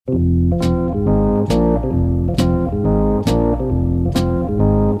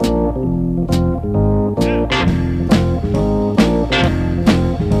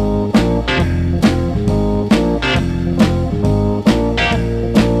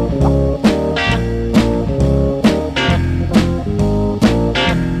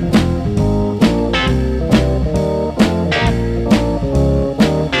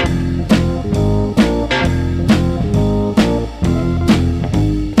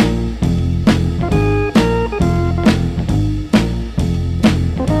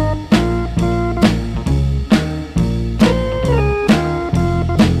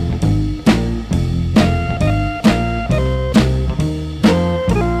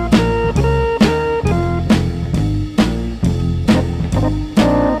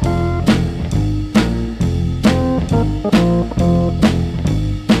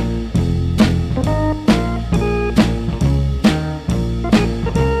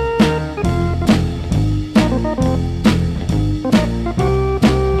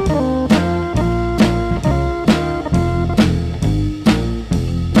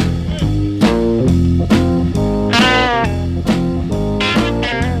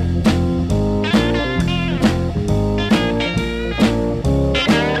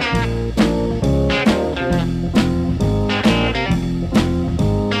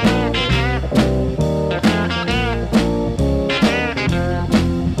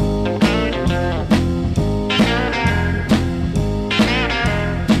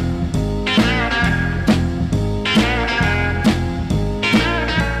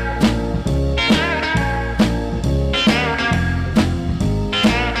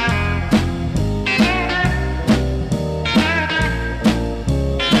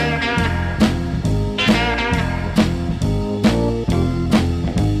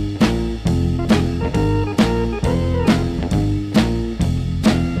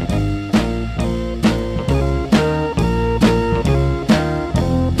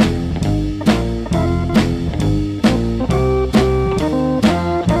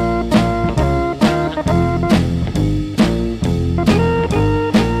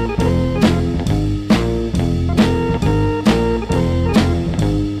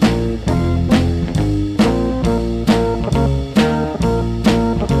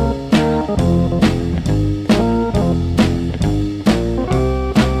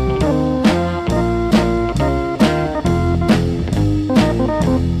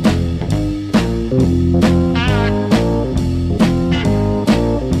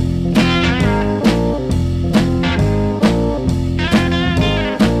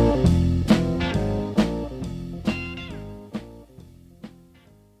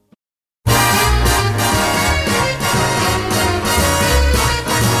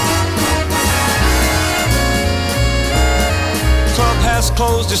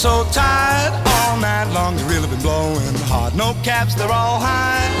Closed, you're so tired. All night long you've really been blowing hard. No caps, they're all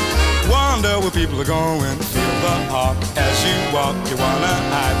high. Wonder where people are going. Feel the hawk as you walk. You wanna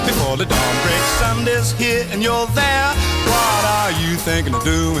hide before the dawn breaks. Sunday's here and you're there. What are you thinking of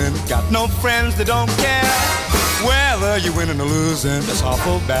doing? Got no friends that don't care whether you're winning or losing. It's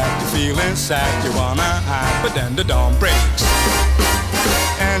awful bad, you're feeling sad. You wanna hide, but then the dawn breaks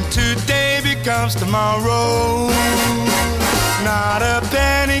and today becomes tomorrow. Not a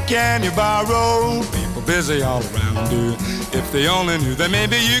penny can you borrow. People busy all around you. If they only knew that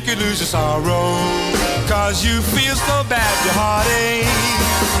maybe you could lose your sorrow. Cause you feel so bad your heart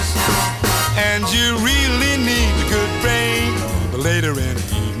aches and you really need a good break. But later in the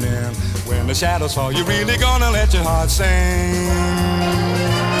evening when the shadows fall, you're really gonna let your heart sing.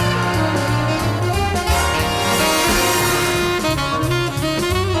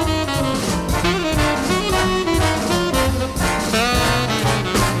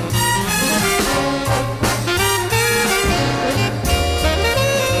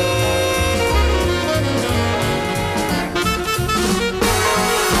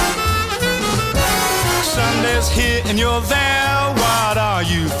 Here and you're there. What are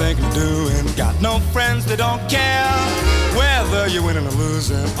you thinking of doing? Got no friends that don't care whether you're winning or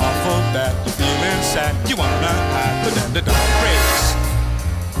losing. Awful bad, you're feeling sad. You wanna hide, but then the dawn breaks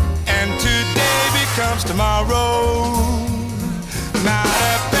and today becomes tomorrow. Not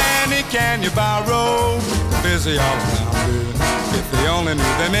a penny can you borrow. Busy all around you. If they only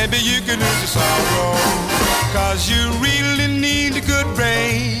knew that maybe you could lose your sorrow. Cause you really need a good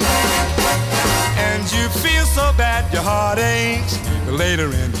break and you feel so bad your heart aches. But later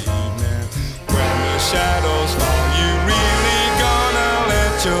in the evening when the shadows fall, you really gonna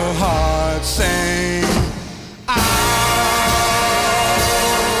let your heart sing.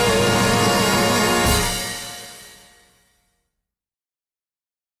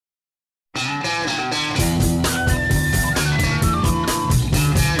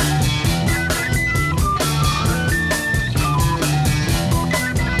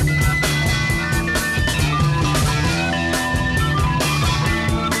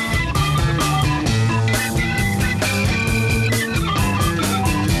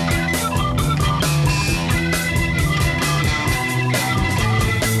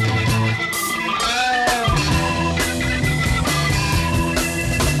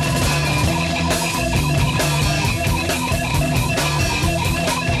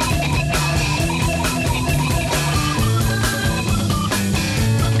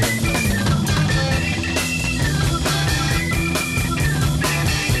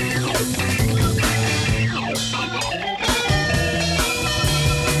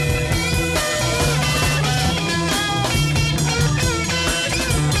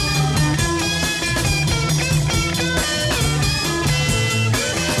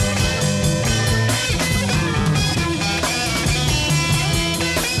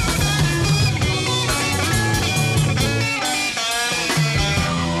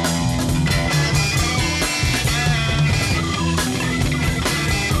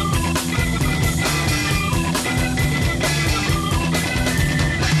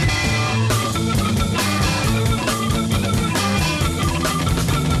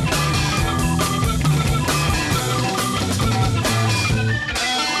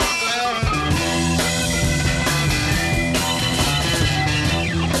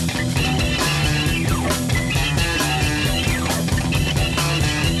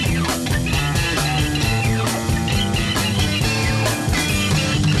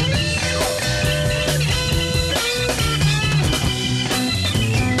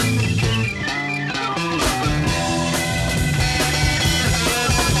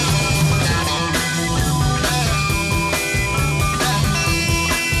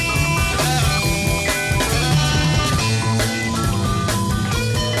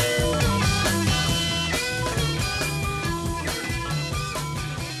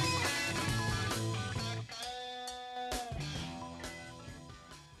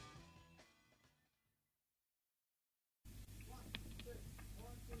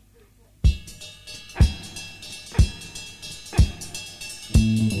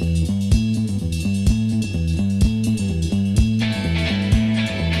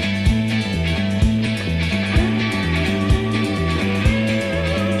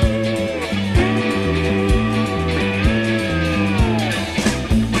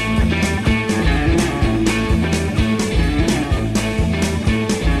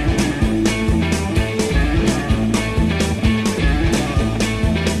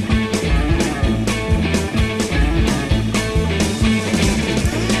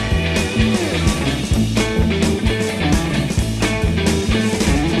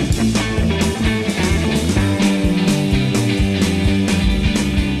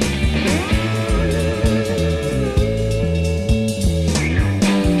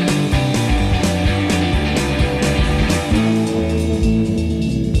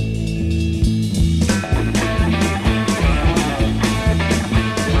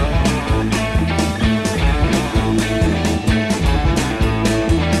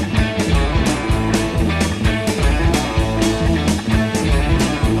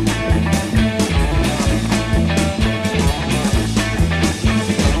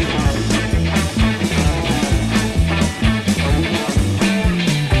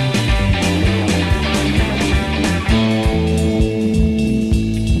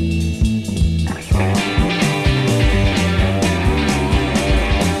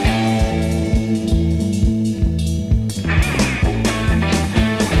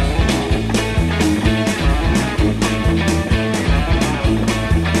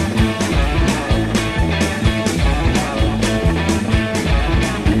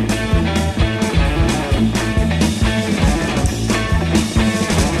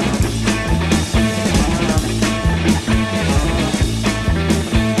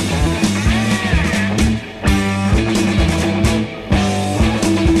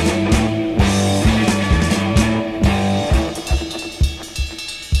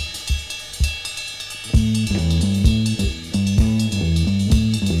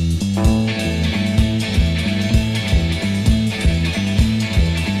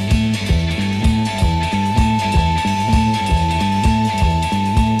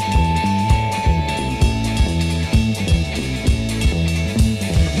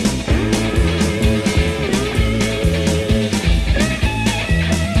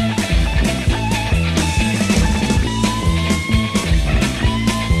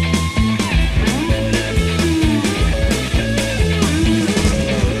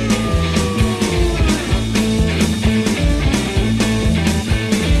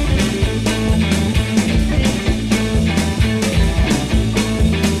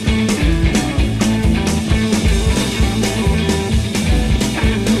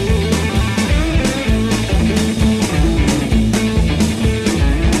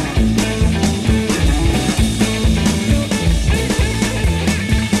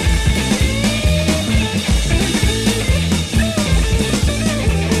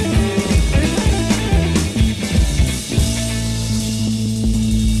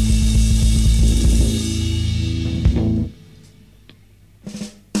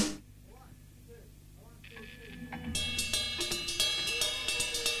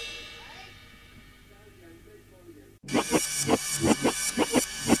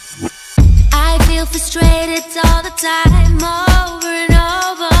 feel frustrated all the time, over and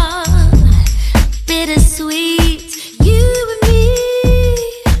over. Bittersweet, you and me.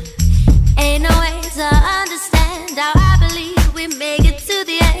 Ain't no way to understand how I believe we make it to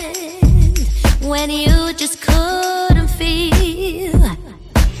the end when you just couldn't feel.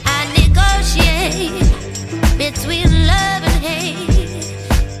 I negotiate between love and hate,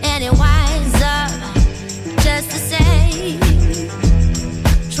 and it winds up just the same.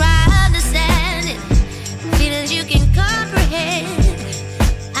 Try understanding feelings you can comprehend.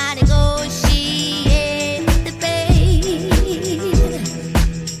 I negotiate the pain.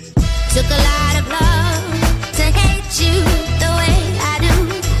 Took a lot of love to hate you the way I do.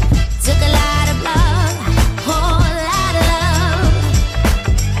 Took a lot of love, whole lot of love,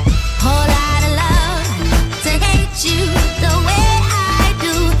 whole lot of love to hate you the way I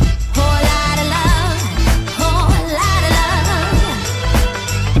do. Whole lot of love, whole lot of love.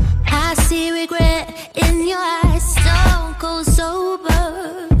 I see regret in your eyes, stone cold sober.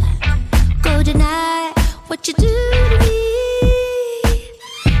 Go deny what you do to me.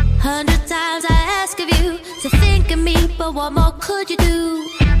 100 times I ask of you to think of me, but what more could you do?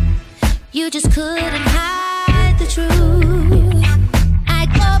 You just couldn't hide the truth. I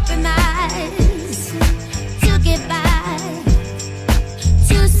compromise to get by,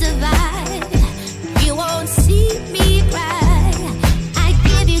 to survive. You won't see me cry. I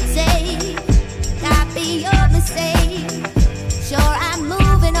give you take, copy your mistake. Sure, I'm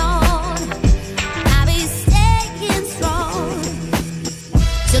moving on, I'll be staying strong.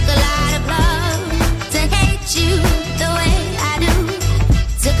 Took a lot of love to hate you the way I do.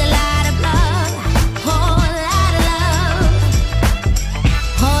 Took a lot of love, whole lot of love,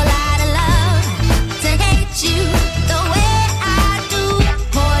 whole lot of love to hate you the way I do.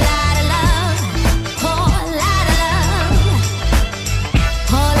 Whole lot of love, whole lot of love,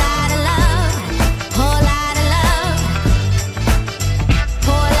 whole lot of love, whole lot of love,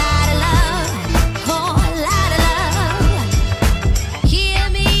 whole lot of love, whole lot of love. Hear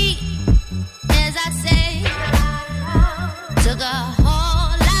me as I say, took a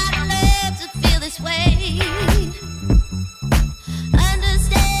whole lot of love to feel this way.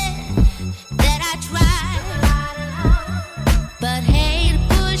 Understand that I tried, but hate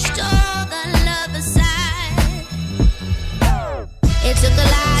pushed all the love aside. It took a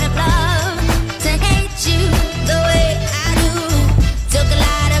lot of love to hate you the way I do. Took a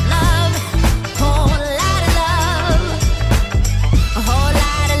lot of love, whole lot of love, a whole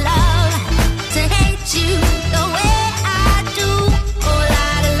lot of love to hate you the way I do. Whole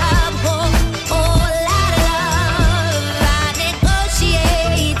lot of love, whole lot of love. I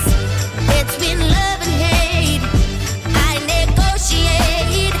negotiate between love and hate. I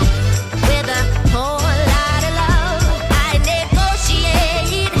negotiate with a whole lot of love. I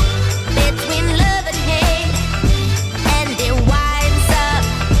negotiate between love and hate, and it winds up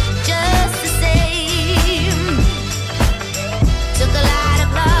just the same. Took a lot of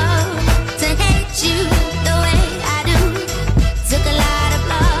love to hate you the way I do. Took a lot of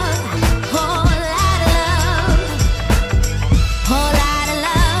love, whole lot of love, whole lot of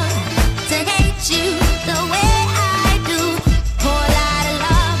love to hate you the way I do. Whole lot of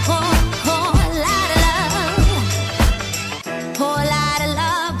love, whole lot of love, whole lot of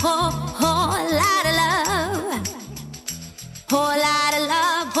love, whole lot of love, whole lot of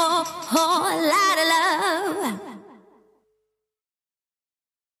love, whole lot of love.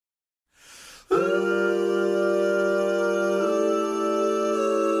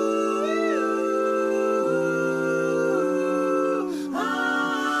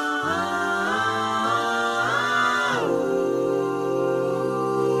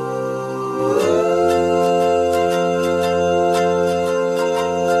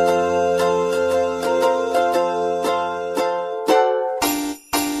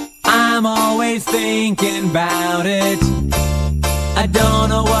 I'm always thinking about it. I don't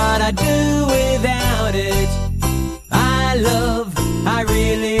know what I'd do without it. I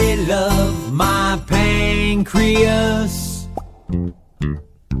really love my pancreas.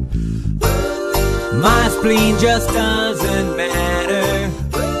 My spleen just doesn't matter.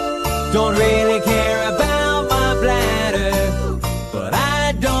 Don't really care about my bladder, but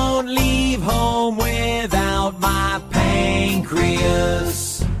I don't leave home without my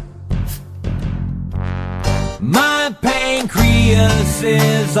pancreas. My pancreas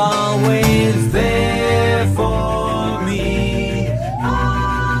is always there for me,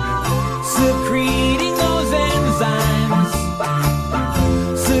 secreting those enzymes,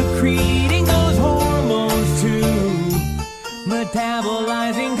 secreting those hormones too,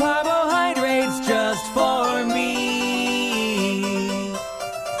 metabolizing carbohydrates just for me.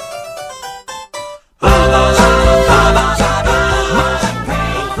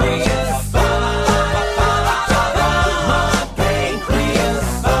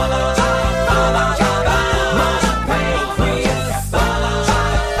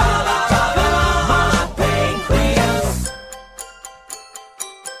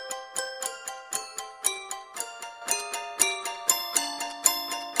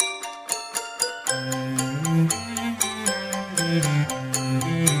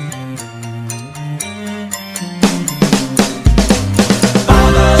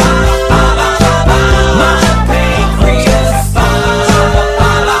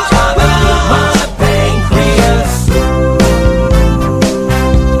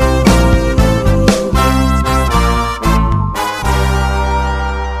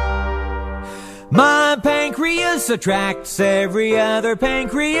 Attracts every other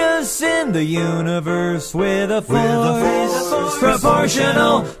pancreas in the universe with a force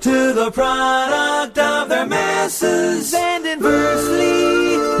proportional to the product of their masses, and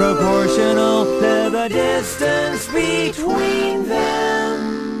inversely proportional to the distance between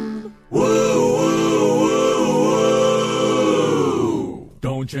them. Woo, woo, woo, woo.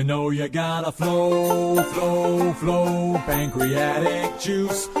 Don't you know you gotta flow, flow, flow, pancreatic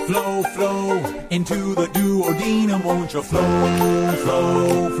juice, flow, flow, into the duodenum, won't you flow,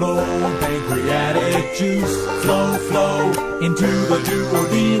 flow, flow, pancreatic juice, flow, flow, into the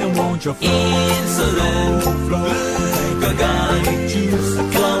duodenum, won't you flow, insulin, flow, pancreatic juice,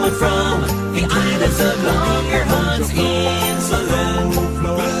 coming from the islands of Longerhans, insulin,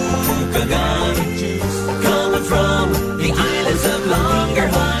 flow, pancreatic juice, coming from the islands of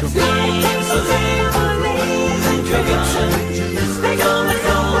Longerhans, insulin, pancreatic juice, coming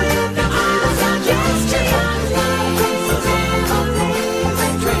from the islands of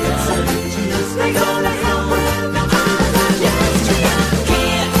Longerhans,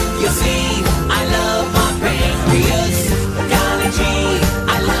 can't you see I love my pancreas? Golly gee, I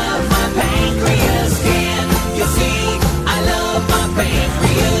love my pancreas. Can't you see I love my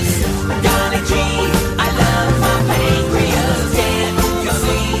pancreas? Golly gee, I love my pancreas. Can't you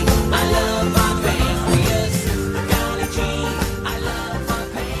see I love my pancreas? Golly gee, I love my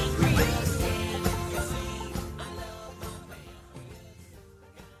pancreas. Can't you see I love my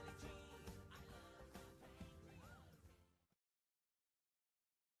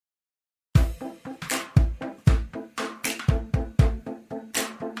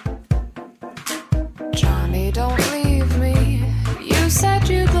Johnny, don't leave me. You said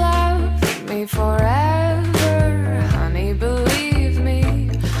you'd love me forever. Honey, believe me,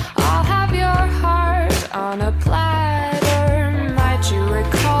 I'll have your heart on a platter. Might you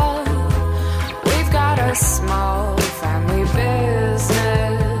recall, we've got a small family business,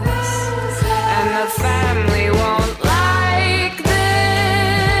 and the family won't like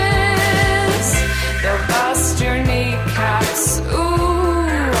this. They'll bust your kneecaps,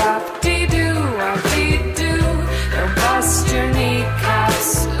 ooh, up-dee-doo, up-dee-doo. They'll bust your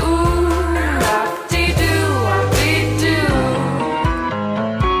kneecaps, ooh, up-dee-doo, up-dee-doo.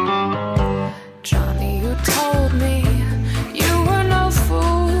 Johnny, you told me you were no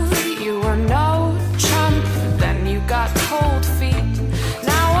fool, you were no chump. Then you got cold feet.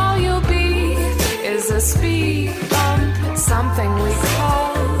 Now all you'll be is a speed bump, something we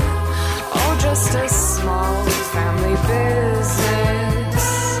call, oh, just a small family business,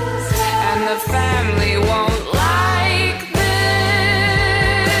 and the family won't like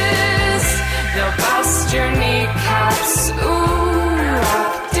this. They'll bust your kneecaps, ooh,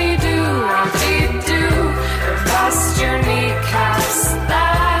 up-dee-doo, up-dee-doo. They'll bust your kneecaps,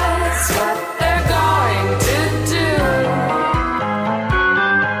 that's what they're going to do.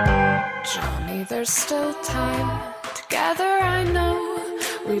 Johnny, there's still time. Together I know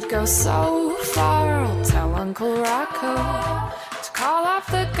we'd go so far. I'll tell Uncle Rocco to call off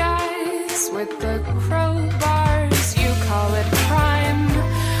the guys with the crowbars. You call it crime,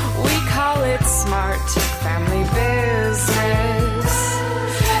 we call it smart family business,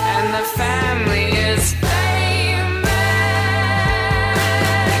 and the family is famous.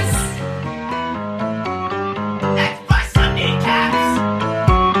 Let's bust some kneecaps.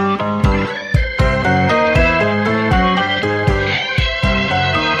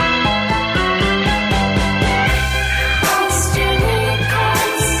 Bust your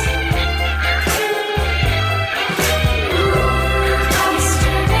kneecaps. Ooh,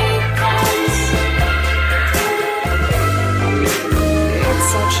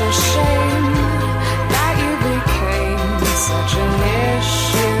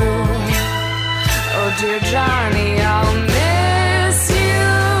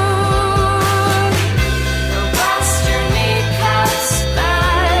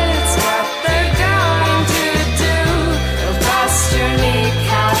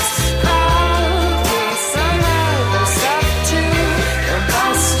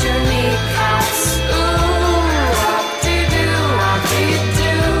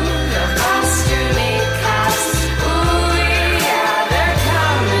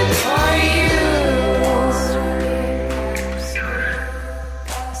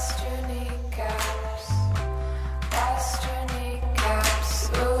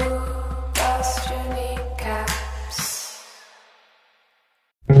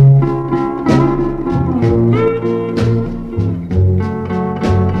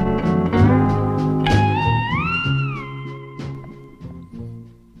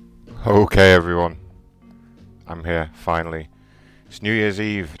 Okay, everyone. I'm here, finally. It's New Year's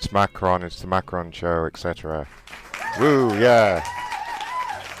Eve, it's Macron, it's the Macron show, etc. Woo, yeah.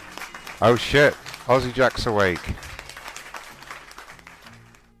 Oh shit, Aussie Jack's awake.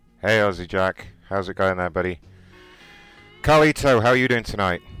 Hey Aussie Jack, how's it going there, buddy? Carlito, how are you doing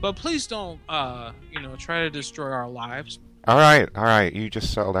tonight? But please don't, try to destroy our lives. Alright, you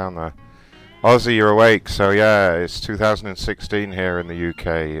just settle down there. Aussie, you're awake, so yeah, it's 2016 here in the UK,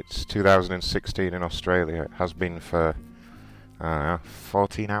 it's 2016 in Australia, it has been for,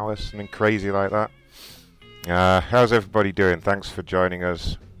 14 hours, something crazy like that. How's everybody doing? Thanks for joining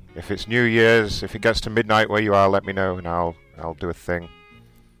us. If it's New Year's, if it gets to midnight where you are, let me know and I'll do a thing.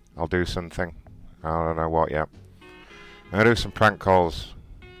 I'll do something. I don't know what yet. I'm gonna do some prank calls.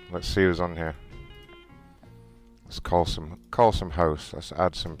 Let's see who's on here. Let's call some hosts. Let's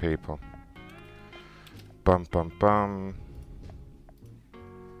add some people. Bum bum bum.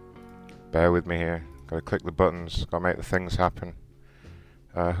 Bear with me here. Gotta click the buttons. Gotta make the things happen.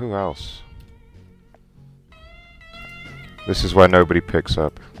 Who else? This is where nobody picks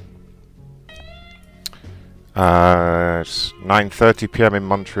up. It's 9:30 PM in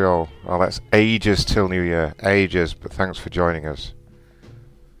Montreal. Well, that's ages till New Year. Ages, but thanks for joining us.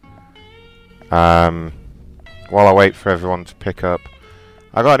 While I wait for everyone to pick up,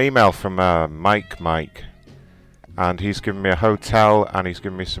 I got an email from Mike, and he's given me a hotel, and he's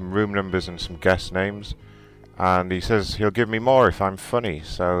given me some room numbers and some guest names, and he says he'll give me more if I'm funny,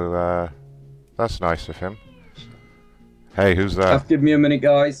 so that's nice of him. Hey, who's there? Just give me a minute,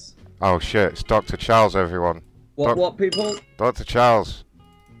 guys. Oh shit, it's Dr. Charles, everyone. What people? Dr. Charles.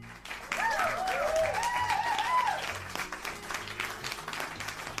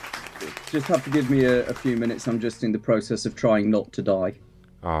 Just have to give me a few minutes. I'm just in the process of trying not to die.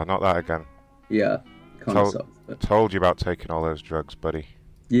 Oh, not that again. Yeah, kind of sucks. But... Told you about taking all those drugs, buddy.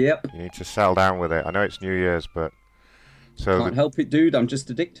 Yep. You need to settle down with it. I know it's New Year's, but... Can't help it, dude. I'm just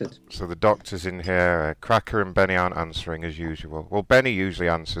addicted. So the doctor's in here. Cracker and Benny aren't answering as usual. Well, Benny usually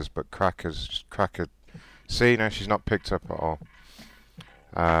answers, but Cracker... See, no, she's not picked up at all.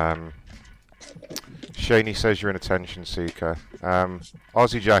 Shaney says you're an attention seeker.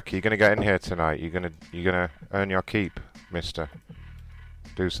 Aussie Jack, you're gonna get in here tonight. You're gonna earn your keep, mister.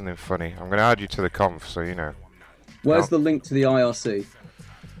 Do something funny. I'm gonna add you to the conf, so you know. Where's the link to the IRC?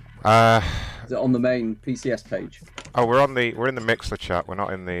 Is it on the main PCS page? Oh, we're in the Mixler chat. We're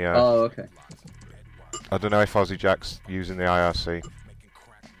not in the. Oh, okay. I don't know if Aussie Jack's using the IRC.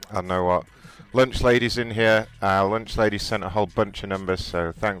 I know what. Lunch Lady's in here. Lunch Lady sent a whole bunch of numbers,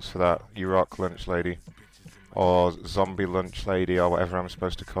 so thanks for that. You rock, Lunch Lady. Or Zombie Lunch Lady, or whatever I'm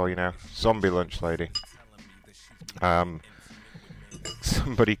supposed to call you now. Zombie Lunch Lady.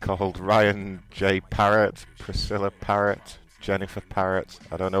 Somebody called Ryan J. Parrott, Priscilla Parrott, Jennifer Parrott.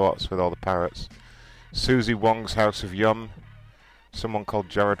 I don't know what's with all the parrots. Susie Wong's House of Yum. Someone called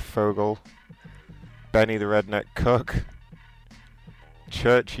Jared Fogel. Benny the Redneck Cook.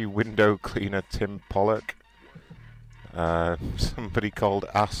 Churchy Window Cleaner Tim Pollock. Somebody called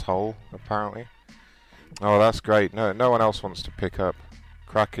Asshole, apparently. Oh, that's great. No one else wants to pick up.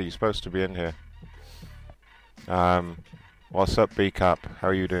 Cracker, you're supposed to be in here. What's up, B-Cap? How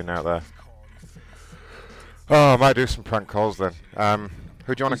are you doing out there? Oh, I might do some prank calls then.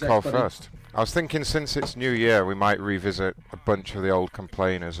 Who do you want to call first? I was thinking since it's New Year, we might revisit a bunch of the old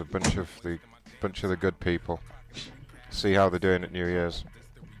complainers, a bunch of the good people. See how they're doing at New Year's.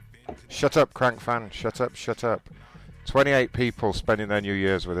 Shut up, Crank Fan. Shut up. 28 people spending their New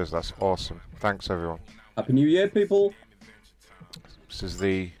Year's with us. That's awesome. Thanks, everyone. Happy New Year, people. This is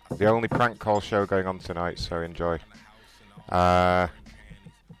the only prank call show going on tonight, so enjoy. Let's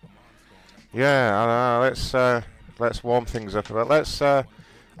warm things up a bit.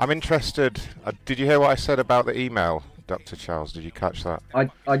 I'm interested. Did you hear what I said about the email, Dr. Charles? Did you catch that?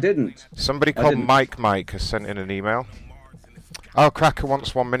 I didn't. Somebody called Mike has sent in an email. Oh, Cracker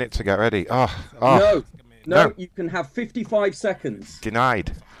wants 1 minute to get ready. No, you can have 55 seconds.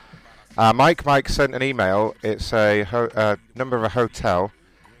 Denied. Mike sent an email. It's a number of a hotel,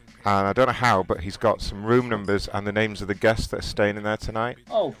 and I don't know how, but he's got some room numbers and the names of the guests that are staying in there tonight.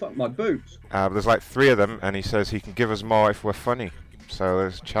 Oh, fuck my boots. There's like 3 of them, and he says he can give us more if we're funny. So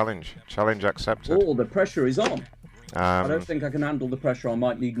there's a challenge. Challenge accepted. Oh, the pressure is on. I don't think I can handle the pressure. I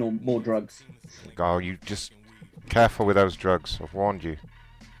might need more drugs. Oh, you just careful with those drugs. I've warned you.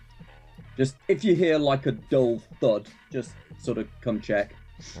 Just if you hear like a dull thud, just sort of come check.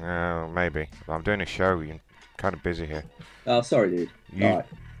 Oh, maybe. I'm doing a show. You're kind of busy here. Oh, sorry, dude. All right.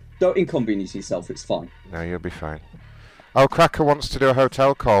 Don't inconvenience yourself. It's fine. No, you'll be fine. Oh, Cracker wants to do a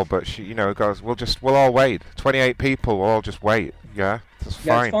hotel call, but she, goes, we'll all wait. 28 people, we'll all just wait. Yeah, that's fine.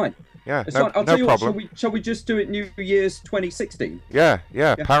 Yeah, it's fine. Yeah, It's no, fine. I'll no tell you problem. what, shall we just do it New Year's 2016? Yeah,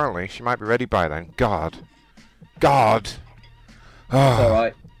 apparently. She might be ready by then. God. It's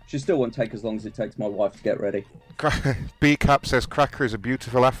alright. She still won't take as long as it takes my wife to get ready. B-Cap says Cracker is a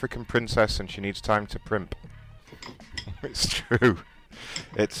beautiful African princess and she needs time to primp. It's true.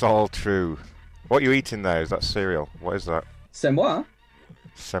 It's all true. What are you eating there? Is that cereal? What is that? C'est moi.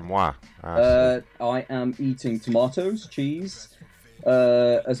 C'est moi. I am eating tomatoes, cheese,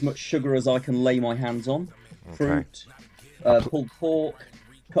 as much sugar as I can lay my hands on, fruit, pulled pork,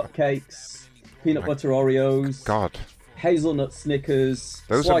 cupcakes, peanut butter Oreos, God. hazelnut Snickers,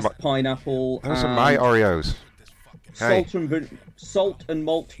 sliced pineapple. Those are my Oreos. Hey. Salt and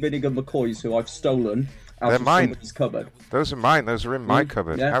malt vinegar McCoys, who I've stolen out of somebody's cupboard. Those are mine. Those are in my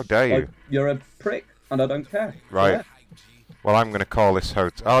cupboard. Yeah. How dare you? You're a prick, and I don't care. Right. Yeah. Well, I'm going to call this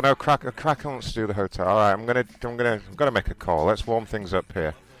hotel. Oh no, Cracker wants to do the hotel. All right, I'm gonna make a call. Let's warm things up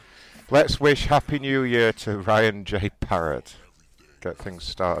here. Let's wish Happy New Year to Ryan J. Parrott. Get things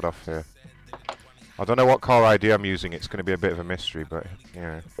started off here. I don't know what call ID I'm using. It's going to be a bit of a mystery, but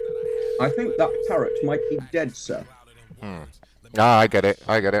yeah. I think that parrot might be dead, sir. Ah, I get it.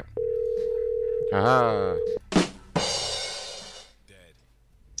 Ah.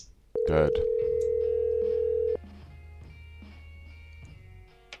 Dead.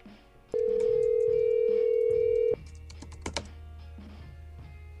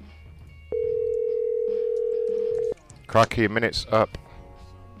 Cracky, minute's up.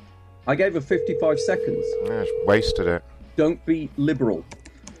 I gave her 55 seconds. Yeah, just wasted it. Don't be liberal.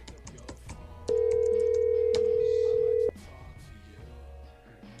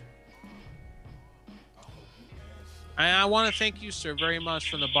 I want to thank you, sir, very much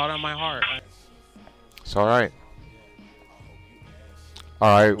from the bottom of my heart. It's alright.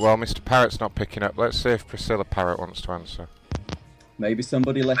 Alright, well, Mr. Parrot's not picking up. Let's see if Priscilla Parrott wants to answer. Maybe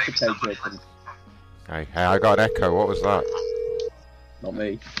somebody left the cage open. Hey, I got an echo. What was that? Not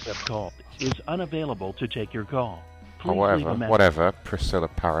me. The call is unavailable to take your call. Oh, whatever. Priscilla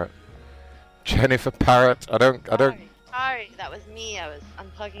Parrott. Jennifer Parrott. I don't. Sorry, that was me. I was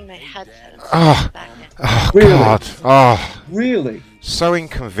unplugging my headset. Really? God. Oh. Really? So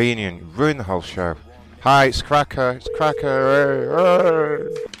inconvenient. You ruined the whole show. Hi, it's Cracker. It's Cracker.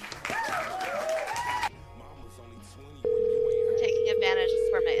 I'm taking advantage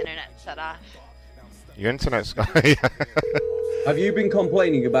before my internet set off. Your internet's guy. Have you been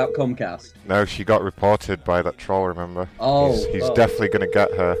complaining about Comcast? No, she got reported by that troll, remember? Oh. He's definitely going to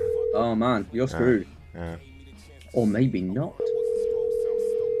get her. Oh, man. You're screwed. Yeah. Or maybe not.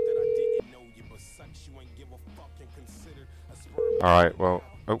 Alright, well...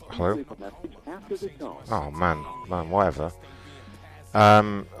 Oh, hello? Oh, man, whatever.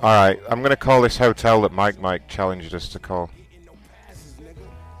 Alright, I'm going to call this hotel that Mike challenged us to call.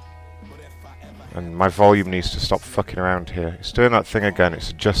 And my volume needs to stop fucking around here. It's doing that thing again, it's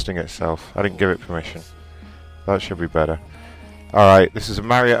adjusting itself. I didn't give it permission. That should be better. Alright, this is a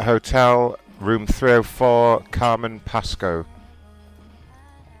Marriott Hotel, room 304, Carmen Pasco.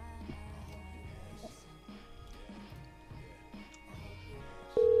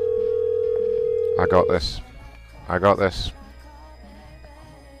 I got this.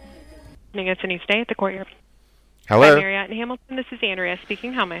 It's a new stay at the Courtyard. Hello? Hi, Marriott in Hamilton. This is Andrea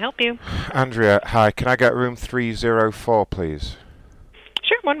speaking. How may I help you? Andrea, hi. Can I get room 304, please?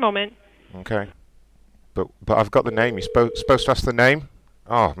 Sure, one moment. Okay. But I've got the name. You're supposed to ask the name?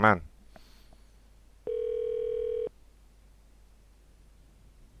 Oh, man.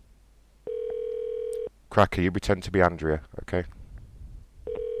 Cracker, you pretend to be Andrea, okay?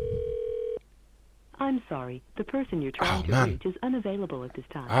 I'm sorry. The person you're trying to reach is unavailable at this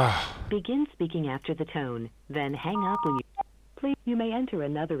time. Begin speaking after the tone, then hang up when you... Please, you may enter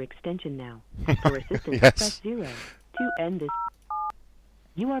another extension now. For assistance, press 0. To end this...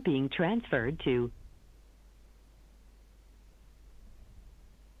 You are being transferred to...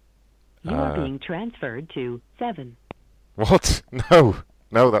 You are being transferred to 7. What? No,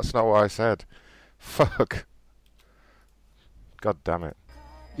 that's not what I said. Fuck. God damn it.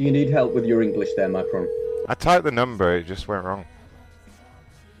 Do you need help with your English there, Macron? I typed the number, it just went wrong.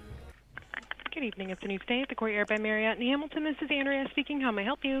 Good evening. It's a new stay at the Courtyard by Marriott in Hamilton. This is Andrea speaking. How may I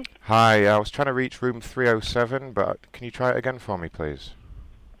help you? Hi, I was trying to reach room 307, but can you try it again for me, please?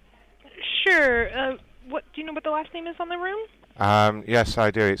 Sure. What do you know what the last name is on the room? Yes,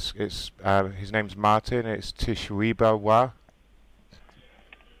 I do. It's his name's Martin. It's Tishwibawa.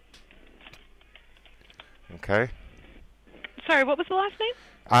 Okay. Sorry, what was the last name?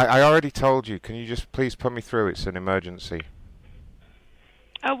 I already told you. Can you just please put me through? It's an emergency.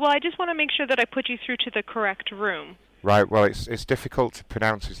 Well, I just want to make sure that I put you through to the correct room. Right, well, it's difficult to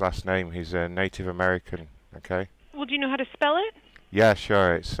pronounce his last name. He's a Native American, okay? Well, do you know how to spell it? Yeah,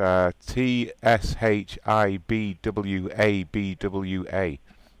 sure. It's Tshibwabwa.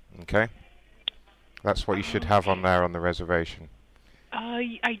 Okay? That's what you should have on there on the reservation.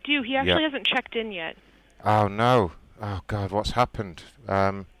 I do. He actually hasn't checked in yet. Oh, no. Oh, God, what's happened?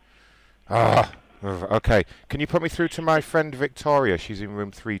 Okay. Can you put me through to my friend Victoria? She's in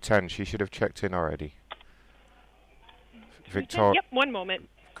room 310. She should have checked in already. Victoria. Yep, one moment.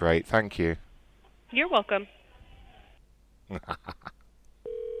 Great, thank you. You're welcome. Are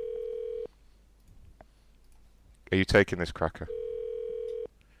you taking this, Cracker?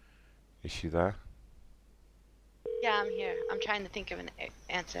 Is she there? Yeah, I'm here. I'm trying to think of an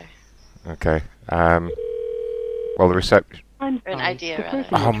answer. Okay. Well, the reception. Or an idea, rather.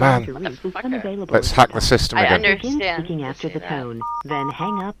 Oh, man. Let's hack the system I again. Begin speaking after the tone, then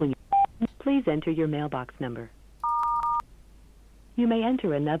hang up when you... Please enter your mailbox number. You may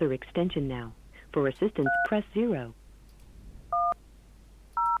enter another extension now. For assistance, press 0.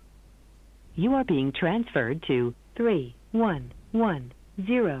 You are being transferred to 3110.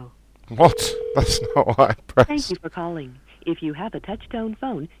 What? That's not what I pressed. Thank you for calling. If you have a touch-tone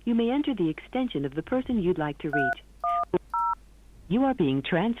phone, you may enter the extension of the person you'd like to reach. You are being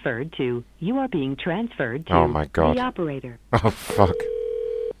transferred to... Oh, my God. the operator. Oh, fuck.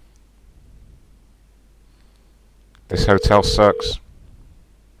 This hotel sucks.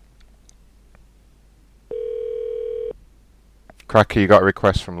 Cracker, you got a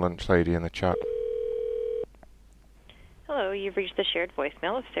request from Lunch Lady in the chat. Hello, you've reached the shared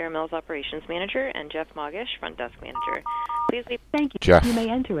voicemail of Sarah Mills, Operations Manager, and Jeff Moggish, Front Desk Manager. Please leave... Thank you. Jeff. You may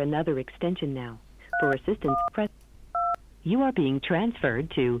enter another extension now. For assistance, press... You are being transferred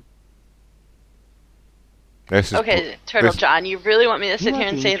to... Okay, Turtle John, you really want me to sit here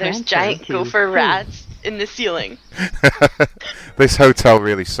and say there's giant gopher rats in the ceiling? This hotel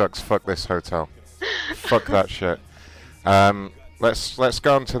really sucks. Fuck this hotel. Fuck that shit. Let's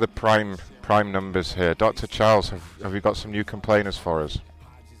go on to the prime numbers here. Dr. Charles, have you got some new complainers for us?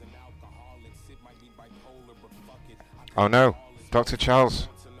 Oh no, Dr. Charles.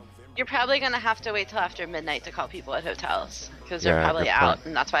 You're probably going to have to wait till after midnight to call people at hotels, because they're Yeah, probably good out, point.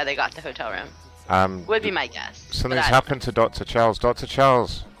 and that's why they got the hotel room. Would be my guess. Something's happened to Dr. Charles. Dr.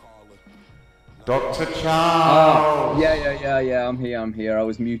 Charles. Dr. Charles. Yeah. I'm here. I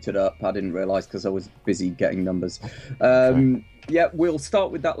was muted up. I didn't realise because I was busy getting numbers. Yeah, we'll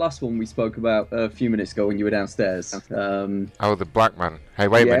start with that last one we spoke about a few minutes ago when you were downstairs. Oh, the black man. Hey,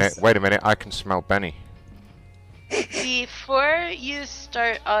 wait a minute. I can smell Benny. Before you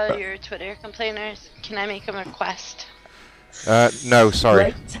start all your Twitter complainers, can I make a request? No,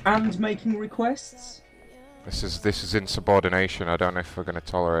 sorry. And making requests? This is insubordination. I don't know if we're going to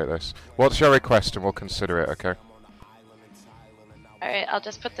tolerate this. What's your request and we'll consider it, okay? Alright, I'll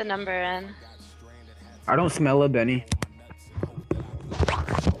just put the number in. I don't smell a Benny.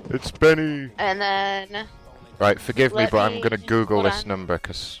 It's Benny! And then... Right, forgive me, but I'm going to Google hold this on. number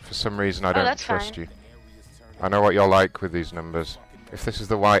because for some reason I don't that's trust fine. you. I know what you're like with these numbers. If this is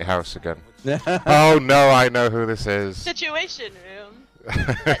the White House again. Oh no, I know who this is. Situation room.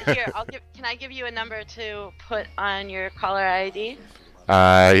 But here, can I give you a number to put on your caller ID?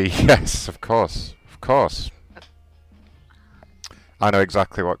 Yes, of course. Of course. I know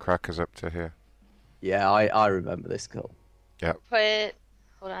exactly what Cracker's up to here. Yeah, I remember this call. Yep.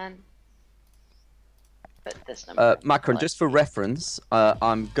 Hold on. Put this number. Macron, just for reference,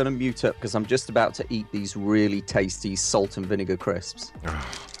 I'm going to mute up because I'm just about to eat these really tasty salt and vinegar crisps.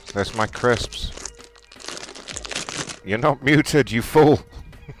 There's my crisps. You're not muted, you fool.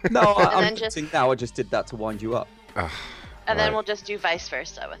 No, I'm muting now. I just did that to wind you up. And then we'll just do vice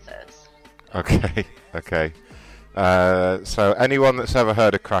versa with those. Okay, okay. So anyone that's ever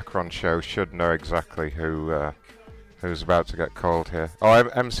heard a Cracker show should know exactly who's about to get called here. Oh,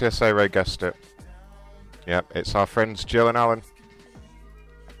 MCSA Ray guessed it. Yep, it's our friends Jill and Alan.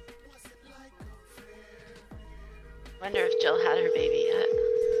 Wonder if Jill had her baby yet.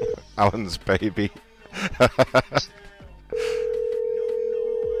 Alan's baby.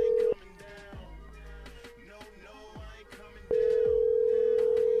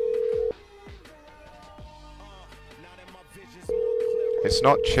 It's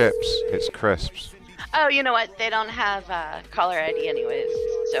not chips, it's crisps. Oh, you know what? They don't have caller ID anyways,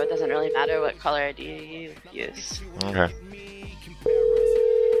 so it doesn't really matter what caller ID you use. Okay.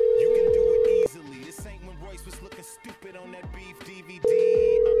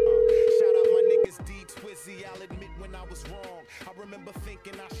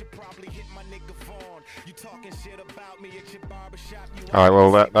 Alright,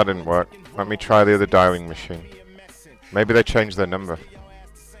 well that didn't work. Let me try the other dialing machine. Maybe they changed their number.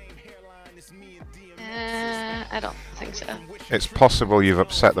 I don't think so. It's possible you've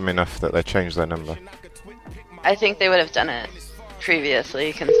upset them enough that they changed their number. I think they would have done it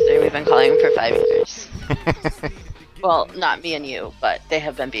previously, considering we've been calling them for 5 years. Well, not me and you, but they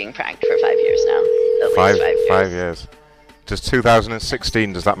have been being pranked for 5 years now. At least 5 years. 5 years. Does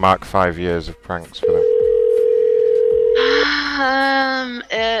 2016, does that mark 5 years of pranks for them?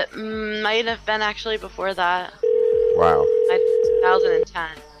 It might have been actually before that. Wow. 2010.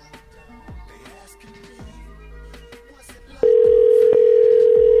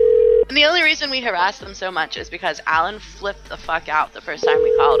 And the only reason we harassed them so much is because Alan flipped the fuck out the first time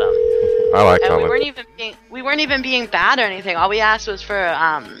we called him. I like and Alan. we weren't even being bad or anything. All we asked was for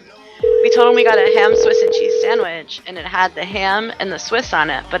we told him we got a ham, Swiss, and cheese sandwich, and it had the ham and the Swiss on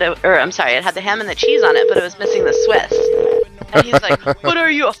it, but it had the ham and the cheese on it, but it was missing the Swiss. And he's like, "What are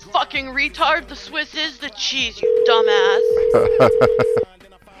you, a fucking retard? The Swiss is the cheese, you dumbass."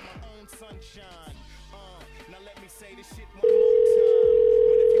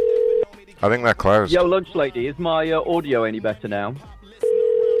 I think they're closed. Yo, lunch lady, is my audio any better now?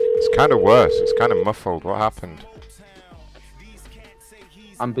 It's kind of worse. It's kind of muffled. What happened?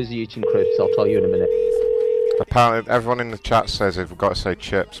 I'm busy eating crisps. I'll tell you in a minute. Apparently, everyone in the chat says we've got to say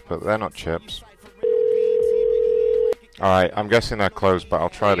chips, but they're not chips. Alright, I'm guessing they're closed, but I'll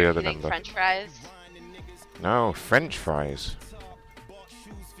try the other number. French fries? No, French fries.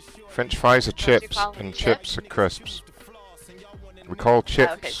 French fries are chips, and chips are crisps. We call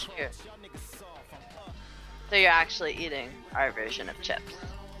chips. Okay, so you're actually eating our version of chips.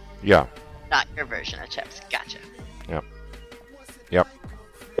 Yeah. Not your version of chips. Gotcha. Yep. Yep.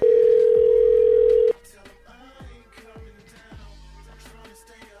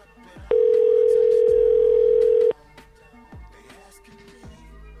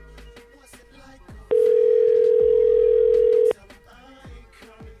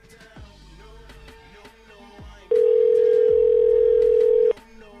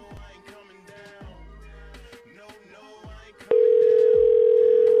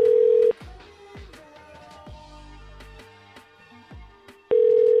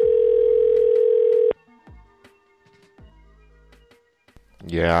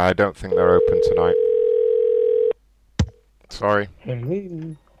 Yeah, I don't think they're open tonight. Sorry.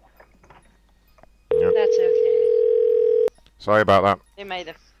 Hello. That's okay. Sorry about that. They might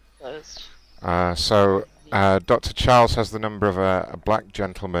have closed. Dr. Charles has the number of a black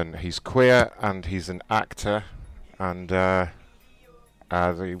gentleman. He's queer and he's an actor. And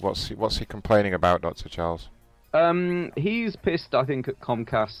what's he complaining about, Dr. Charles? He's pissed, I think, at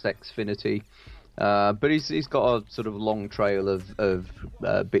Comcast Xfinity. But he's got a sort of long trail of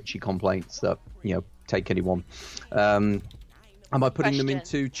bitchy complaints that, take anyone. Am I putting them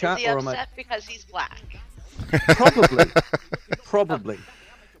into chat? Is he upset because he's black? Probably. Probably.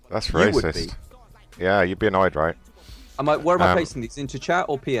 That's racist. You would be. Yeah, you'd be annoyed, right? Where am I placing these? Into chat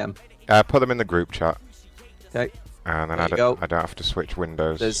or PM? Put them in the group chat. Okay. And then I don't have to switch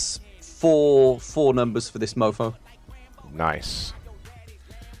windows. There's four numbers for this mofo. Nice.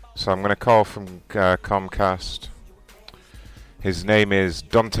 So I'm going to call from Comcast. His name is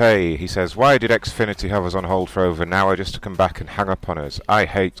Dante. He says, "Why did Xfinity have us on hold for over an hour just to come back and hang up on us? I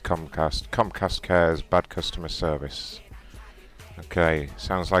hate Comcast. Comcast cares. Bad customer service." Okay,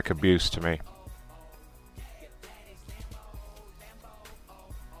 sounds like abuse to me.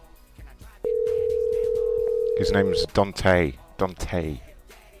 His name's Dante. Dante.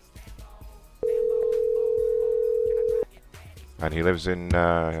 And he lives in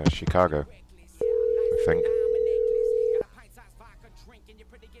Chicago, I think.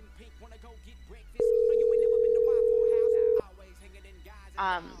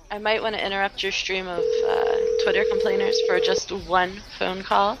 I might want to interrupt your stream of Twitter complainers for just one phone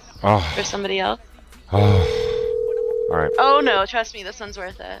call for somebody else. Alright. Oh no, trust me, this one's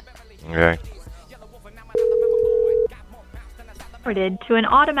worth it. Okay. Forwarded to an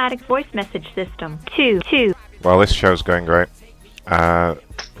automatic voice message system. 2. Well, this show's going great.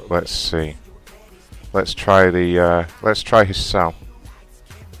 Let's see. Let's try his cell.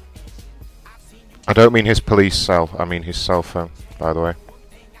 I don't mean his police cell, I mean his cell phone, by the way.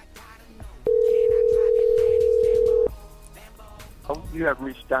 You have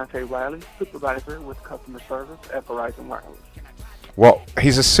reached Dante Riley, supervisor with customer service at Verizon Wireless. What?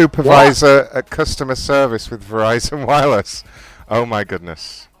 He's a supervisor at customer service with Verizon Wireless? Oh my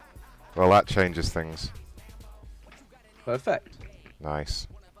goodness. Well, that changes things. Perfect. Nice.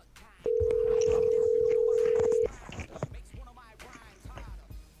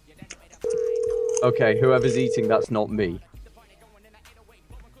 Okay, whoever's eating, that's not me.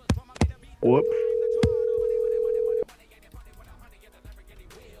 Whoop.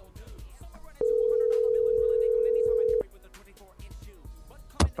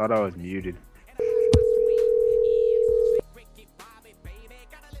 thought I was muted.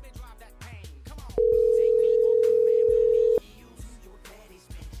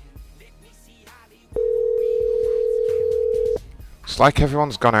 It's like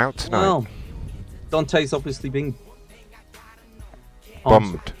everyone's gone out tonight. Well, Dante's obviously been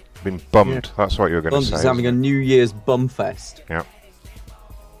bummed. Been bummed. Yeah. That's what you were going to say. He's having a New Year's bum fest. Yeah.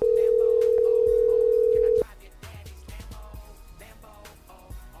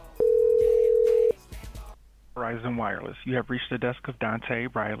 Verizon Wireless. You have reached the desk of Dante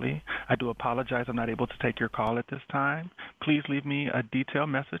Riley. I do apologize. I'm not able to take your call at this time. Please leave me a detailed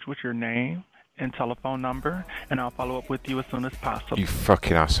message with your name and telephone number, and I'll follow up with you as soon as possible. You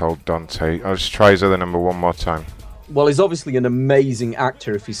fucking asshole, Dante. I'll just try his other number one more time. Well, he's obviously an amazing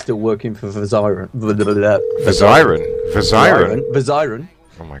actor if he's still working for Verizon. Verizon.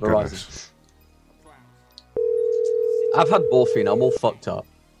 Oh my Verizon. goodness. I've had morphine. I'm all fucked up.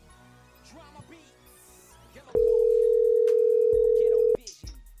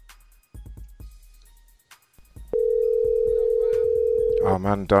 Oh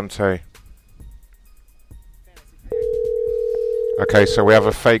man, Dante. Okay, so we have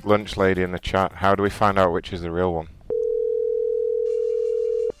a fake lunch lady in the chat. How do we find out which is the real one?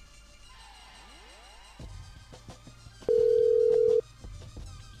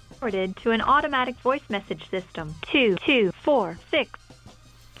 Forwarded to an automatic voice message system. 2246.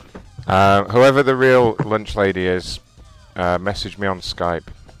 Whoever the real lunch lady is, message me on Skype.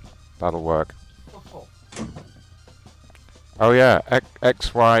 That'll work. Oh yeah,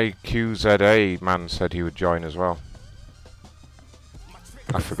 XYQZA man said he would join as well.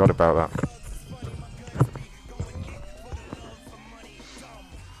 I forgot about that.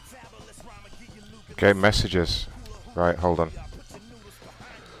 Okay, messages. Right, hold on.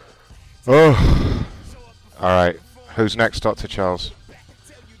 Oh! Alright, who's next, Dr. Charles?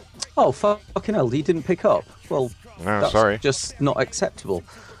 Oh, fucking hell, he didn't pick up. Well, no, that's sorry. Just not acceptable.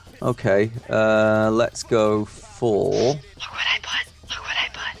 Okay, let's go for... Look what I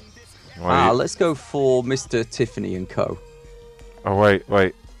put. let's go for Mr. Tiffany and Co. Oh,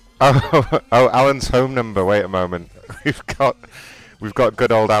 wait. Oh, Alan's home number. Wait a moment. We've got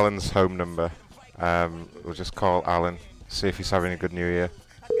good old Alan's home number. We'll just call Alan, see if he's having a good New Year.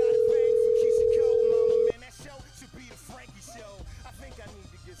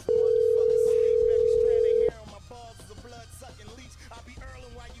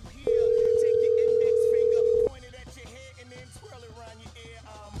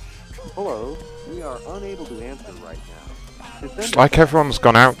 Hello, we are unable to answer right now. It's like everyone's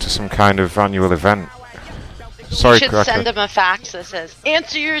gone out to some kind of annual event. Sorry, You should Cracker. send him a fax that says,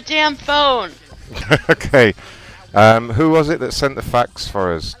 "Answer your damn phone." Okay. Who was it that sent the fax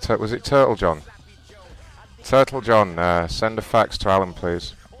for us? Was it Turtle John? Turtle John, send a fax to Alan,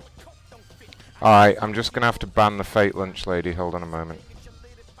 please. Alright, I'm just going to have to ban the fake lunch lady. Hold on a moment.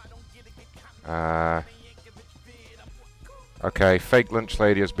 Okay, fake lunch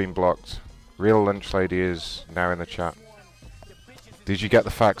lady has been blocked. Real lunch lady is now in the chat. Did you get the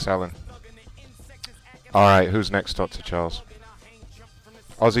fax, Alan? Alright, who's next, Dr. Charles?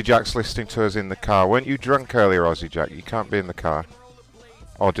 Aussie Jack's listening to us in the car. Weren't you drunk earlier, Aussie Jack? You can't be in the car.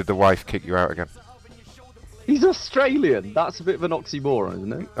 Or did the wife kick you out again? He's Australian. That's a bit of an oxymoron,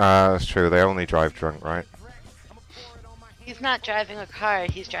 isn't it? That's true. They only drive drunk, right? He's not driving a car,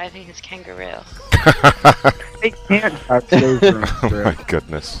 he's driving his kangaroo. They can't drive sober. Oh my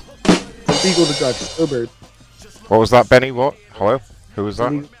goodness. It's illegal to drive sober. What was that, Benny? What? Hello? Who was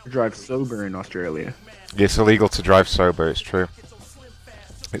that? It's illegal to drive sober in Australia. It's illegal to drive sober, it's true.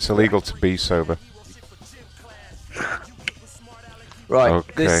 It's illegal to be sober. Right,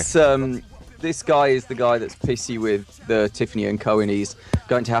 Okay. this guy is the guy that's pissy with the Tiffany and Co. and he's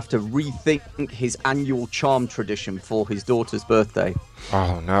going to have to rethink his annual charm tradition for his daughter's birthday.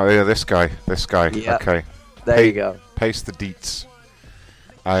 Oh no, yeah, this guy. Yep. Okay. There you go. Paste the deets.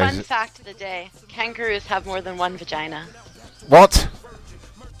 Fun fact of the day, kangaroos have more than one vagina. What?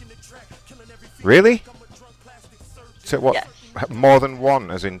 Really? So what? Yes. More than one,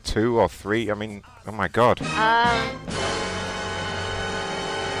 as in 2 or 3? I mean, oh my god.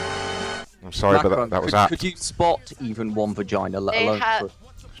 I'm sorry, Macron, but that was could, apt. could you spot even one vagina, let They alone... have-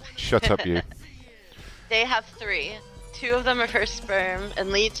 Shut up, you. They have 3. 2 of them are for sperm and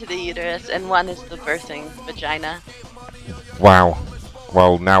lead to the uterus, and 1 is the birthing vagina. Wow.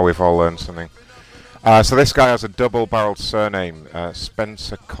 Well, now we've all learned something. So this guy has a double-barreled surname,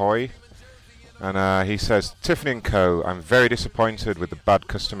 Spencer Coy. And he says, Tiffany & Co., I'm very disappointed with the bad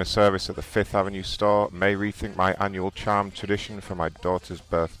customer service at the 5th Avenue store. May rethink my annual charm tradition for my daughter's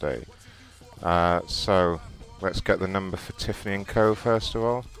birthday. So, Let's get the number for Tiffany and Co. first of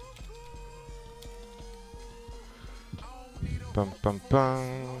all. Bum bum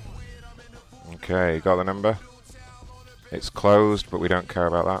bum. Okay, got the number. It's closed, but we don't care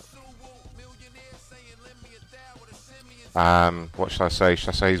about that. What shall I say?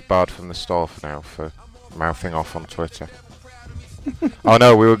 Shall I say he's barred from the store for now for mouthing off on Twitter? Oh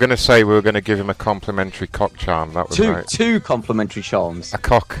no, we were going to say we were going to give him a complimentary cock charm. That was right. Two complimentary charms. A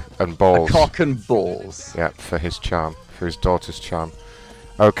cock and balls. A cock and balls. Yeah, for his charm, for his daughter's charm.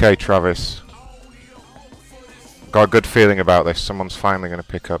 Okay, Travis. Got a good feeling about this. Someone's finally going to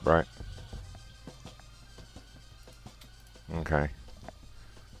pick up, right? Okay.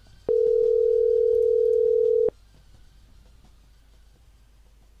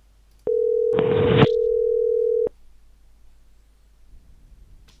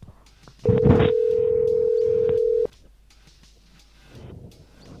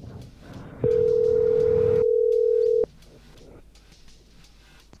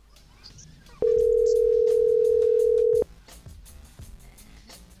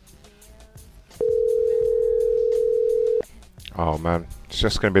 Oh man, it's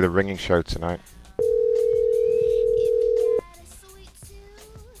just going to be the ringing show tonight.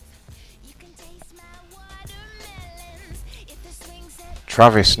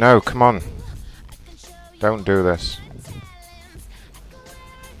 Travis, no, come on. Don't do this.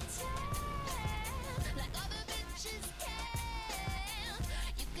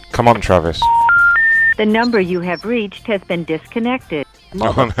 Come on, Travis. The number you have reached has been disconnected.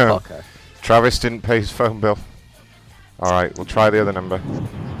 Oh no. Travis didn't pay his phone bill. Alright, we'll try the other number.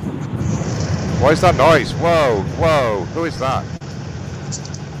 What is that noise? Whoa, whoa, who is that?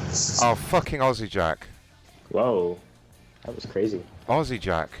 Oh, fucking Aussie Jack. Whoa, that was crazy. Aussie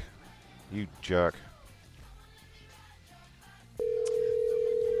Jack, you jerk.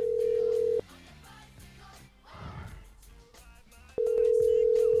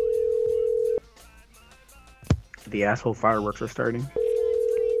 The asshole fireworks are starting.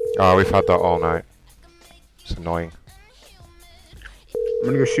 Oh, we've had that all night. It's annoying. I'm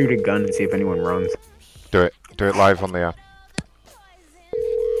gonna go shoot a gun and see if anyone runs. Do it. Do it live on the air.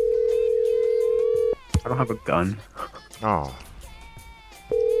 I don't have a gun. Oh.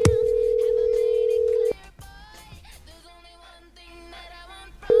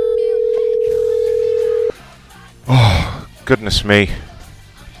 Oh, goodness me.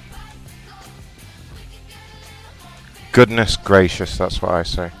 Goodness gracious, that's what I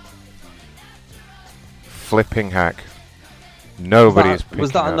say. Flipping heck. Nobody's picking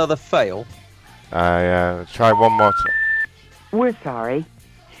Was that up. another fail? Yeah, try one more time. We're sorry.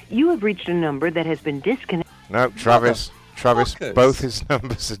 You have reached a number that has been disconnected. No, Travis, fuckers? both his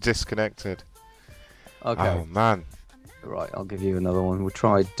numbers are disconnected. Okay. Oh, man. Right, I'll give you another one. We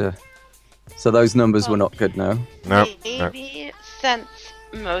tried. So those numbers were not good, no? No. Maybe since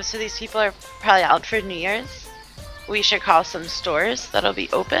most of these people are probably out for New Year's, we should call some stores that'll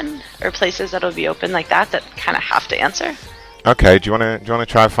be open or places that'll be open like that kind of have to answer. Okay, do you want to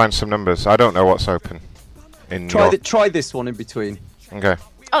try and find some numbers? I don't know what's open. Try this one in between. Okay.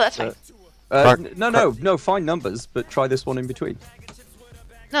 Oh, that's fine. No, find numbers, but try this one in between.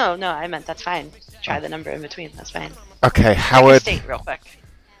 No, I meant that's fine. Try the number in between. That's fine. Okay, Howard. State real quick.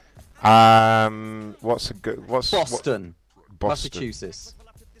 What's Boston, Boston, Massachusetts.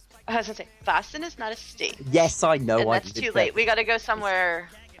 I was gonna say Boston is not a state. Yes, I know. And that's too late. We gotta go somewhere.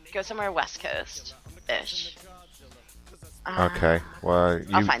 West Coast ish. Okay, well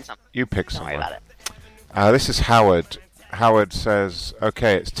I'll find some. You pick Don't somewhere. worry about it. This is Howard. Howard says,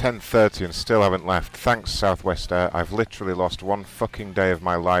 okay, it's 10:30 and still haven't left. Thanks, Southwest Air. I've literally lost one fucking day of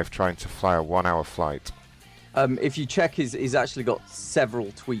my life trying to fly a 1-hour flight. If you check, he's actually got several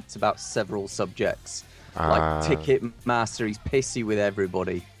tweets about several subjects. Like Ticketmaster, he's pissy with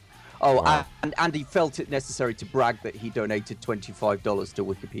everybody. Oh, wow. and he felt it necessary to brag that he donated $25 to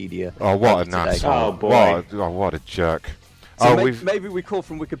Wikipedia. Oh, what an asshole. Oh, boy. What a jerk. So maybe we call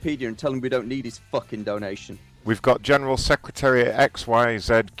from Wikipedia and tell him we don't need his fucking donation. We've got General Secretary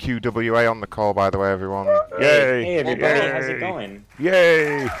XYZQWA on the call, by the way, everyone. Hey, Yay! hey everybody, Yay. how's it going?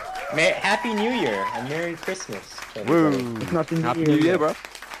 Yay! Happy New Year and Merry Christmas. Woo! Happy New Year, bro.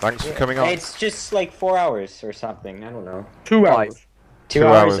 Thanks for coming on. It's just like 4 hours or something. I don't know. 2 hours. 2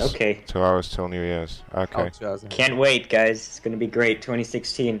 hours. Okay. 2 hours till New Year's. Okay. Can't wait, guys. It's gonna be great.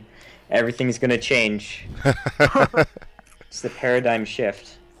 2016. Everything's gonna change. It's the paradigm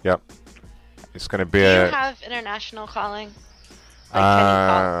shift. Yep. It's going to be Do you a... have international calling?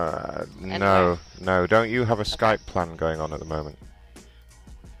 Like, no. Don't you have a Skype plan going on at the moment?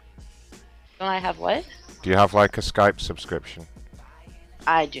 Don't I have what? Do you have like a Skype subscription?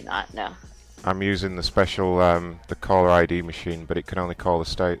 I do not know. I'm using the special, the caller ID machine, but it can only call the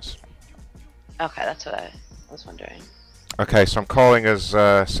States. Okay, that's what I was wondering. Okay, so I'm calling as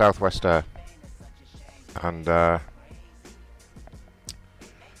Southwest Air. And, or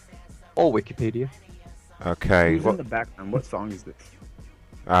Wikipedia. Okay. Who's in the background? What song is this?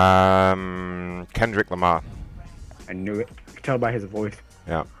 Kendrick Lamar. I knew it. I could tell by his voice.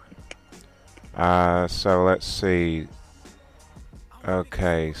 Yeah. So let's see.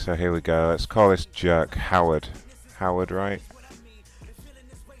 Okay, so here we go. Let's call this jerk Howard. Howard, right?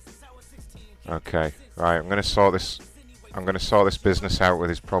 Okay, right. I'm gonna sort this business out with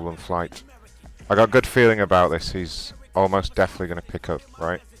his problem flight. I got a good feeling about this. He's almost definitely gonna pick up,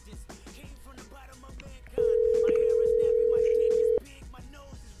 right?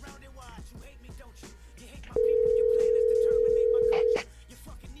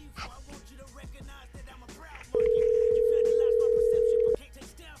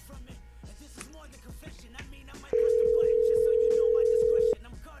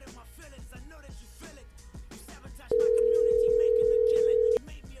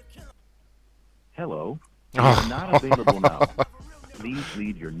 Hello. You're not available now. Please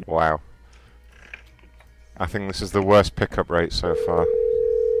leave your... Wow. I think this is the worst pickup rate so far.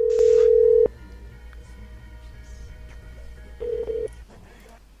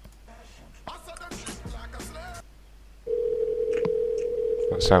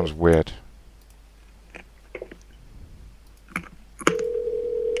 That sounds weird.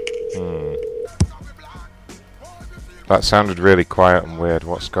 That sounded really quiet and weird.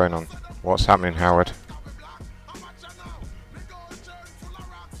 What's going on? What's happening, Howard?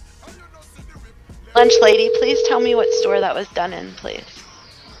 Lunch lady, please tell me what store that was done in, please.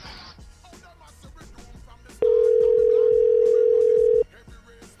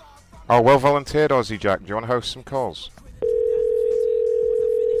 Oh, well volunteered, Aussie Jack. Do you want to host some calls?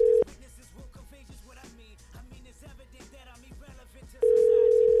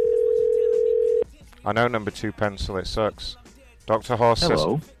 I know number 2 pencil, it sucks. Dr. Horse says...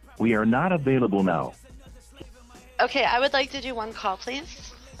 Hello. We are not available now. Okay, I would like to do one call,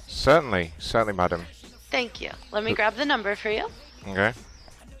 please. Certainly, madam. Thank you. Let me grab the number for you. Okay.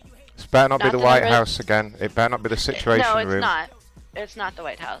 This better not be Not the the White number- House again. It better not be the Situation No, Room. it's not. It's not the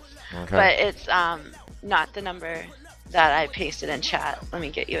White House. Okay. But it's not the number that I pasted in chat. Let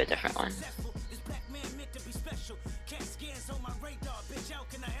me get you a different one.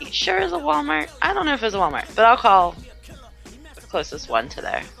 You sure it's a Walmart? I don't know if it's a Walmart, but I'll call the closest one to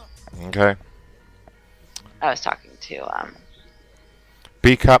there. Okay. I was talking to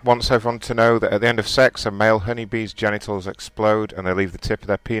BCAP wants everyone to know that at the end of sex, a male honeybee's genitals explode and they leave the tip of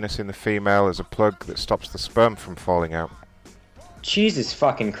their penis in the female as a plug that stops the sperm from falling out. Jesus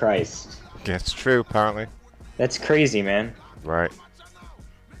fucking Christ. Yeah, it's true, apparently. That's crazy, man. Right.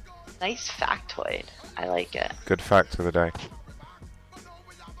 nice factoid. I like it. Good fact of the day.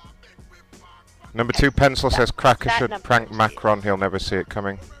 Number 2 pencil says Cracker should prank Macron. He'll never see it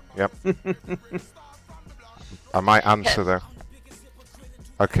coming. Yep. I might answer though.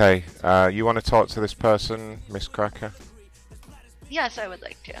 Okay, you want to talk to this person, Miss Cracker? Yes, I would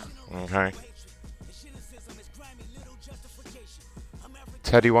like to. Okay.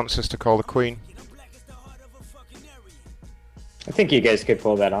 Teddy wants us to call the Queen. I think you guys could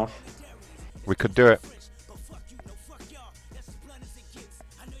pull that off. We could do it.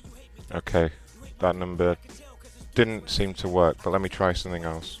 Okay, that number didn't seem to work, but let me try something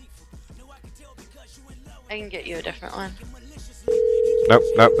else. I can get you a different one. Nope,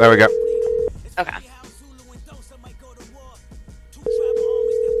 nope, there we go. Okay.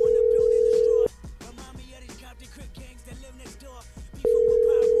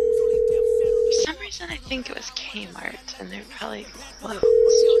 For some reason, I think it was Kmart, and they're probably closed.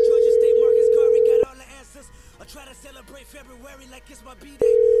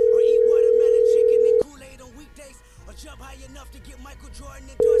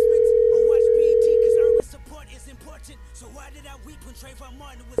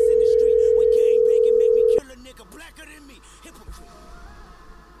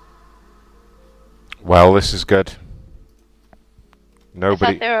 Well, this is good. I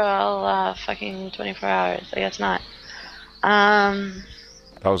Nobody. thought they were all fucking 24 hours. I guess not. That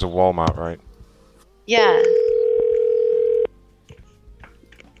was a Walmart, right? Yeah.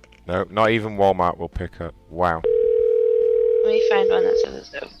 No, not even Walmart will pick up. Wow. Let me find one that says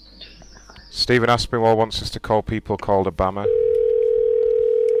it's open. Stephen Aspinwall wants us to call people called Obama.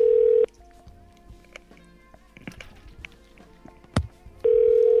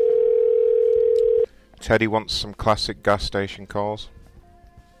 Teddy wants some classic gas station calls.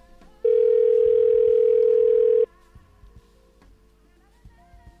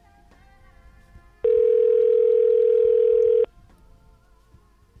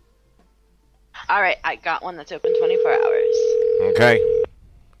 I got one that's open 24 hours. Okay.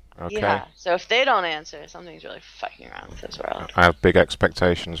 Okay. Yeah. So if they don't answer, something's really fucking wrong with this world. I have big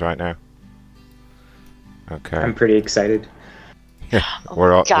expectations right now. Okay. I'm pretty excited. Yeah,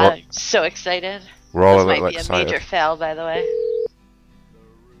 God, I'm so excited. We're all this a might little be excited. a major fail, by the way.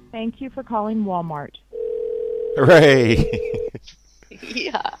 Thank you for calling Walmart. Hooray!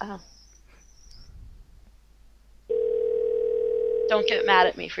 Yeah. Don't get mad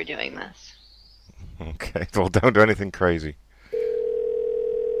at me for doing this. Okay, well, don't do anything crazy.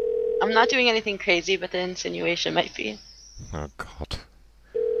 I'm not doing anything crazy, but the insinuation might be. Oh, God.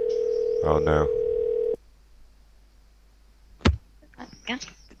 Oh, no.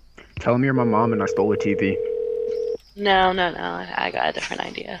 Tell him you're my mom and I stole a TV. No. I got a different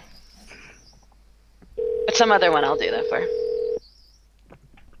idea. But some other one I'll do that for.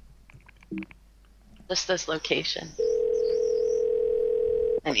 Just this location.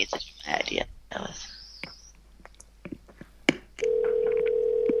 I need to do my idea. That was.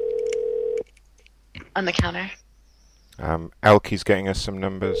 On the counter. Elky's getting us some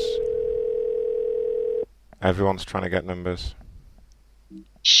numbers. Everyone's trying to get numbers.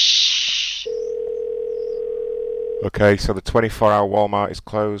 Shh. Okay, so the 24-hour Walmart is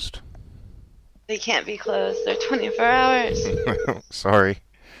closed. They can't be closed. They're 24 hours. Sorry.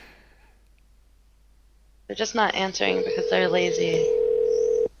 They're just not answering because they're lazy.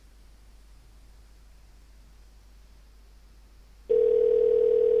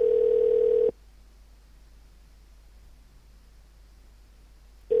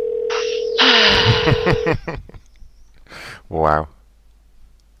 Wow.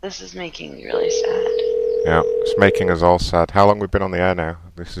 This is making me really sad. Yeah, it's making us all sad. How long we've been on the air now?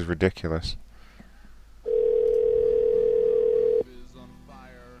 This is ridiculous.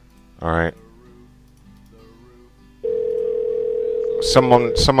 Alright.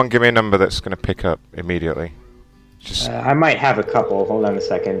 Someone give me a number that's going to pick up immediately. Just I might have a couple. Hold on a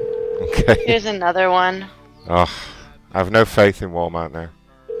second. Okay. Here's another one. Oh, I have no faith in Walmart now.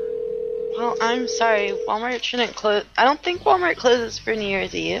 Well, I'm sorry. Walmart shouldn't close. I don't think Walmart closes for New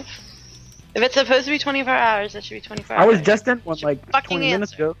Year's Eve. If it's supposed to be 24 hours, it should be 24 hours. I was just in one like fucking 20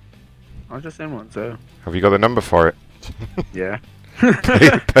 minutes answer. ago. I was just in one, so. Have you got the number for it? Yeah.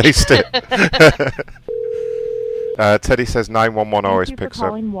 Paste it. Teddy says 911 always Thank you picks for up.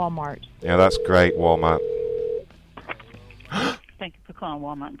 calling Walmart. Yeah, that's great, Walmart. Thank you for calling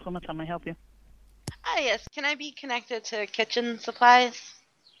Walmart. Plymouth, how may I help you? Ah, yes. Can I be connected to kitchen supplies?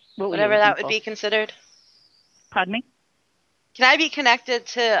 What were you Whatever that looking would for? be considered. Pardon me? Can I be connected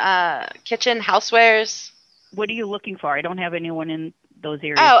to kitchen housewares? What are you looking for? I don't have anyone in those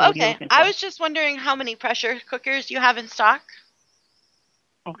areas. Oh, What are you okay. looking I for? was just wondering how many pressure cookers you have in stock.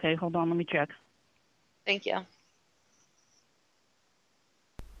 Okay, hold on. Let me check. Thank you.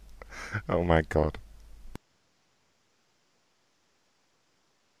 Oh my God.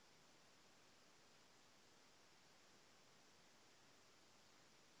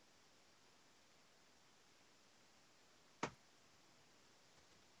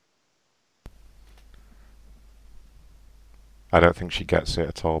 I don't think she gets it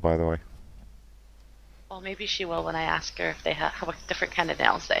at all, by the way. Well, maybe she will when I ask her if they have what different kind of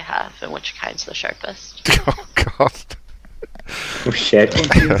nails they have and which kind's the sharpest. Oh God. Oh shit.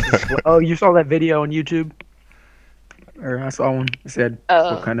 Oh, you saw that video on YouTube? Or I saw one. It said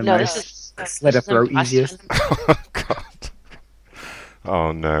Oh, what kind of no, knife this slit a is throat an easiest. Oh God.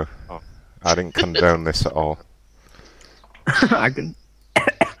 Oh no. I didn't condone this at all. I can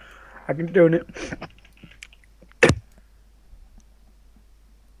do it.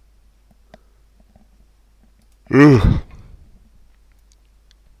 Ugh.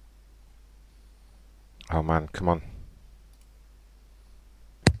 Oh man, come on.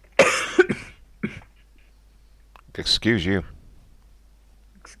 Excuse you.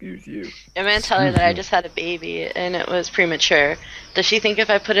 Excuse you. I'm gonna tell her that I just had a baby and it was premature. Does she think if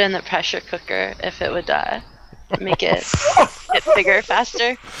I put it in the pressure cooker, if it would make it get bigger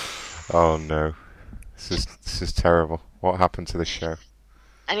faster? Oh no. This is terrible. What happened to the show?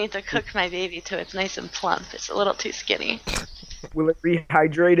 I need to cook my baby till it's nice and plump. It's a little too skinny. Will it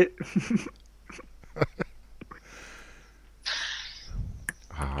rehydrate it?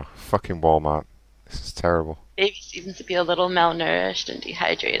 Oh, fucking Walmart. This is terrible. Baby seems to be a little malnourished and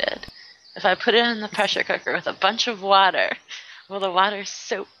dehydrated. If I put it in the pressure cooker with a bunch of water, will the water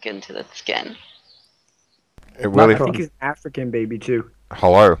soak into the skin? It really. I think he's an African baby too.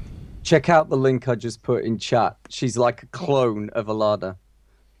 Hello. Check out the link I just put in chat. She's like a clone of Alana.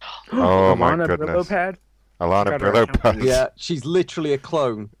 Oh my Alana goodness. Brillo pad? Alana Got her Brillo account. pad. Yeah, she's literally a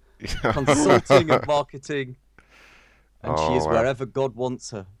clone. Consulting and marketing. And she Oh, is wow. wherever God wants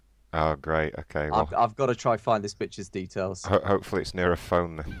her. Oh, great. Okay. Well, I've got to try find this bitch's details. hopefully it's near a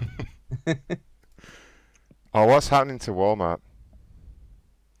phone then. Oh, what's happening to Walmart?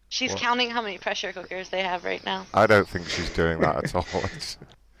 She's What? counting how many pressure cookers they have right now. I don't think she's doing that at all.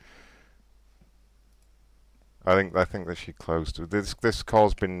 I think that she closed. This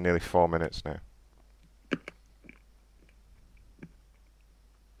call's been nearly 4 minutes now.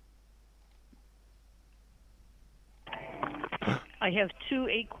 I have 2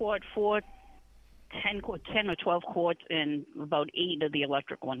 8-quart, 4 10 or 12 quarts, and about 8 of the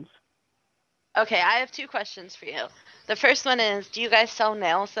electric ones. Okay, I have 2 questions for you. The first one is, do you guys sell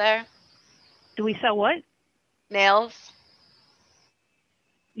nails there? Do we sell what? Nails?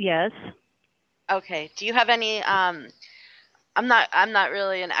 Yes. Okay. Do you have any I'm not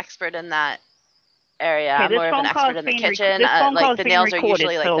really an expert in that area. Okay, I'm more of an expert in the kitchen. Like the nails are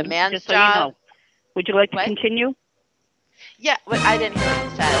usually like the man's just so job. you know. Would you like to What? continue? Yeah, I didn't hear what you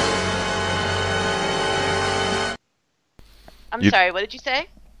said. I'm sorry, what did you say?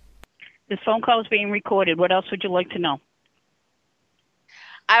 This phone call is being recorded. What else would you like to know?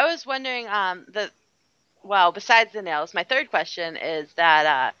 I was wondering, besides the nails, my third question is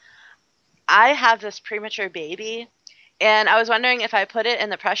that I have this premature baby, and I was wondering if I put it in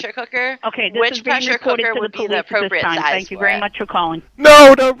the pressure cooker, which pressure cooker would be the appropriate size Thank you very much for calling.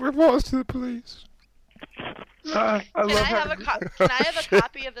 No, don't report us to the police. Can I have a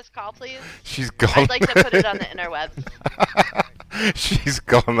copy of this call, please? She's gone. I'd like to put it on the interwebs. She's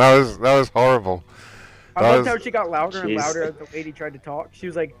gone. That was horrible. I loved how she got louder and louder as the lady tried to talk. She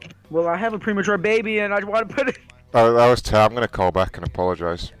was like, "Well, I have a premature baby, and I want to put it." Oh, that was terrible. I'm gonna call back and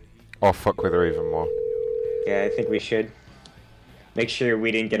apologise, or fuck with her even more. Yeah, I think we should. Make sure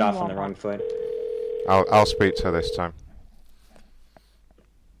we didn't get off on the wrong foot. I'll speak to her this time.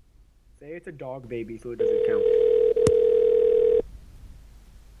 Say it's a dog baby, so it doesn't count.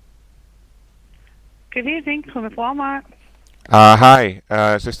 Good evening, Plymouth Walmart. Hi.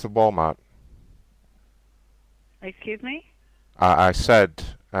 Is this the Walmart? Excuse me? I said,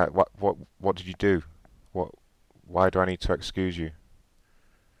 what did you do? Why do I need to excuse you?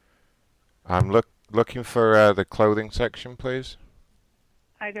 I'm looking for the clothing section, please.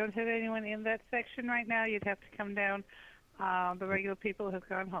 I don't have anyone in that section right now. You'd have to come down. The regular people have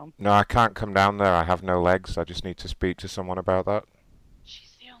gone home. No, I can't come down there. I have no legs. I just need to speak to someone about that.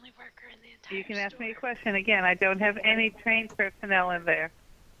 She's the only worker in the entire You can ask me a question again. I don't have any trained personnel in there.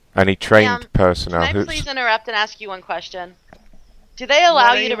 Any trained personnel? Can I please interrupt and ask you one question? Do they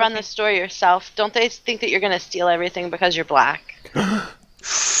allow you to run the store yourself? Don't they think that you're going to steal everything because you're black?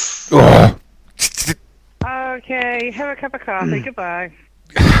 Okay, have a cup of coffee. Goodbye.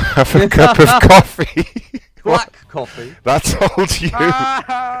 Have a cup of coffee. Black coffee. That told you.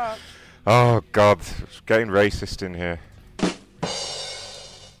 Oh God, it's getting racist in here.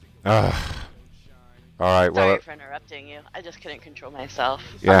 All right. Well. Sorry for interrupting you. I just couldn't control myself.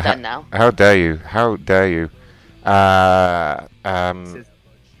 Yeah. I'm done now. How dare you? How dare you?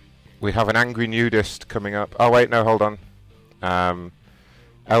 We have an angry nudist coming up. Oh wait, no, hold on.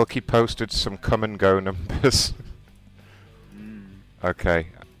 Elkie posted some come and go numbers. Okay,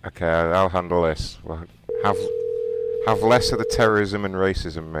 I'll handle this. Well, have less of the terrorism and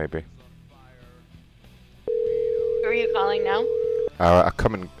racism, maybe. Who are you calling now? I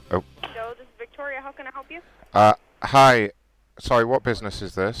come and. Oh. Hello, this is Victoria. How can I help you? Hi. Sorry, what business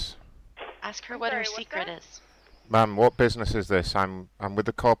is this? Ask her what her secret is. Ma'am, what business is this? I'm with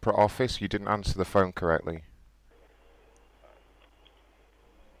the corporate office. You didn't answer the phone correctly.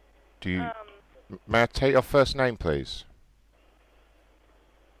 Do you? May I take your first name, please?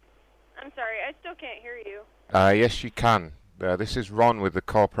 I'm sorry, I still can't hear you. Yes, you can. This is Ron with the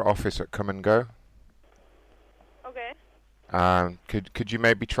corporate office at Come and Go. Okay. Could you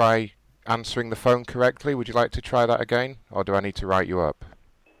maybe try answering the phone correctly? Would you like to try that again, or do I need to write you up?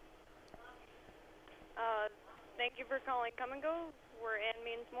 Thank you for calling Come and Go, where Ann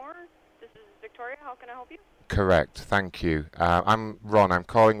means more. This is Victoria. How can I help you? Correct. Thank you. I'm Ron. I'm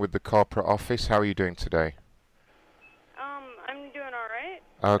calling with the corporate office. How are you doing today? I'm doing all right.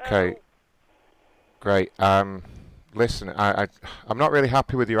 Okay. Great. Listen, I'm not really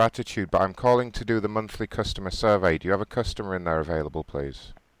happy with your attitude, but I'm calling to do the monthly customer survey. Do you have a customer in there available,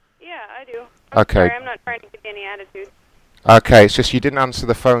 please? Yeah, I do. Okay. Sorry, I'm not trying to give you any attitude. Okay, it's just you didn't answer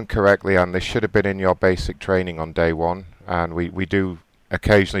the phone correctly, and this should have been in your basic training on day one. And we do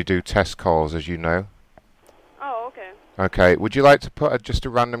occasionally do test calls, as you know. Oh, okay. Okay, would you like to put just a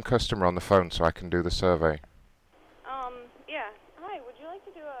random customer on the phone so I can do the survey? Yeah. Hi, would you like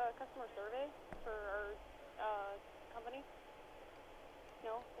to do a customer survey for our company?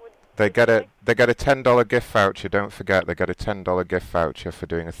 They get a $10 gift voucher. Don't forget, they get a $10 gift voucher for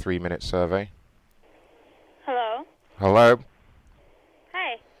doing a 3-minute survey. Hello. Hello.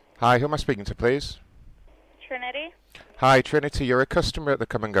 Hi. Hi. Who am I speaking to, please? Trinity. Hi, Trinity. You're a customer at the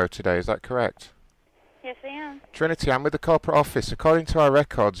Come and Go today. Is that correct? Yes, I am. Trinity, I'm with the corporate office. According to our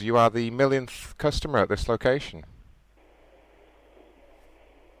records, you are the millionth customer at this location.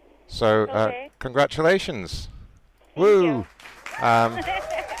 So, Okay. congratulations. Thank Woo! you.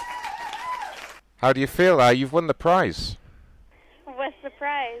 How do you feel? You've won the prize. What's the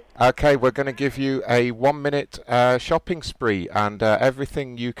prize? Okay, we're going to give you a 1-minute shopping spree, and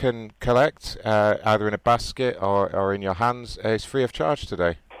everything you can collect, either in a basket or in your hands, is free of charge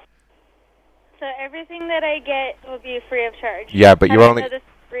today. So everything that I get will be free of charge. Yeah, but How you do I only... know this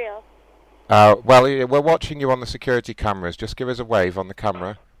is real? Well, we're watching you on the security cameras. Just give us a wave on the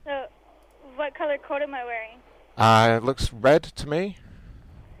camera. So, what color coat am I wearing? It looks red to me.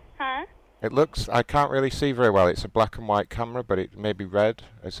 Huh? It looks... I can't really see very well. It's a black and white camera, but it may be red.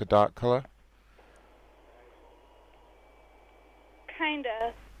 It's a dark colour.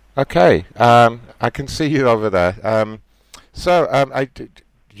 Kinda. Okay. I can see you over there.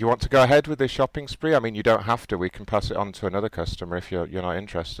 Do you want to go ahead with this shopping spree? I mean, you don't have to. We can pass it on to another customer if you're not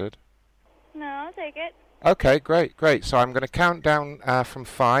interested. No, I'll take it. Okay, great. So I'm going to count down from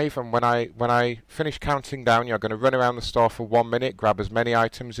 5, and when I finish counting down, you're going to run around the store for 1 minute, grab as many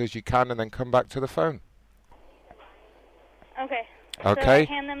items as you can, and then come back to the phone. Okay. Okay. So I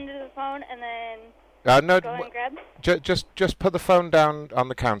hand them to the phone and then No, go and grab? just put the phone down on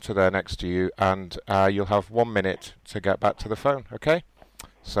the counter there next to you, and you'll have 1 minute to get back to the phone. Okay.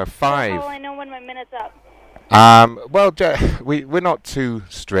 So 5. How will I know when my minute's up? Well, we're not too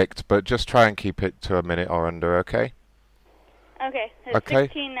strict, but just try and keep it to a minute or under, okay? Okay. There's Okay.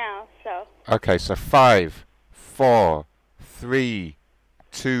 16 now, so. Okay, so 5, 4, 3,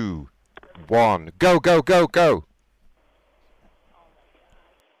 2, 1. Go, go, go, go!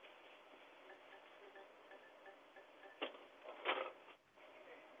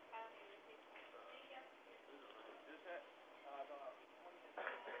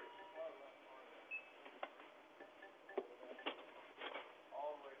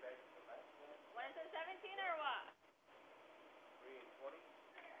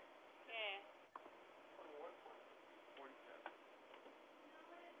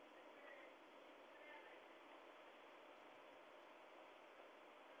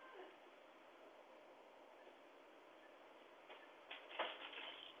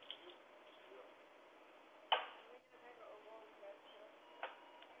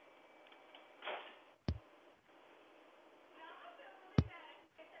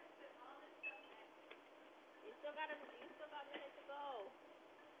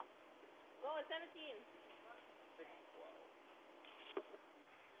 Go at 17.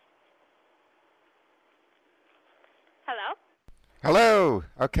 Hello? Hello!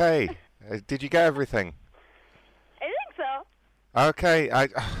 Okay. Did you get everything? I think so. Okay,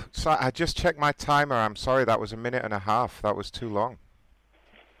 I just checked my timer. I'm sorry, that was 1.5 minutes. That was too long.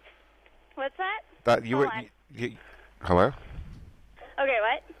 What's that? That you Hold were... on. Hello? Okay,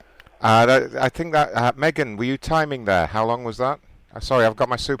 what? I think that... Megan, were you timing there? How long was that? Sorry, I've got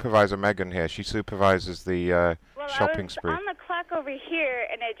my supervisor, Megan, here. She supervises the shopping spree. I was on the clock over here,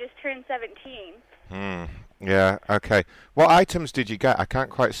 and it just turned 17. Yeah, okay. What items did you get? I can't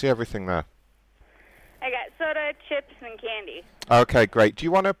quite see everything there. I got soda, chips, and candy. Okay, great. Do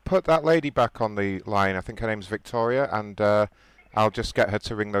you want to put that lady back on the line? I think her name's Victoria, and I'll just get her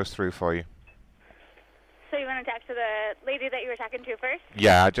to ring those through for you. So you want to talk to the lady that you were talking to first?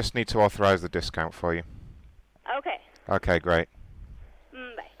 Yeah, I just need to authorize the discount for you. Okay. Okay, great.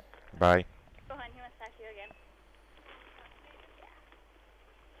 Bye. Bye. Go on, he wants to talk to you again.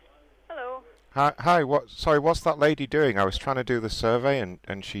 Hello. Hi, sorry, what's that lady doing? I was trying to do the survey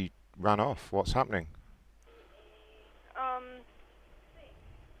and she ran off. What's happening?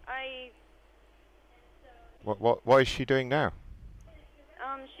 What is she doing now?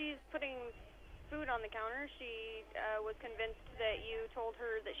 She's putting food on the counter. She was convinced that you told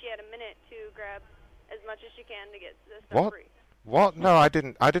her that she had a minute to grab as much as she can to get the stuff free. What? No, I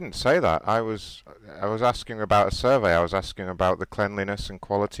didn't say that. I was asking about a survey. I was asking about the cleanliness and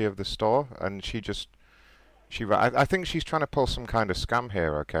quality of the store, and I think she's trying to pull some kind of scam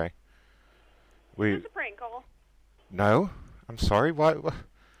here. Okay. It's a prank call. No, I'm sorry.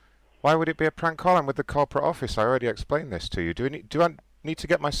 Why would it be a prank call? I'm with the corporate office. I already explained this to you. Do I need to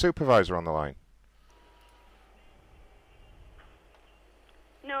get my supervisor on the line?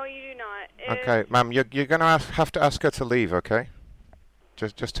 No, you do not. Okay, ma'am, you're gonna have to ask her to leave. Okay.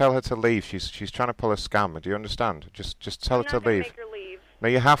 Just tell her to leave. She's trying to pull a scam. Do you understand? Just tell her to leave. Make her leave. No,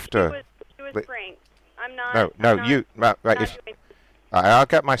 you have to. It was Frank. I'm not. No, I'm you. not If doing- I'll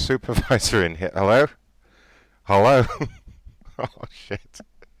get my supervisor in here. Hello. Hello. Oh shit.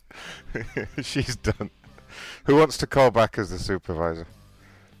 She's done. Who wants to call back as the supervisor?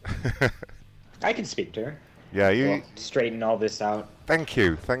 I can speak to her. Yeah, you We'll straighten all this out. Thank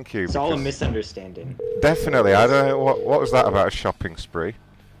you. It's all a misunderstanding. Definitely. I don't know what was that about a shopping spree.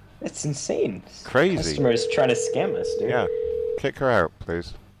 It's insane. Crazy. Customers trying to scam us, dude. Yeah. Kick her out,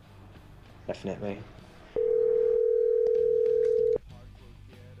 please. Definitely.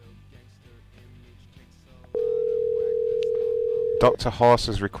 Dr. Horse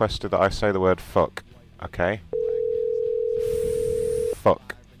has requested that I say the word fuck. Okay?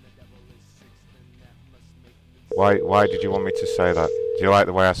 Fuck. Why did you want me to say that? Do you like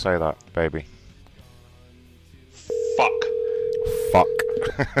the way I say that, baby? Fuck. Fuck.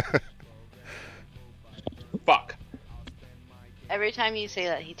 Fuck. Every time you say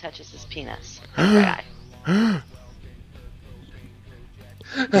that, he touches his penis. Right eye.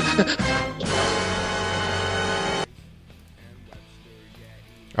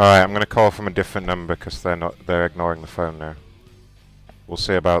 Alright, I'm going to call from a different number because they're ignoring the phone now. We'll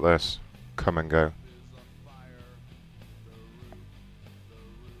see about this. Come and go.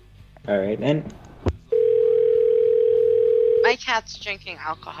 Alright, then. My cat's drinking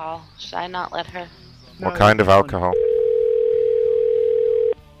alcohol. Should I not let her? What kind of alcohol?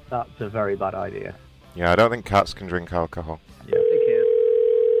 That's a very bad idea. Yeah, I don't think cats can drink alcohol. Yeah, they can.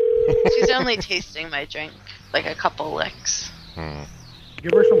 She's only tasting my drink, like a couple licks.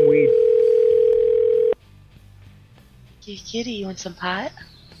 Give her some weed. You kitty, you want some pot?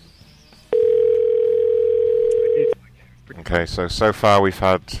 Okay, so far we've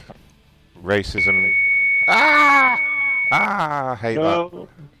had racism. I hate that.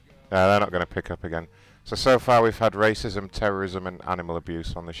 Yeah, they're not going to pick up again. So far we've had racism, terrorism, and animal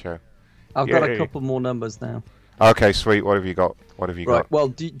abuse on the show. I've got a couple more numbers now. Okay, sweet. What have you got? Right. Well,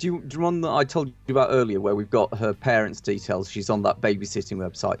 do you one that I told you about earlier, where we've got her parents' details? She's on that babysitting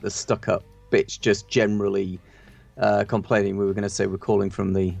website. The stuck-up bitch, just generally complaining. We were going to say we're calling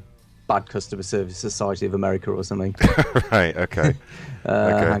from the Bad Customer Service Society of America or something. Right. Okay.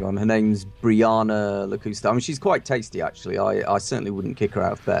 Hang on. Her name's Brianna Lacusta. I mean, she's quite tasty, actually. I certainly wouldn't kick her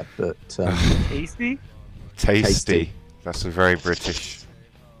out of bed, but Tasty? Tasty. That's a very British.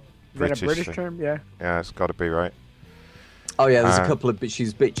 Is that a British term? Yeah. Yeah, it's got to be right. Oh yeah, there's a couple of.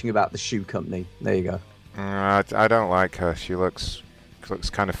 She's bitching about the shoe company. There you go. I don't like her. She looks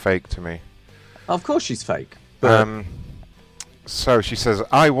kind of fake to me. Of course she's fake. But... So she says,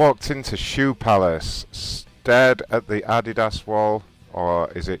 I walked into Shoe Palace, stared at the Adidas wall, or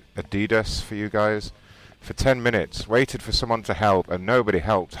is it Adidas for you guys, for 10 minutes, waited for someone to help, and nobody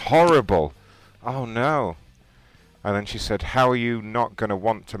helped. Horrible. Oh no. And then she said, how are you not going to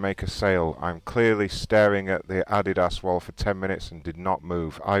want to make a sale? I'm clearly staring at the Adidas wall for 10 minutes and did not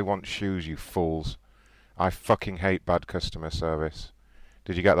move. I want shoes, you fools. I fucking hate bad customer service.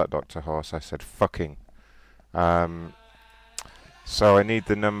 Did you get that, Dr. Horse? I said fucking. So I need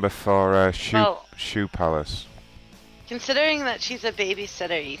the number for Shoe Palace. Considering that she's a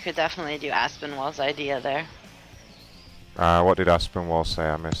babysitter, you could definitely do Aspinwall's idea there. What did Aspinwall say?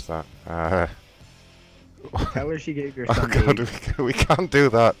 I missed that. Tell her she gave your Oh son God, AIDS. we can't do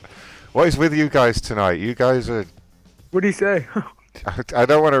that. What is with you guys tonight? You guys are... What did he say? I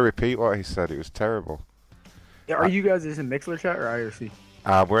don't want to repeat what he said. It was terrible. Yeah, are you guys in Mixler chat or IRC?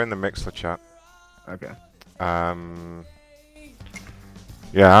 We're in the Mixler chat. Okay.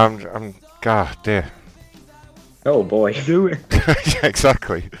 Yeah, I'm. God, dear. Oh boy. Do it. Yeah,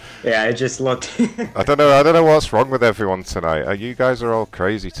 exactly. Yeah, I just looked. I don't know what's wrong with everyone tonight. You guys are all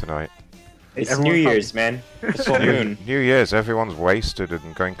crazy tonight. It's New Year's, man. It's full moon. New Year's. Everyone's wasted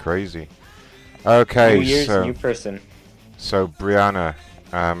and going crazy. Okay, New Year's, so new person. So Brianna,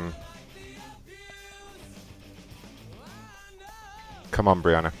 come on,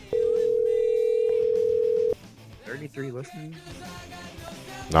 Brianna. 33 listening.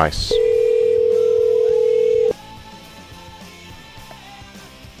 Nice.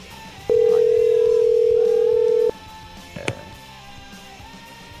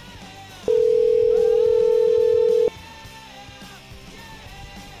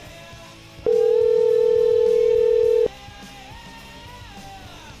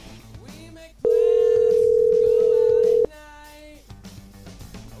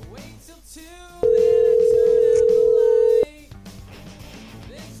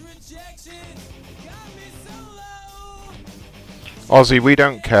 Ozzy, we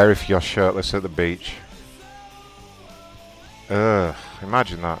don't care if you're shirtless at the beach. Ugh,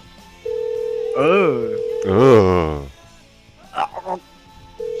 imagine that. Ugh. Ugh.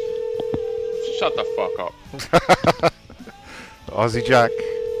 shut the fuck up. Aussie Jack.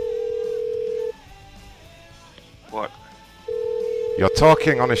 What? You're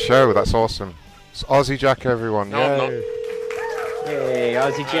talking on a show. That's awesome. It's Aussie Jack, everyone. No, I'm not. Hey,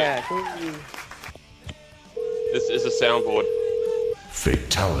 Aussie Jack. This is a soundboard.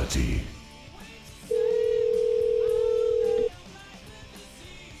 Fatality.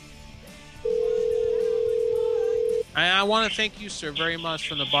 I want to thank you, sir, very much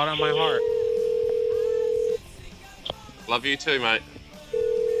from the bottom of my heart. Love you too, mate.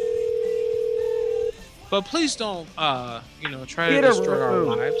 But please don't, try to destroy our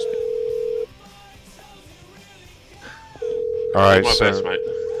lives. All right, my so best, mate.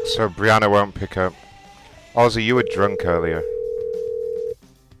 so Brianna won't pick up. Ozzy, you were drunk earlier.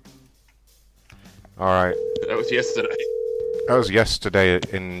 All right. That was yesterday. That was yesterday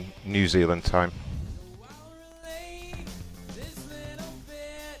in New Zealand time.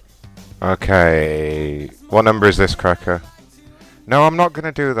 Okay. What number is this, Cracker? No, I'm not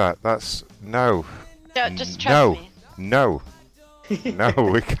gonna do that. That's no. No, just trust me. No. No,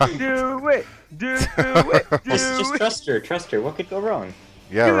 we can't. Do it. Do it. Just trust her. Trust her. What could go wrong?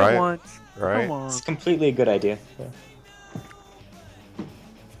 Yeah, Do it right. once. Right. Come on. It's completely a good idea.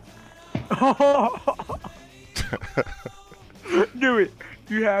 Do it.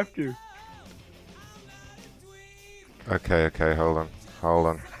 You have to. Okay, hold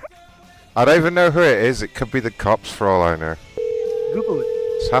on. I don't even know who it is. It could be the cops for all I know. Google it.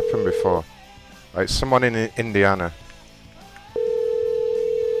 It's happened before. It's someone in Indiana.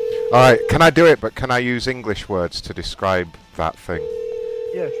 Alright, can I do it, but can I use English words to describe that thing?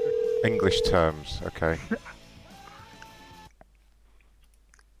 Yeah, sure. English terms, okay.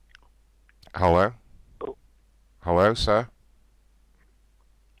 Hello? Hello, sir?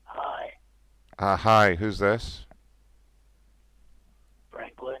 Hi. Hi, who's this?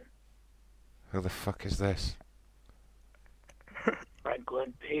 Franklin. Who the fuck is this?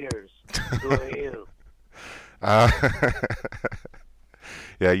 Franklin Peters. Who are you?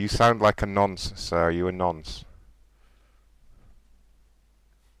 Yeah, you sound like a nonce, sir. Are you a nonce?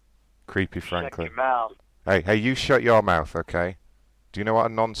 Creepy Franklin. Shut your mouth. Hey, you shut your mouth, okay? Do you know what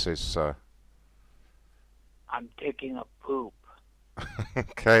a nonce is, sir? I'm taking a poop.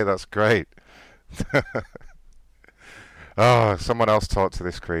 Okay, that's great. Oh, someone else talk to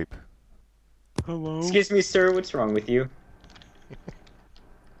this creep. Hello? Excuse me, sir. What's wrong with you?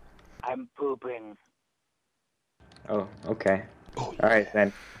 I'm pooping. Oh, okay. All right,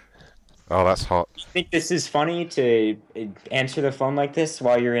 then. Oh, that's hot. You think this is funny to answer the phone like this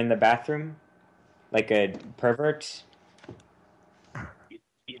while you're in the bathroom? Like a pervert?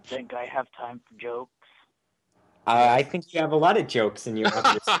 You think I have time for jokes? I think you have a lot of jokes in your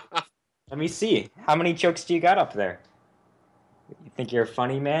Let me see. How many jokes do you got up there? You think you're a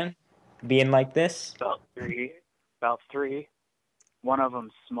funny man? Being like this? About three. One of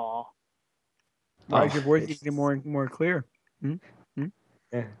them's small. Why is your voice getting more clear? Hmm?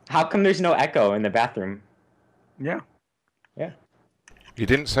 Yeah. How come there's no echo in the bathroom? Yeah. Yeah. He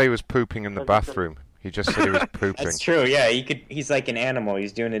didn't say he was pooping in the bathroom. He just said he was pooping. That's true, yeah. He's like an animal.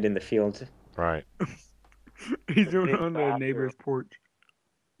 He's doing it in the field. Right. He's doing it on the neighbor's porch.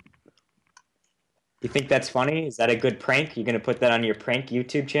 You think that's funny? Is that a good prank? You're going to put that on your prank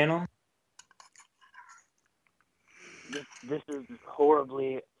YouTube channel? This is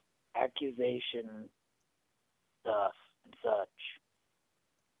horribly accusation stuff and such.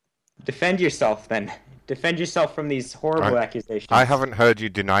 Defend yourself, then. Defend yourself from these horrible accusations. I haven't heard you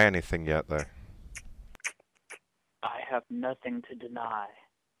deny anything yet, though. I have nothing to deny.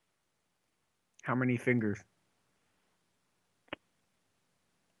 How many fingers?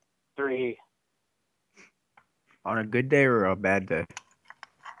 3. On a good day or a bad day?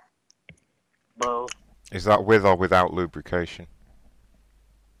 Both. Is that with or without lubrication?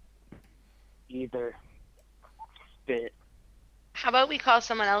 Either. Spit. How about we call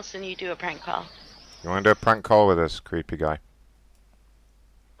someone else and you do a prank call? You want to do a prank call with us, creepy guy?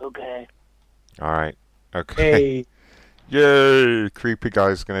 Okay. Alright. Okay. Hey. Yay! Creepy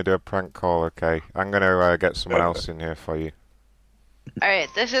guy's going to do a prank call, okay. I'm going to get someone else in here for you. Alright,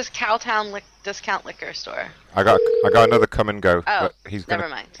 this is Cowtown Discount Liquor Store. I got another come and go. Oh, but he's gonna,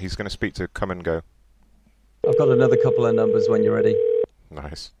 never mind. He's going to speak to come and go. I've got another couple of numbers when you're ready.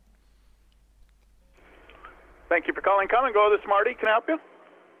 Nice. Thank you for calling Come and Go. This is Marty. Can I help you?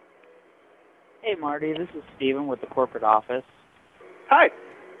 Hey, Marty. This is Steven with the corporate office. Hi.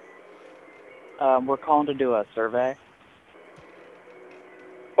 We're calling to do a survey.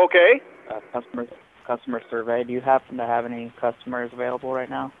 Okay. Customer survey. Do you happen to have any customers available right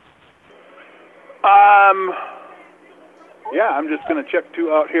now? Yeah, I'm just going to check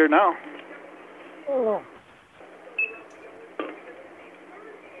 2 out here now. Oh.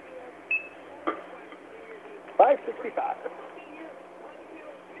 $565.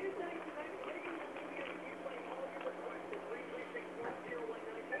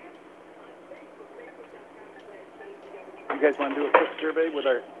 You guys want to do a quick survey with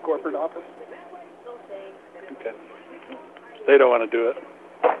our corporate office? Okay. They don't want to do it.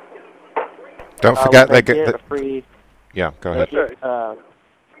 Don't forget they get a free. Yeah, go ahead.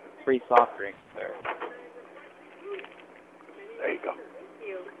 Free soft drink there. There you go.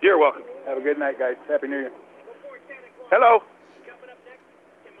 You're welcome. Have a good night, guys. Happy New Year. Hello.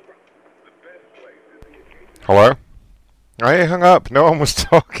 Hello? I hung up. No one was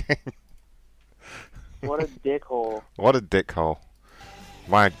talking. What a dickhole. What a dickhole.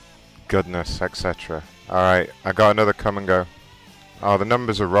 My goodness, etc. Alright, I got another come and go. Oh, the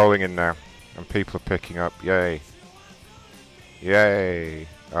numbers are rolling in now. And people are picking up. Yay. Yay.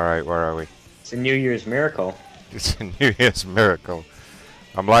 Alright, where are we? It's a New Year's miracle. It's a New Year's miracle.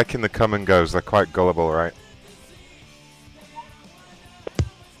 I'm liking the come and goes. They're quite gullible, right?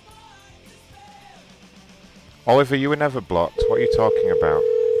 Oliver, you were never blocked. What are you talking about?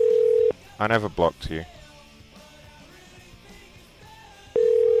 I never blocked you.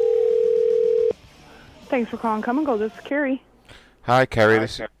 Thanks for calling Come and Go. This is Carrie. Hi, Kerry.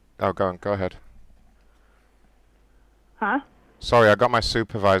 Oh, go on. Go ahead. Huh? Sorry, I got my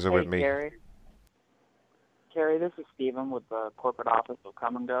supervisor Hey, with me. Carrie, this is Steven with the corporate office of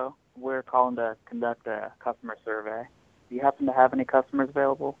Come and Go. We're calling to conduct a customer survey. Do you happen to have any customers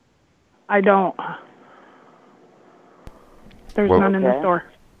available? I don't. There's none in the store.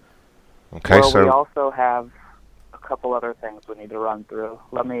 Okay, well, so we also have a couple other things we need to run through.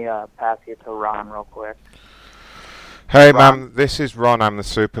 Let me pass you to Ron real quick. Hey, ma'am, this is Ron. I'm the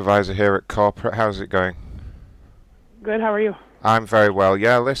supervisor here at corporate. How's it going? Good, how are you? I'm very well.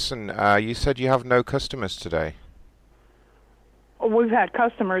 Yeah, listen, you said you have no customers today. We've had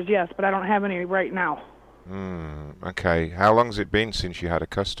customers, yes, but I don't have any right now. Okay. How long's it been since you had a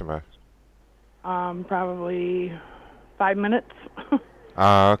customer? Probably 5 minutes.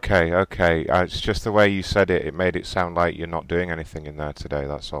 Okay, okay. It's just the way you said it. It made it sound like you're not doing anything in there today,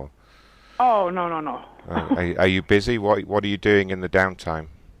 that's all. Oh, no. Are you busy? What are you doing in the downtime?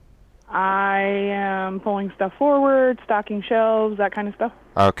 I am pulling stuff forward, stocking shelves, that kind of stuff.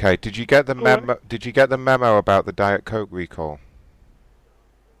 Okay. Did you get the memo? Did you get the memo about the Diet Coke recall?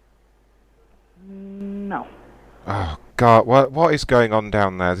 No. Oh God, what is going on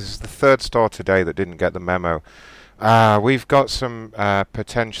down there? This is the third store today that didn't get the memo. We've got some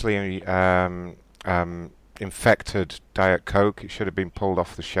potentially infected Diet Coke. It should have been pulled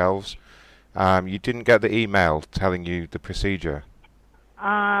off the shelves. You didn't get the email telling you the procedure.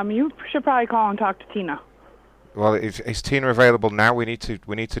 You should probably call and talk to Tina. Well, is Tina available now? We need to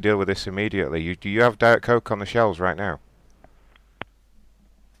deal with this immediately. Do you have Diet Coke on the shelves right now?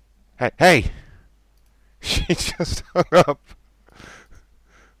 Hey! She just hung up.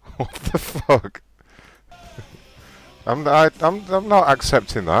 What the fuck? I'm not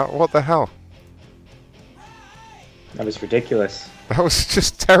accepting that. What the hell? That was ridiculous. That was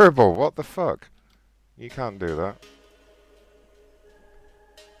just terrible. What the fuck? You can't do that.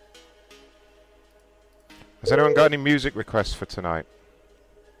 Has anyone got any music requests for tonight?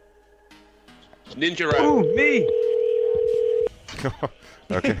 Ninja rap. Ooh, me!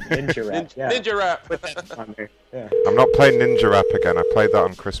 Okay. Ninja rap. Yeah. Ninja rap. Yeah. I'm not playing Ninja Rap again. I played that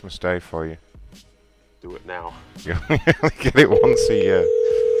on Christmas Day for you. Do it now. You only get it once a year.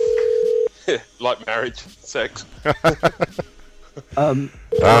 Like marriage, sex.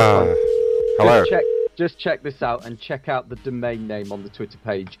 Hello. Just check this out and check out the domain name on the Twitter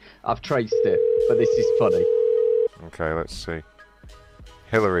page. I've traced it, but this is funny. Okay, let's see.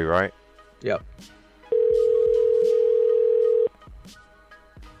 Hillary, right? Yep.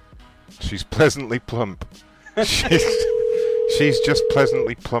 She's pleasantly plump. She's just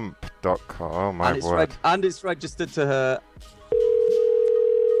pleasantly plump.com. Oh my word. And it's registered to her.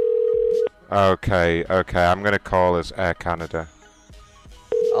 Okay. I'm gonna call as Air Canada.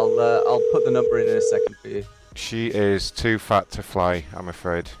 I'll put the number in a second for you. She is too fat to fly, I'm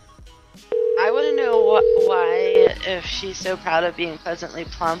afraid. I want to know why, if she's so proud of being pleasantly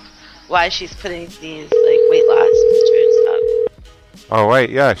plump, why she's putting these like weight loss pictures up. Oh wait,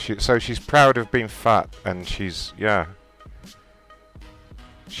 yeah. So she's proud of being fat, and she's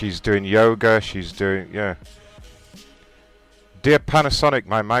doing yoga. She's doing Dear Panasonic,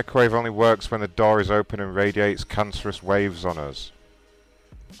 my microwave only works when the door is open and radiates cancerous waves on us.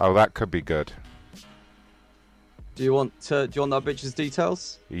 Oh, that could be good. Do you want that bitch's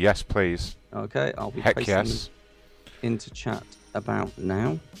details? Yes, please. Okay, I'll be Heck pasting yes. them into chat about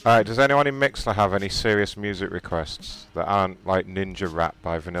now. Alright, does anyone in Mixler have any serious music requests that aren't like Ninja Rap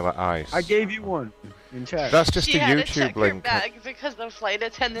by Vanilla Ice? I gave you one in chat. That's just She a had to YouTube check her link. bag because the flight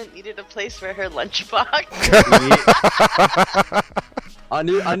attendant needed a place for her lunchbox. I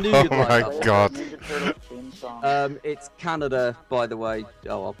knew Oh you'd like my that. god. It's Canada, by the way.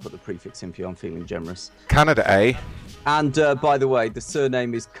 Oh, I'll put the prefix in for you. I'm feeling generous. Canada, eh? And by the way, the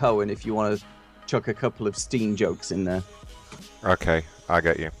surname is Cohen. If you want to chuck a couple of Steen jokes in there. Okay, I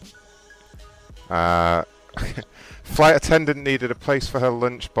get you. Flight attendant needed a place for her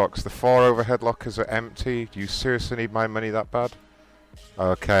lunchbox. The 4 overhead lockers are empty. Do you seriously need my money that bad?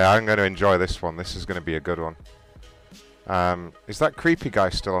 Okay, I'm going to enjoy this one. This is going to be a good one. Is that creepy guy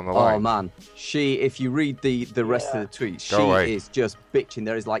still on the line? Oh man, if you read the rest of the tweets, Go away. she is just bitching.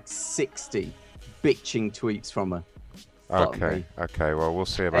 There is like 60 bitching tweets from her. Fuck Okay, me. okay, well, we'll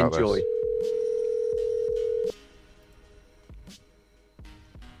see about Enjoy. this.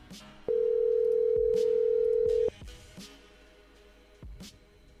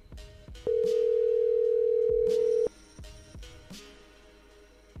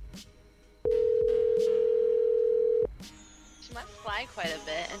 She must fly quite a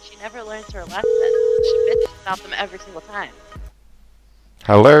bit, and she never learns her lesson. She bitches about them every single time.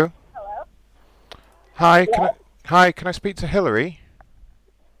 Hello? Hello? Hi, can I speak to Hillary?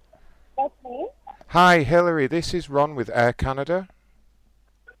 That's me? Hi, Hillary, this is Ron with Air Canada.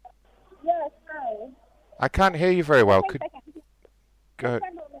 Yes, hi. I can't hear you very well. Wait a second. Go,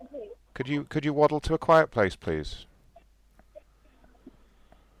 One moment, please. could you waddle to a quiet place, please?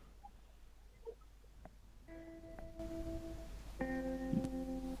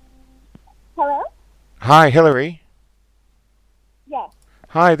 Hello? Hi, Hillary. Yes.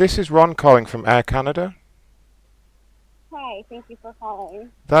 Hi, this is Ron calling from Air Canada. Hi, thank you for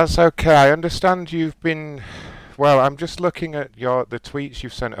calling. That's okay. I understand you've been... Well, I'm just looking at the tweets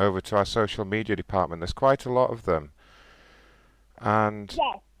you've sent over to our social media department. There's quite a lot of them. And...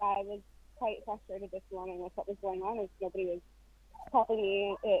 Yes, I was quite frustrated this morning with what was going on, as nobody was helping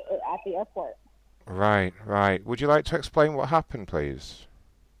me at the airport. Right, right. Would you like to explain what happened, please?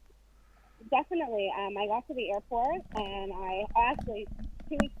 Definitely. I got to the airport, and I actually,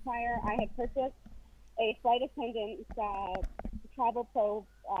 2 weeks prior, I had purchased a flight attendant's Travel Pro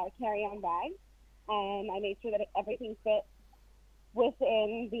carry-on bag, and I made sure that everything fit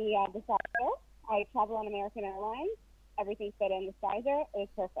within the sizer. I travel on American Airlines. Everything fit in the sizer. It was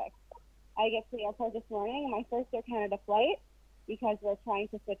perfect. I get to the airport this morning, my first Air Canada flight, because we're trying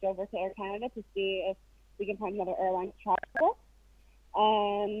to switch over to Air Canada to see if we can find another airline to travel with.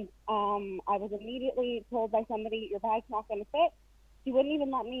 And I was immediately told by somebody, your bag's not going to fit. She wouldn't even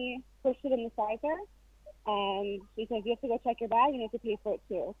let me push it in the sizer. And she said, you have to go check your bag and you have to pay for it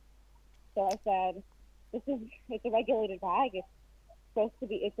too. So I said, it's a regulated bag. It's supposed to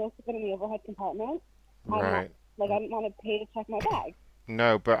fit in the overhead compartment. Right. I didn't want to pay to check my bag.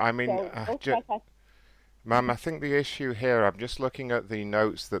 No, but I mean... So Ma'am, I think the issue here, I'm just looking at the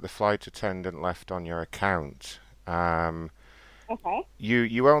notes that the flight attendant left on your account. Okay.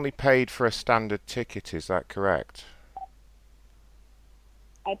 You only paid for a standard ticket, is that correct?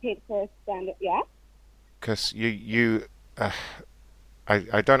 I paid for a standard, yeah. Because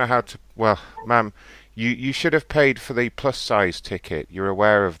I don't know how to... Well, ma'am, you should have paid for the plus-size ticket. You're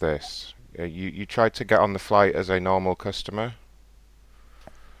aware of this. You tried to get on the flight as a normal customer.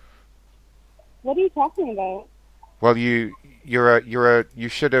 What are you talking about? Well, you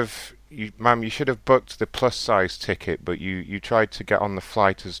should have... Ma'am, you should have booked the plus-size ticket, but you tried to get on the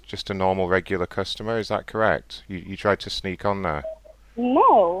flight as just a normal, regular customer. Is that correct? You tried to sneak on there.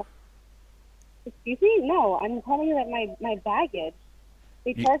 No. Excuse me? No, I'm telling you that my baggage.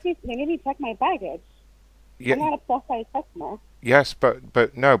 They made me check my baggage. Yeah. I'm not a plus-size customer. Yes, but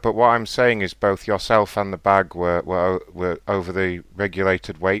what I'm saying is both yourself and the bag were over the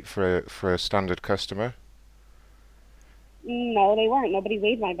regulated weight for a standard customer. No, they weren't. Nobody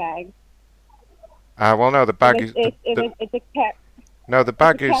weighed my bag. Well, no, the bag is... No, the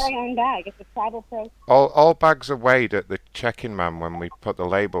bag is... It's a carry-on bag. It's a Travel Pro. All bags are weighed at the check-in, ma'am, when we put the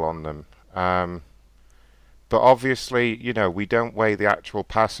label on them. But obviously, we don't weigh the actual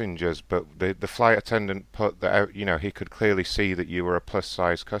passengers, but the flight attendant put that, he could clearly see that you were a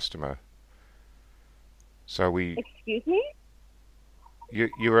plus-size customer. So we... Excuse me?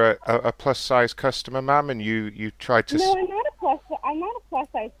 You were a plus-size customer, ma'am, and you tried to... No, I'm not a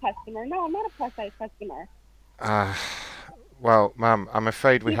plus-size customer. No, I'm not a plus-size customer. Well, ma'am, I'm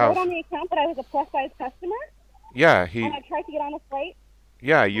afraid we have... You wrote on the account that I was a plus-size customer? Yeah, And I tried to get on a flight?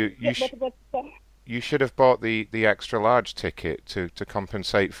 Yeah, you should have bought the extra large ticket to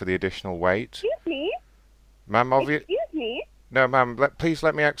compensate for the additional weight. Excuse me? Ma'am, Excuse me? No, ma'am. Please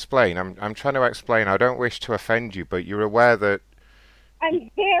let me explain. I'm trying to explain. I don't wish to offend you, but you're aware that.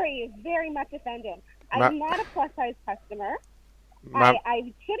 I'm very, very much offended. I'm not a plus size customer. Ma'am,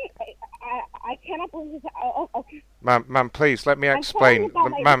 I shouldn't. I cannot believe this. Oh, okay. ma'am, please let me explain. I'm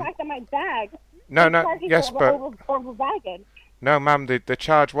calling about the fact that my bag. No, is no, charging yes, for but over baggage. no, ma'am. The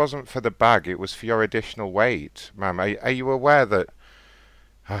charge wasn't for the bag. It was for your additional weight, ma'am. Are you aware that?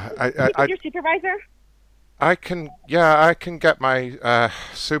 Your supervisor? I can get my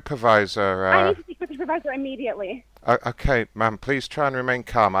supervisor. I need to speak with the supervisor immediately. Okay, ma'am, please try and remain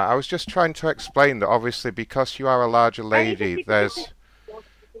calm. I was just trying to explain that obviously because you are a larger lady, there's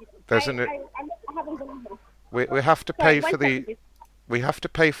an we have to pay for the we have to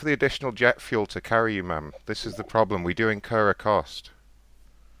pay for the additional jet fuel to carry you, ma'am. This is the problem. We do incur a cost.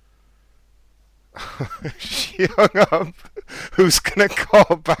 She hung up. Who's gonna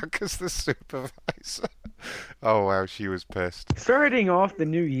call back as the supervisor? Oh wow, she was pissed. Starting off the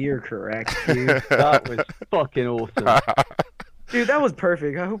new year correct, dude. That was fucking awesome. Dude, that was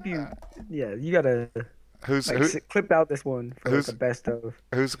perfect. I hope you you gotta clip out this one for the best of.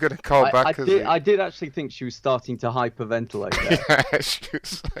 Who's gonna call back? I did actually think she was starting to hyperventilate there. Yeah, she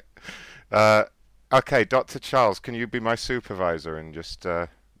was like, okay, Dr. Charles, can you be my supervisor and just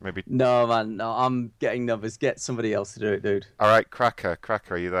maybe? No, man, no, I'm getting nervous. Get somebody else to do it, dude. All right, Cracker,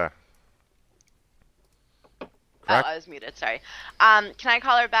 are you there? Oh, I was muted. Sorry. Can I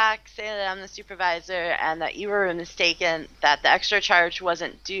call her back, say that I'm the supervisor, and that you were mistaken, that the extra charge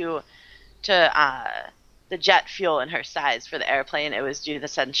wasn't due to the jet fuel in her size for the airplane. It was due to the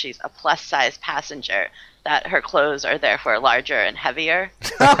sense she's a plus-size passenger, that her clothes are therefore larger and heavier.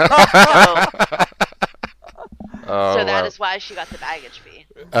 So that is why she got the baggage fee.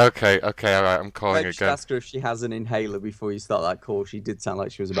 Okay, all right, I'm calling Just again. ask her if she has an inhaler before you start that call. She did sound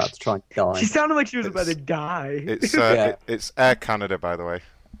like she was about to try and die. She sounded like she was about to die. It's Yeah. it's Air Canada, by the way.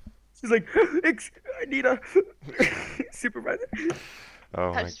 She's like, I need a supervisor.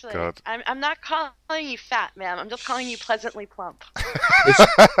 Oh my god. I'm not calling you fat, ma'am. I'm just calling you pleasantly plump.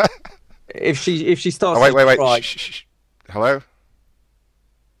 If she starts. Oh, wait. Cry, Shh. Hello?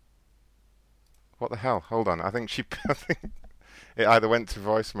 What the hell? Hold on. I think it either went to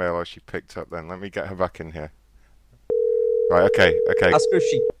voicemail or she picked up then. Let me get her back in here. Right, okay. Ask her if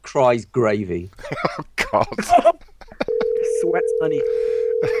she cries gravy. Oh, God. Sweats honey.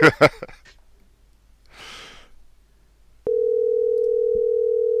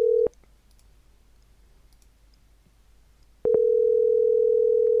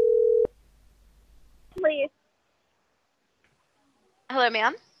 Please. Hello,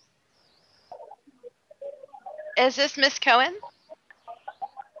 ma'am. Is this Miss Cohen?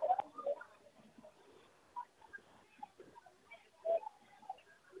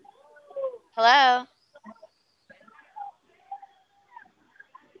 Hello?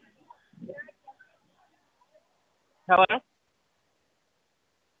 Hello?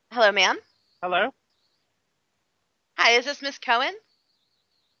 Hello, ma'am? Hello? Hi, is this Miss Cohen?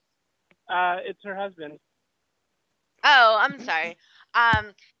 It's her husband. Oh, I'm sorry.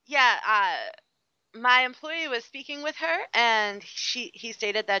 My employee was speaking with her, and he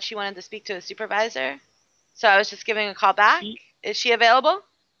stated that she wanted to speak to a supervisor. So I was just giving a call back. Is she available?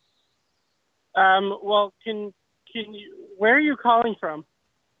 Well, can you? Where are you calling from?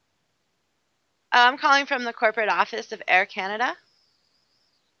 I'm calling from the corporate office of Air Canada.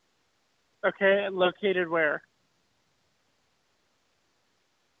 Okay, located where?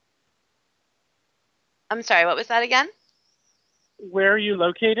 I'm sorry, what was that again? Where are you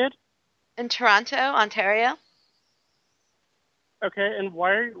located? In Toronto, Ontario. Okay, and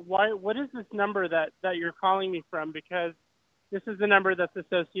what is this number that you're calling me from? Because this is the number that's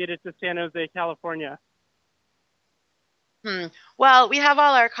associated to San Jose, California. Well, we have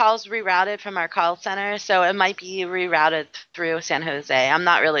all our calls rerouted from our call center, so it might be rerouted through San Jose. I'm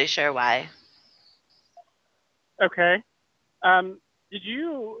not really sure why. Okay.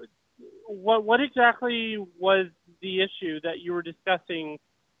 What exactly was the issue that you were discussing,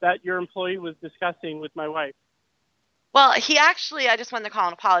 that your employee was discussing with my wife? Well, I just wanted to call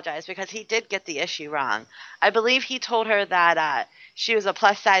and apologize because he did get the issue wrong. I believe he told her that she was a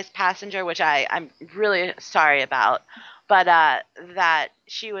plus-size passenger, which I'm really sorry about, but that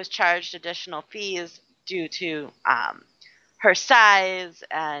she was charged additional fees due to her size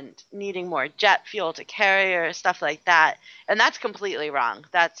and needing more jet fuel to carry her, stuff like that. And that's completely wrong.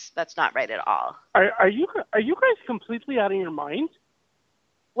 That's not right at all. Are you guys completely out of your mind?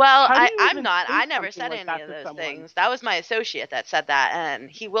 Well, How do you I'm even not. say I never something said like any that of to those someone? things. That was my associate that said that, and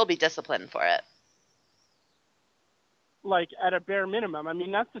he will be disciplined for it. Like, at a bare minimum. I mean,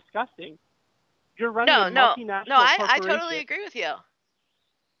 that's disgusting. You're running No, a no, multinational no. I corporation. totally agree with you.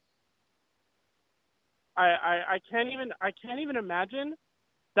 I can't even imagine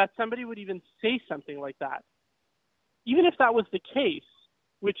that somebody would even say something like that, even if that was the case,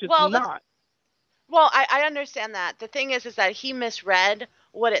 which is not. Well, I understand that. The thing is that he misread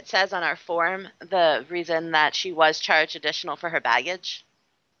what it says on our form, the reason that she was charged additional for her baggage.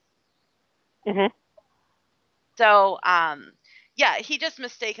 Mm-hmm. So, yeah, he just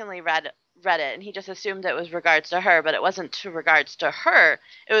mistakenly read it, and he just assumed it was regards to her, but it wasn't to regards to her.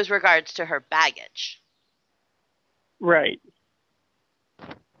 It was regards to her baggage. Right.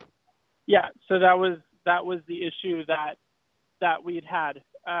 Yeah. So that was the issue that we'd had.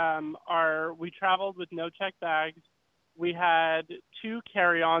 We traveled with no check bags. We had 2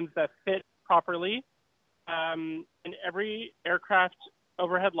 carry-ons that fit properly in every aircraft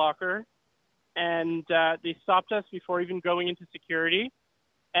overhead locker, and they stopped us before even going into security,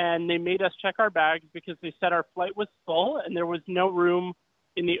 and they made us check our bags because they said our flight was full and there was no room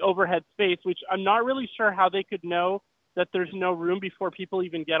in the overhead space, which I'm not really sure how they could know that there's no room before people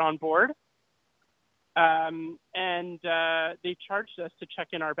even get on board. And they charged us to check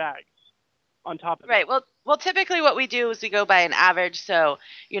in our bags on top of it. Right. Well, typically what we do is we go by an average. So,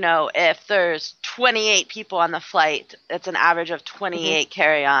 if there's 28 people on the flight, it's an average of 28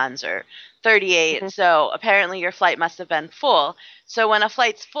 carry-ons or 38. So apparently your flight must have been full. So when a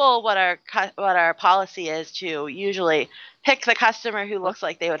flight's full, what our policy is to usually pick the customer who looks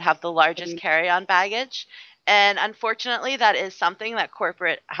like they would have the largest carry-on baggage. And unfortunately, that is something that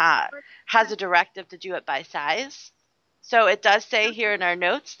corporate has a directive to do it by size. So it does say here in our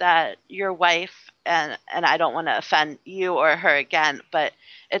notes that your wife, and I don't want to offend you or her again, but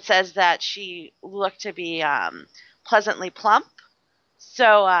it says that she looked to be pleasantly plump.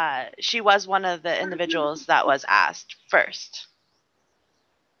 So she was one of the individuals that was asked first.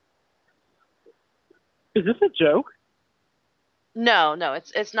 Is this a joke? No,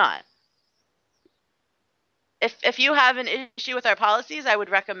 it's not. If you have an issue with our policies, I would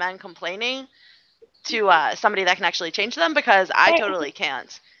recommend complaining to somebody that can actually change them, because I totally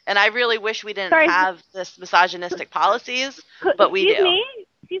can't. And I really wish we didn't have this misogynistic policies, but we do.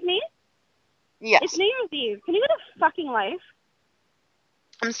 Excuse me? Yes. It's New Year's Eve. Can you get a fucking life?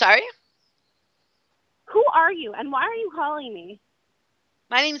 I'm sorry? Who are you, and why are you calling me?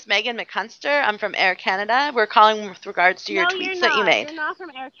 My name's Megan McCunster. I'm from Air Canada. We're calling with regards to your tweets that you made. You're not from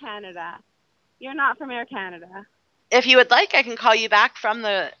Air Canada. You're not from Air Canada. If you would like, I can call you back from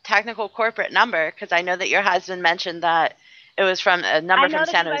the technical corporate number, because I know that your husband mentioned that it was from a number from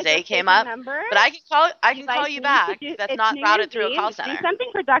San Jose came up. But I can call you back. That's not routed through a call center. Do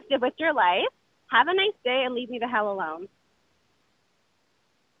something productive with your life. Have a nice day and leave me the hell alone.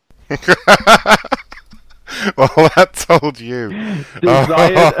 Well, that told you.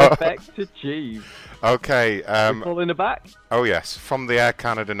 Desired effect achieved. Okay. Calling her back? Oh yes, from the Air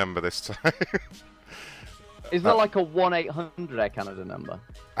Canada number this time. Isn't that like a 1-800 Air Canada number?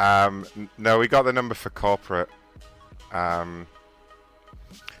 No, we got the number for corporate. I'm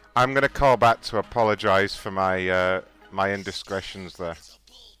gonna call back to apologise for my my indiscretions there.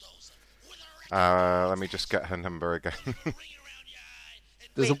 Let me just get her number again.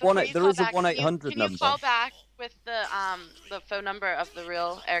 There is a 1-800 number. Can you call back with the phone number of the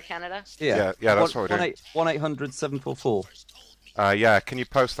real Air Canada? Yeah, that's what we're doing. 1-800-744. Yeah, can you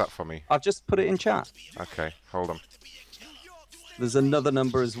post that for me? I've just put it in chat. Okay, hold on. There's another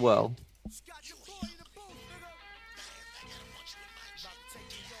number as well.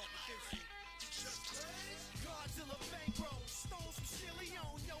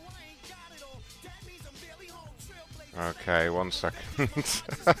 Okay, 1 second.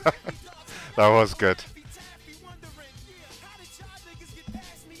 That was good.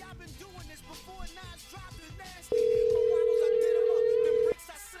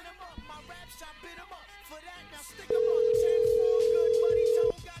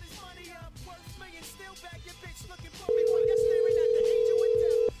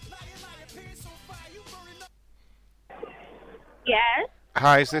 Yes?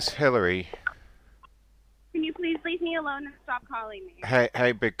 Hi, is this Hillary? Can you please leave me alone and stop calling me?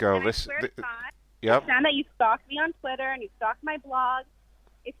 Hey, big girl. And I swear to God, Yep. I found that you stalked me on Twitter and you stalked my blog.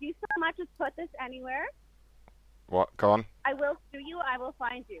 If you so much as put this anywhere, What? Go on. I will sue you. I will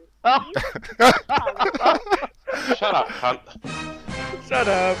find you. Shut up, cunt. Shut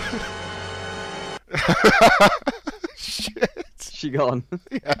up. Shit. She gone.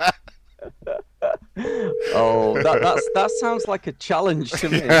 Yeah. Oh, that sounds like a challenge to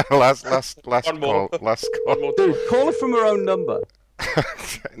me. Yeah, last One more. call. Last call. One more. Dude, call her from her own number.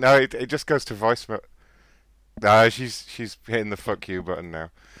 No, it just goes to voicemail. She's hitting the fuck you button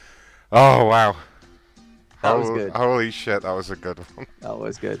now. Oh wow. That was good. Holy shit, that was a good one. That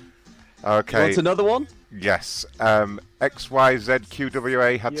was good. Okay. You want another one? Yes.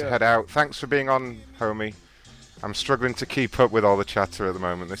 XYZQWA had to head out. Thanks for being on, homie. I'm struggling to keep up with all the chatter at the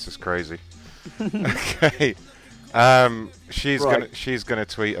moment. This is crazy. Okay. She's gonna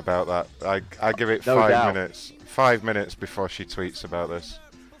tweet about that. I give it 5 minutes. 5 minutes before she tweets about this.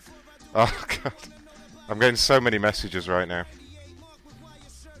 Oh god. I'm getting so many messages right now.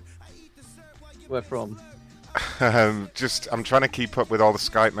 Where from? I'm trying to keep up with all the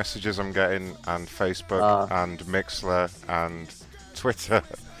Skype messages I'm getting, and Facebook, and Mixler, and Twitter.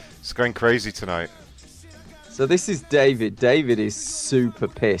 It's going crazy tonight. So this is David. David is super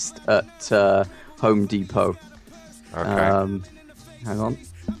pissed at Home Depot. Okay. Hang on.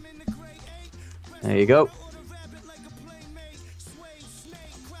 There you go.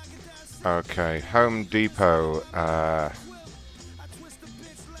 Okay, Home Depot.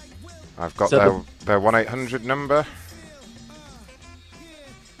 I've got their 1-800 number.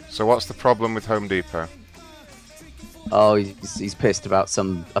 So what's the problem with Home Depot? Oh, he's pissed about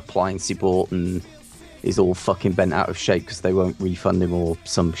some appliance he bought and he's all fucking bent out of shape because they won't refund him or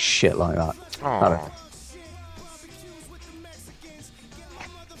some shit like that. I don't know.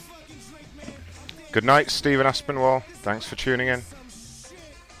 Good night, Stephen Aspinwall. Thanks for tuning in.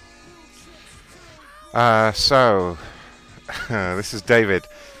 This is David.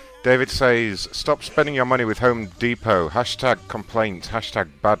 David says, stop spending your money with Home Depot. #complaint.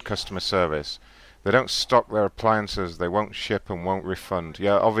 #bad customer service. They don't stock their appliances. They won't ship and won't refund.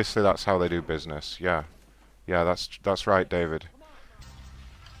 Yeah, obviously that's how they do business. Yeah, that's right, David.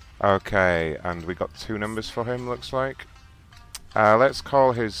 Okay, and we got 2 numbers for him, looks like. Let's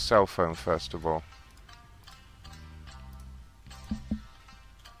call his cell phone first of all.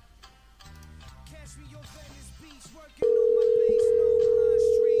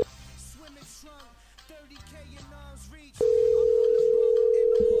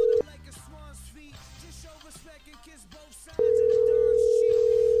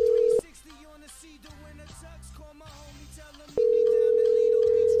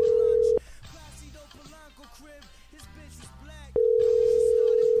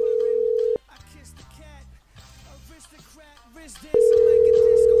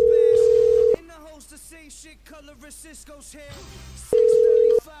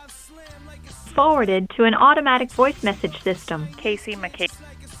 Forwarded to an automatic voice message system. Casey McKay.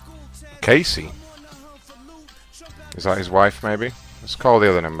 Casey? Is that his wife, maybe? Let's call the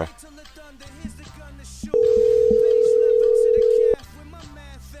other number.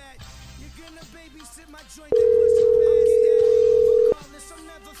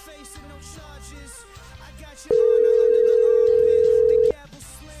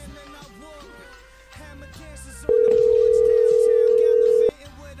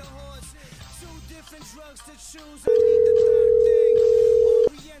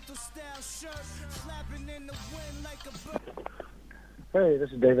 Hey,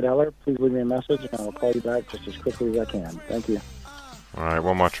 this is David Eller. Please leave me a message, and I will call you back just as quickly as I can. Thank you. All right,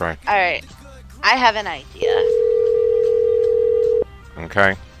 one more try. All right, I have an idea.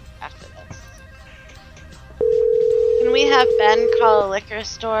 Okay. After this, can we have Ben call a liquor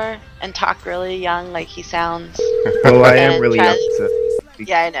store and talk really young, like he sounds? Oh, I am really young.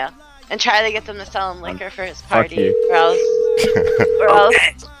 Yeah, I know. And try to get them to sell him liquor for his Fuck party, you. or else,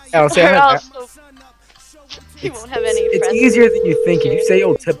 he won't have any friends. It's easier than you think. If you say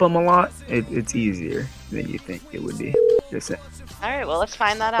you'll tip them a lot, it's easier than you think it would be. Just saying. All right, well, let's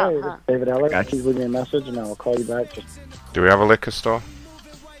find that out, huh? David Eller, please leave me a message, and I will call you back just... Do we have a liquor store?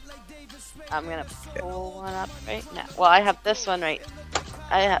 I'm gonna pull one up right now. Well, I have this one right.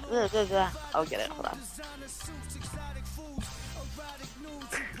 I have. I'll get it. Hold on.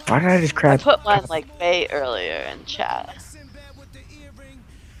 Why did I just crap? I put one like way earlier in chat.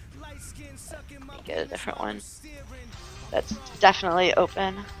 Let me get a different one. That's definitely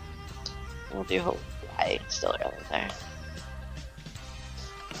open. We'll do Hawaii. It's still early there.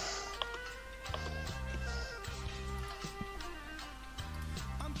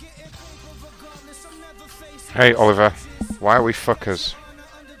 Hey, Oliver. Why are we fuckers?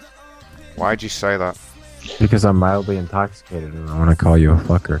 Why'd you say that? Because I'm mildly intoxicated and I want to call you a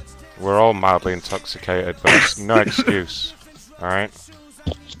fucker. We're all mildly intoxicated, but it's no excuse. Alright?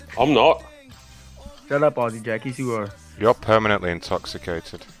 I'm not. Shut up, Aussie Jack. Yes, you are. You're permanently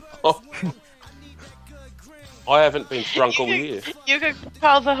intoxicated. I haven't been drunk all year. You could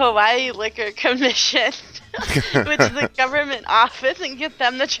call the Hawaii Liquor Commission, which is the government office, and get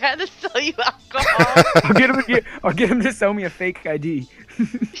them to try to sell you alcohol. I'll get him to sell me a fake ID.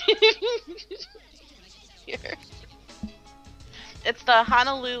 Here. It's the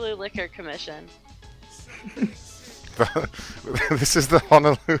Honolulu Liquor Commission. This is the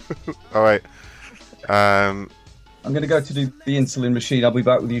Honolulu. Oh wait. I'm going to go to do the insulin machine. I'll be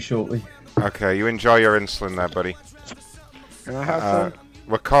back with you shortly. Okay, you enjoy your insulin there, buddy. Can I have some?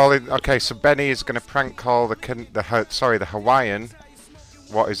 We're calling. Okay, so Benny is going to prank call the Hawaiian.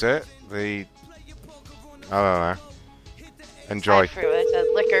 What is it? I don't know. Enjoy. It's a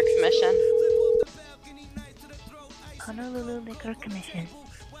liquor commission. Honolulu Liquor Commission.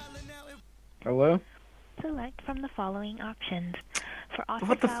 Hello? Select from the following options. For What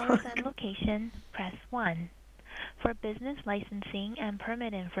office the hours fuck? and location, press 1. For business licensing and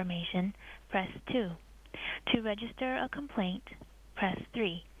permit information, press 2. To register a complaint, press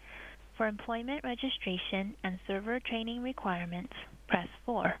 3. For employment registration and server training requirements, press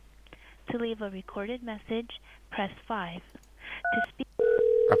 4. To leave a recorded message, press 5. To speak...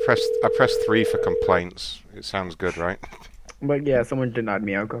 I pressed 3 for complaints. It sounds good, right? But yeah, someone denied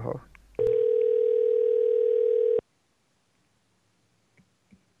me alcohol.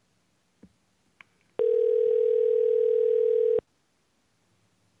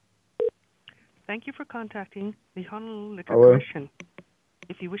 Thank you for contacting the Honolulu Liquor Hello? Commission.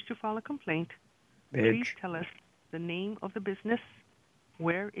 If you wish to file a complaint, please tell us the name of the business,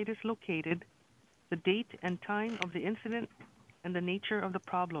 where it is located, the date and time of the incident, and the nature of the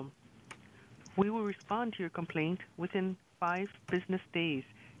problem. We will respond to your complaint within 5 business days.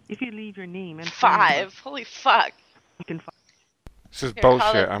 If you leave your name and phone number, 5? Holy fuck. you can This is Here, call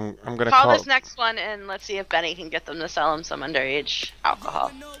bullshit. it- I'm gonna Call call this next one and let's see if Benny can get them to sell him some underage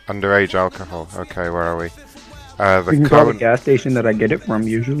alcohol. underage alcohol. Okay, where are we? You can call the gas station that I get it from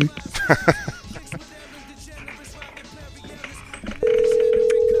usually.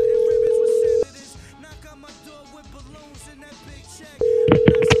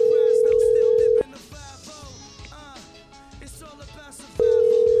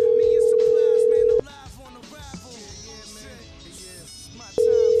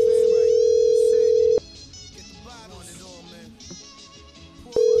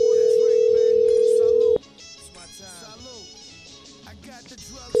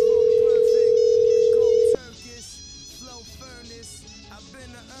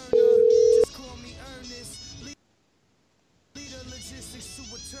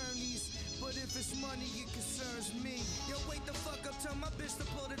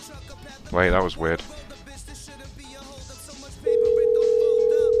 Wait, that was weird.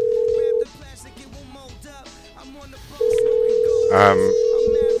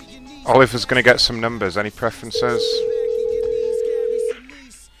 Oliver's gonna get some numbers. Any preferences?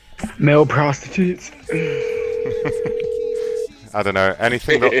 Male prostitutes. I don't know.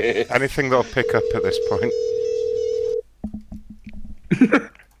 Anything that'll pick up at this point.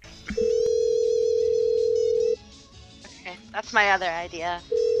 Okay, that's my other idea.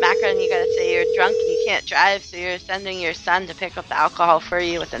 Macron, you gotta say you're drunk and you can't drive, so you're sending your son to pick up the alcohol for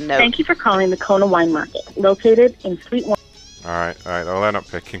you with a note. Thank you for calling the Kona Wine Market, located in Suite 1. Alright. Well, they're not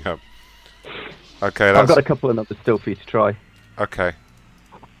picking up. Okay, I've that's... got a couple of numbers still for you to try. Okay.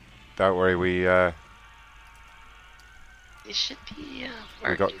 Don't worry, we should be,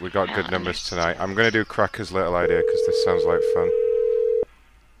 we got good numbers tonight. I'm gonna do Cracker's little idea because this sounds like fun.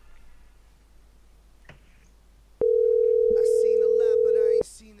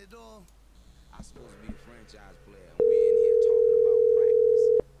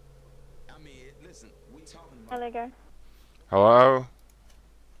 Hello, girl. Hello?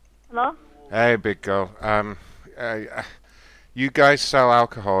 Hello? Hey, big girl. You guys sell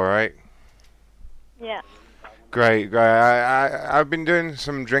alcohol, right? Yeah. Great. I've been doing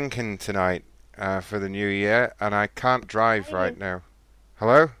some drinking tonight for the new year, and I can't drive right now.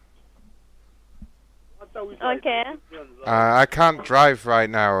 Hello? Okay. I can't drive right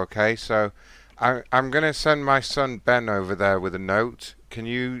now, okay? So I'm going to send my son Ben over there with a note. Can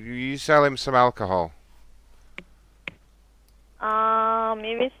you sell him some alcohol?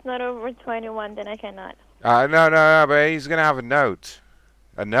 If it's not over 21, then I cannot. No, but he's going to have a note.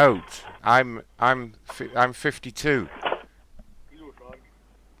 A note. I'm 52.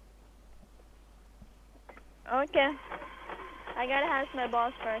 Okay. I gotta ask my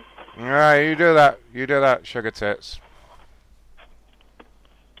boss first. Alright, you do that. You do that, sugar tits.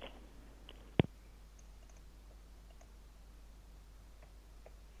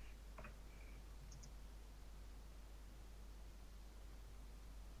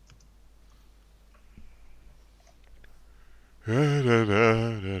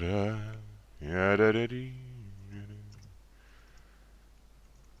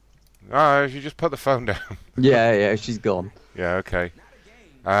 Oh, you just put the phone down. Yeah, she's gone. Yeah, okay.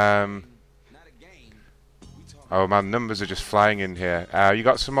 Oh man, numbers are just flying in here. You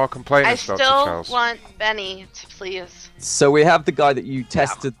got some more I complainants, Dr. still Charles? want Benny to please. So we have the guy that you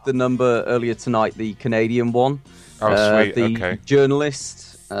tested the number earlier tonight, the Canadian one. Oh, sweet. The Okay.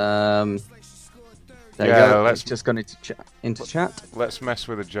 journalist. There you go. Let's just gone into chat. Let's mess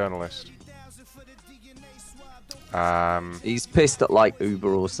with a journalist. He's pissed at like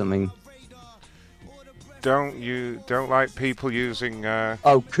Uber or something. Don't like people using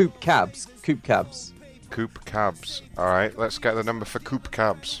Coop cabs. Coop cabs. Coop cabs. Alright, let's get the number for Coop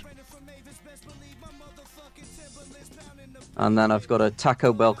cabs. And then I've got a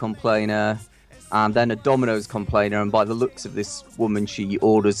Taco Bell complainer, and then a Domino's complainer, and by the looks of this woman, she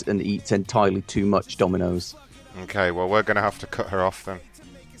orders and eats entirely too much Domino's. Okay, well we're gonna have to cut her off then.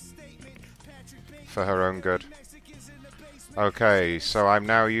 For her own good. Okay, so I'm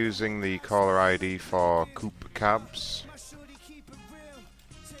now using the caller ID for Coop cabs.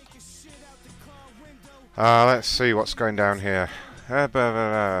 Let's see what's going down here.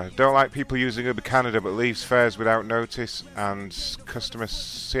 Don't like people using Uber Canada but leaves fares without notice, and customer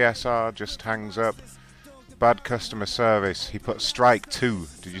CSR just hangs up. Bad customer service. He put strike 2.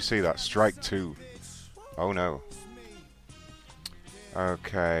 Did you see that? Strike 2. Oh no.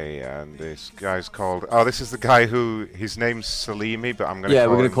 Okay, and this guy's called... Oh, this is the guy who... His name's Salimi, but I'm going to Yeah,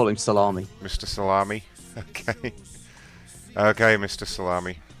 we're going to call him Salami. Mr. Salami. Okay. Okay, Mr.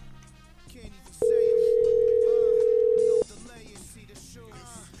 Salami.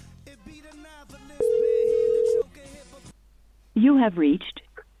 You have reached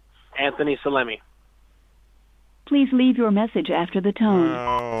Anthony Salemi. Please leave your message after the tone.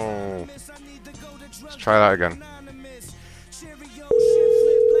 Oh. Let's try that again.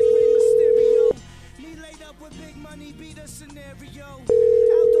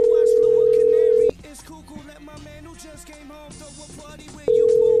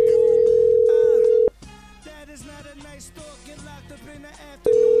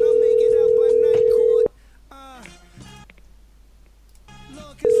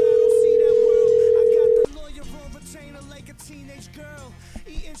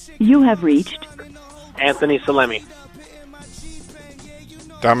 You have reached Anthony Salemi.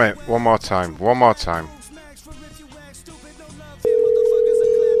 Damn it, one more time, one more time.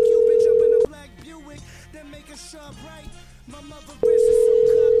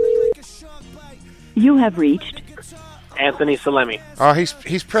 You have reached Anthony Salemi. Oh,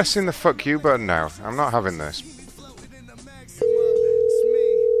 he's pressing the fuck you button now. I'm not having this.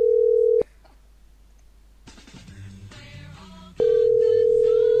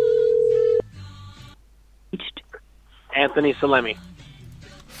 Anthony Salemi.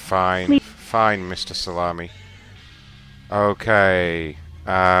 Fine, fine, Mr. Salami. Okay.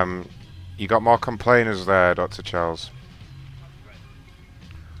 You got more complainers there, Dr. Charles.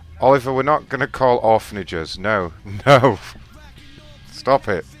 Oliver, we're not going to call orphanages. No, no. Stop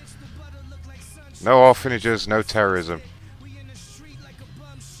it. No orphanages, no terrorism.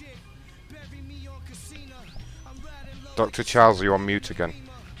 Dr. Charles, are you on mute again?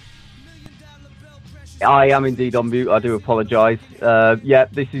 I am indeed on mute. I do apologise. Yeah,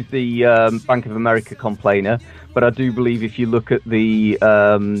 this is the Bank of America complainer, but I do believe if you look at the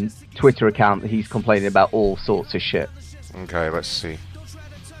Twitter account, he's complaining about all sorts of shit. Okay, let's see.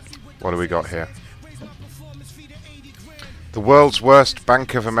 What do we got here? The world's worst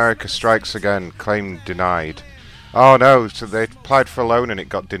Bank of America strikes again. Claim denied. Oh no, so they applied for a loan and it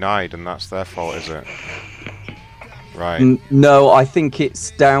got denied, and that's their fault, is it? Right. No, I think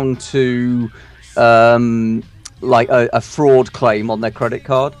it's down to like a fraud claim on their credit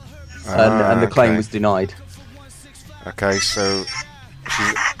card, and the claim was denied. Okay, so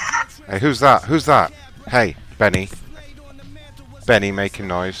hey, who's that? Who's that? Hey, Benny. Benny making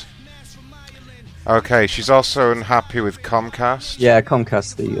noise. Okay, she's also unhappy with Comcast. Yeah,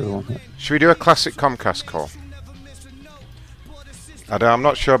 Comcast the other one. Should we do a classic Comcast call? I'm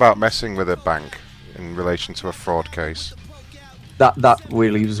not sure about messing with a bank in relation to a fraud case. That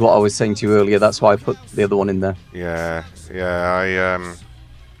really was what I was saying to you earlier. That's why I put the other one in there. Yeah,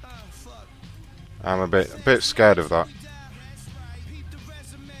 I'm a bit scared of that.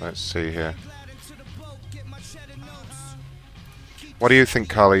 Let's see here. What do you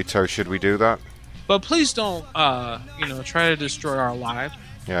think, Carlito? Should we do that? But please don't, try to destroy our lives.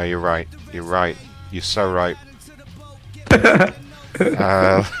 Yeah, you're right. You're right. You're so right.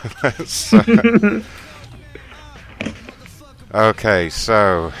 Let's, okay,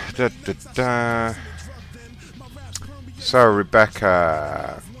 so so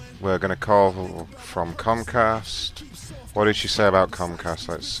Rebecca, we're gonna call from Comcast. What did she say about Comcast?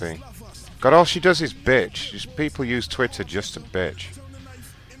 Let's see. God, all she does is bitch. Just people use Twitter just to bitch.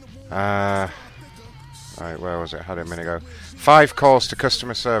 Right, where was it? Had it a minute ago. 5 calls to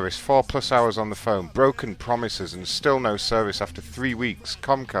customer service, 4+ hours on the phone, broken promises, and still no service after 3 weeks.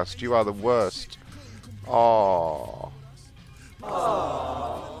 Comcast, you are the worst. Aww.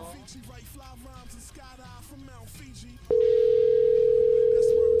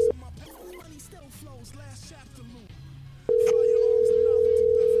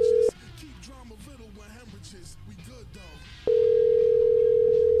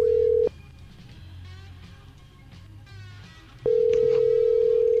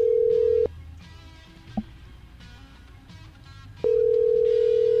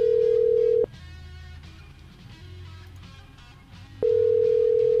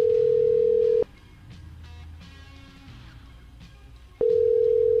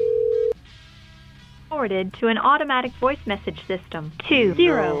 Forwarded to an automatic voice message system. 20.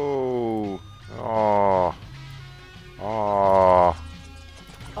 No. Oh. Oh.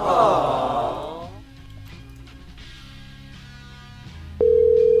 Oh.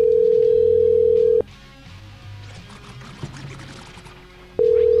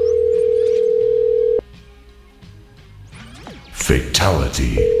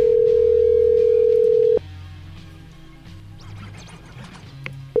 Fatality.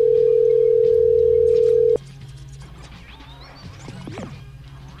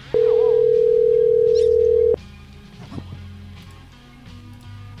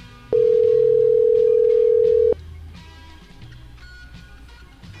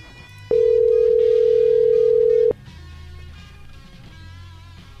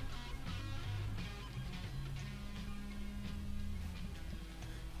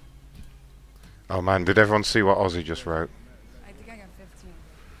 Oh man, did everyone see what Ozzy just wrote? I think I got 15.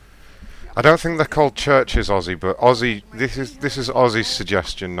 I don't think they're called churches, Ozzy, but Ozzy, this is Ozzy's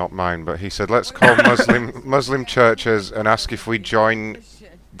suggestion, not mine, but he said let's call Muslim churches and ask if we join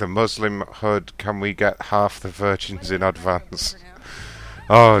the Muslim hood, can we get half the virgins in advance?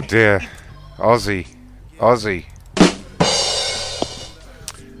 Oh dear. Ozzy. Okay.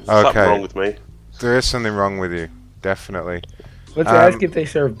 Something wrong with me. There is something wrong with you, definitely. Let's ask if they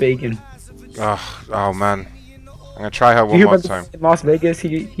serve bacon. Oh man, I'm gonna try her one more time. In Las Vegas,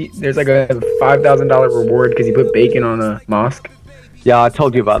 there's like a $5,000 reward because he put bacon on a mosque. Yeah, I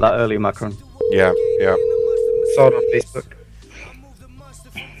told you about that earlier, Macron. Yeah. Saw it on Facebook.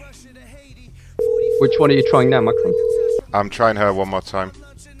 Which one are you trying now, Macron? I'm trying her one more time.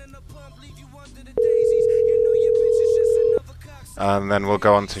 And then we'll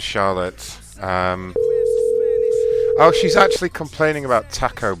go on to Charlotte. Oh, she's actually complaining about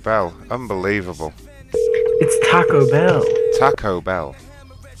Taco Bell. Unbelievable. It's Taco Bell. Taco Bell.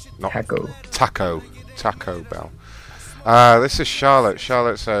 Not Taco Bell. This is Charlotte.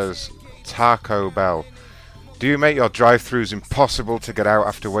 Charlotte says, Taco Bell. Do you make your drive-thrus impossible to get out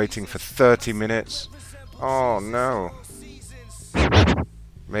after waiting for 30 minutes? Oh, no.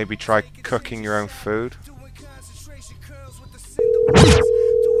 Maybe try cooking your own food?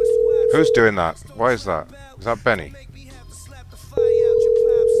 Who's doing that? Why is that? Is that Benny?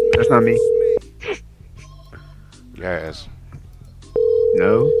 That's not me. Yeah, it is.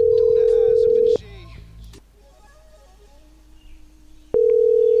 No.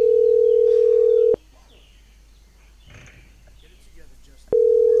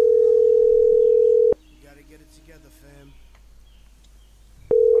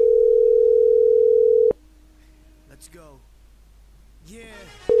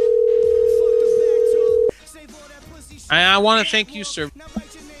 I want to thank you, sir.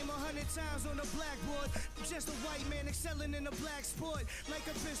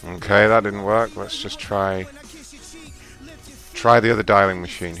 Okay, that didn't work. Let's just try the other dialing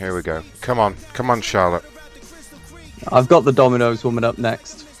machine. Here we go. Come on, Charlotte. I've got the Domino's woman up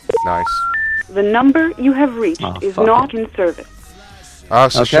next. Nice. The number you have reached is not in service. Oh,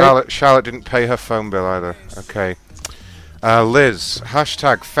 so Okay. Charlotte didn't pay her phone bill either. Okay. Liz,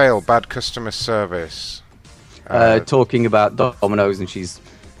 hashtag fail bad customer service. Talking about Domino's, and she's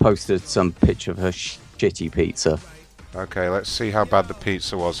posted some picture of her shitty pizza. Okay, let's see how bad the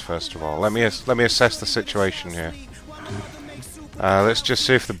pizza was first of all. Let me assess the situation here. Let's just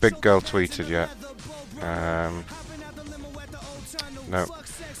see if the big girl tweeted yet. No.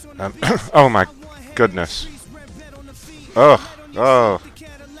 Oh my goodness. Oh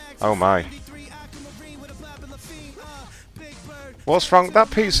my. What's wrong?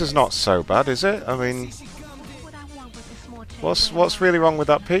 That pizza's not so bad, is it? I mean, what's really wrong with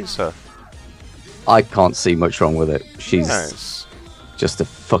that pizza? I can't see much wrong with it. She's just a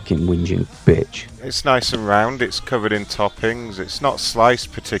fucking whinging bitch. It's nice and round. It's covered in toppings. It's not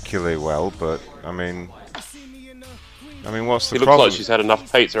sliced particularly well, but I mean, I mean, what's the It looks problem? like she's had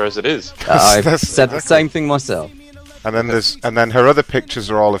enough pizza as it is. I've said the same thing myself. And then her other pictures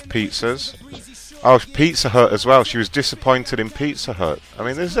are all of pizzas. Oh, Pizza Hut as well. She was disappointed in Pizza Hut. I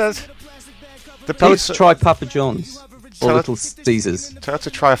mean, there's the Tell her pizza. to try Papa John's or Tell Little Caesars. Tell her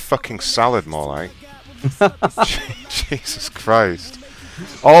to try a fucking salad more like. Jesus Christ.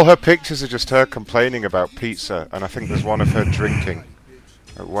 All her pictures are just her complaining about pizza, and I think there's one of her drinking.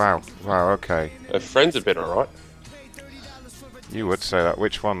 Oh, wow, okay. Her friends have been alright. You would say that.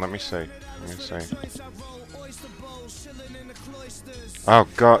 Which one? Let me see. Oh,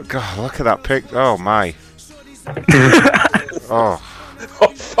 God, look at that pic. Oh, my. Oh,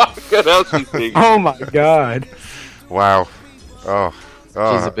 fucking hell, she's big. Oh my God. Wow. Oh.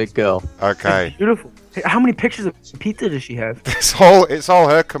 She's a big girl. Okay. Beautiful. Hey, how many pictures of pizza does she have? It's all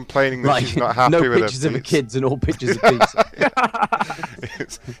her complaining that she's not happy no with pictures her of the kids and all pictures of pizza.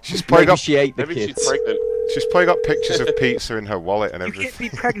 She's probably Maybe got. she ate the Maybe kids. she's pregnant. She's probably got pictures of pizza in her wallet and You everything. can't be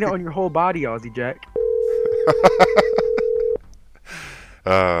pregnant on your whole body, Aussie Jack.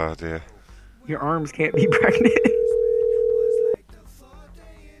 Oh dear. Your arms can't be pregnant.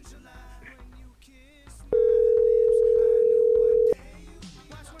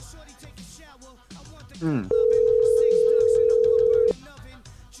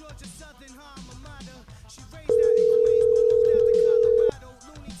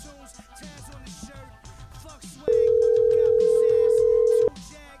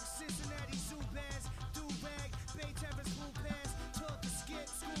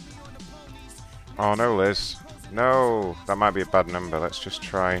 Oh no, Liz. No, that might be a bad number. Let's just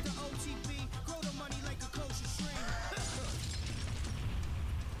try.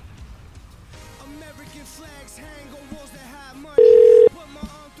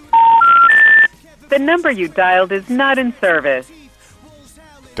 The number you dialed is not in service.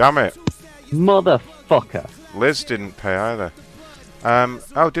 Damn it. Motherfucker. Liz didn't pay either.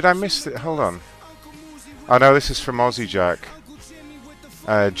 Oh, did I miss it? Hold on. Oh no, this is from Aussie Jack.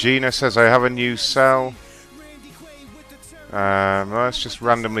 Gina says, I have a new cell. Let's just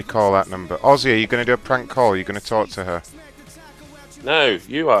randomly call that number. Aussie, are you going to do a prank call? Are you going to talk to her? No,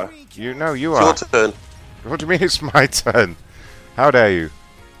 you are. You It's are. your turn. What do you mean it's my turn? How dare you?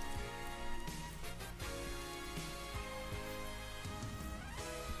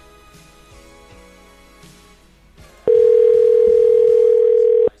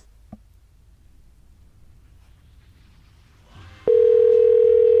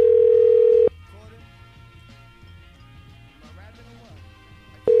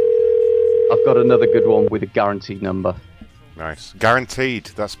 I've got another good one with a guaranteed number. Nice. Guaranteed.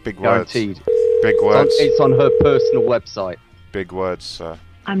 That's big words. Guaranteed. Big words. It's on her personal website. Big words, sir.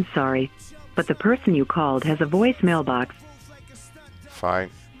 I'm sorry, but the person you called has a voicemail box. Fine.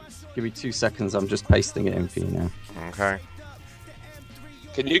 Give me 2 seconds. I'm just pasting it in for you now. Okay.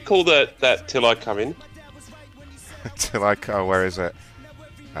 Can you call that till I come in? Till I oh, where is it?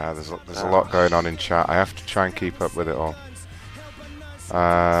 There's a lot going on in chat. I have to try and keep up with it all.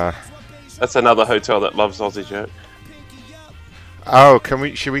 That's another hotel that loves Aussie Jack. Oh,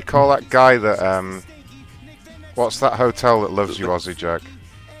 should we call that guy that what's that hotel that loves you, Aussie Jack?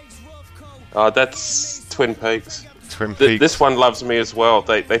 That's Twin Peaks. Twin Peaks. This one loves me as well.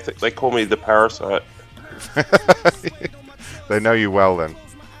 They call me the parasite. They know you well then.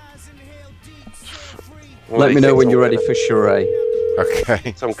 Well, Let me know when you're ready for charade.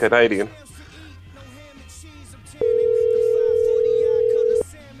 Okay. Some Canadian.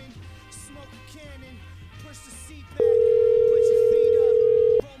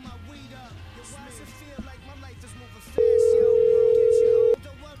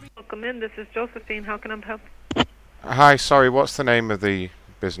 Welcome in. This is Josephine. How can I help? Hi, sorry, what's the name of the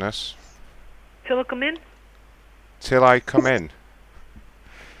business? Till I come in? Till I Come In.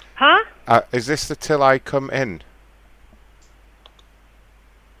 Huh? Is this the Till I Come In?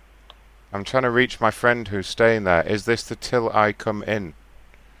 I'm trying to reach my friend who's staying there. Is this the Till I Come In?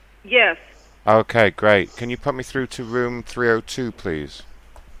 Yes. Okay, great. Can you put me through to room 302, please?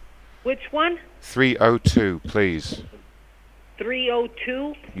 Which one? 302, please.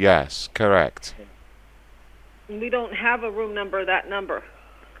 302? Yes, correct. We don't have a room number, that number.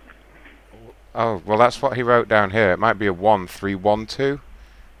 Oh, well, that's what he wrote down here. It might be a 1312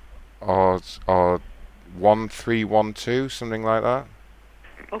 or 1312, something like that.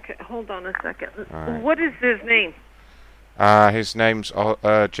 Okay, hold on a second. Alright. What is his name? His name's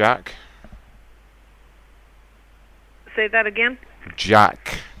Jack. Say that again?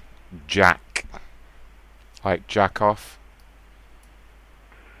 Jack. Like jack off.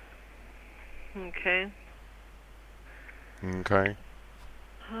 Okay. Okay.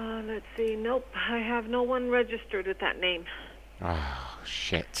 Let's see. Nope, I have no one registered with that name. Oh,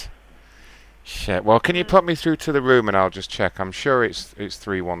 shit. Shit. Well, can you put me through to the room and I'll just check? I'm sure it's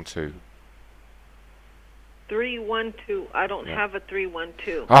 312. 312. I don't have a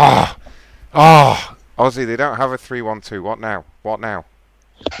 312. Oh, Ozzy, they don't have a 312. What now? What now?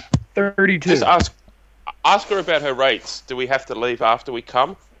 32. Just ask her about her rates. Do we have to leave after we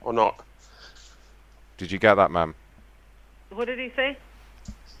come or not? Did you get that, ma'am? What did he say?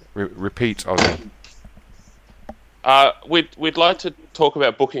 Repeat, Ozzy. We'd like to talk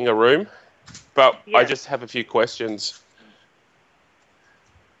about booking a room, but Yes. I just have a few questions.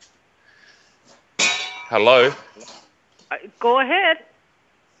 Hello? Go ahead.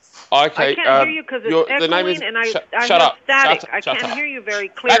 Okay. I can't hear you because it's echoing the name is, and I shut have up. static. I Shut can't up. hear you very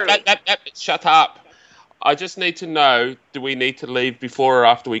clearly. Shut up. I just need to know, do we need to leave before or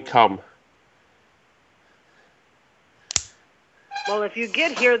after we come? Well, if you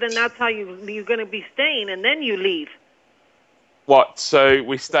get here, then that's how you're going to be staying, and then you leave. What, so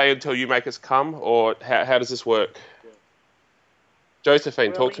we stay until you make us come, or how does this work?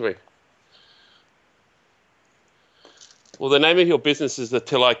 Josephine, talk to me. Well, the name of your business is the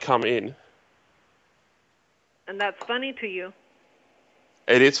Till I Come In. And that's funny to you.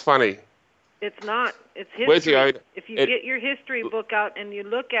 It is funny. It's not. It's history. Where's the owner? If you get your history book out and you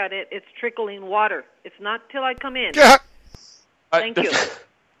look at it, it's trickling water. It's not Till I Come In. Thank you.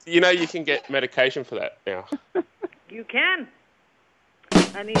 You know you can get medication for that now. You can.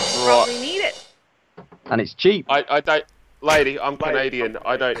 And you probably need it. And it's cheap. I don't... Lady, I'm Canadian.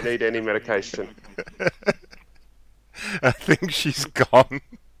 I don't need any medication. I think she's gone.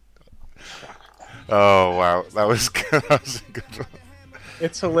 Oh, wow. That was a good one.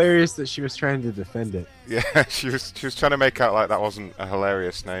 It's hilarious that she was trying to defend it. Yeah, she was trying to make out like that wasn't a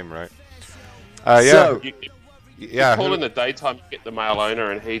hilarious name, right? So, yeah. You call in the daytime, you get the male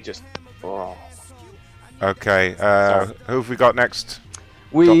owner, and he just... Oh. Okay, who have we got next?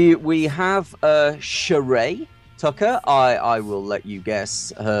 We have Sheree Tucker. I will let you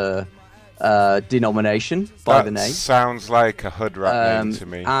guess her denomination by the name. Sounds like a hood rat name to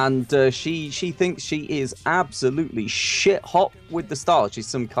me. And she thinks she is absolutely shit hot with the style. She's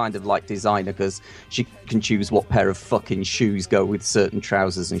some kind of like designer because she can choose what pair of fucking shoes go with certain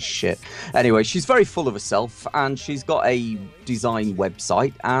trousers and shit. Anyway, she's very full of herself and she's got a design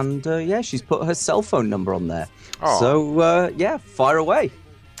website and yeah, she's put her cell phone number on there. Oh. So yeah, fire away.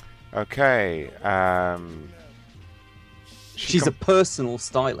 Okay. She's a personal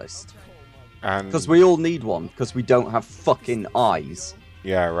stylist. And because we all need one, because we don't have fucking eyes.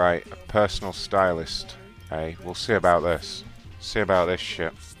 Yeah, right. A personal stylist. Hey, we'll see about this. See about this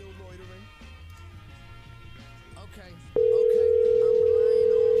shit.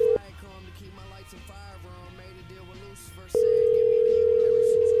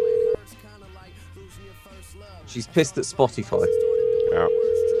 She's pissed at Spotify. Yeah.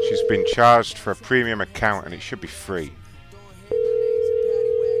 She's been charged for a premium account and it should be free.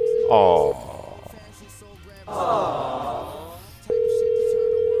 Oh.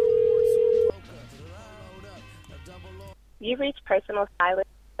 You've reached personal stylist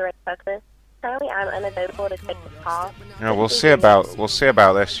Ray Tucker. Currently, I'm unavailable to take the call. Yeah, we'll see about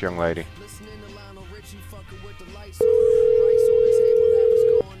this, young lady.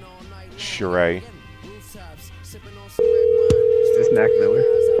 Sheree. Is this Mac Miller?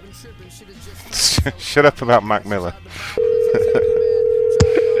 Shut up about Mac Miller.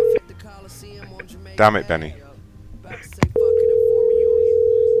 Damn it, Benny.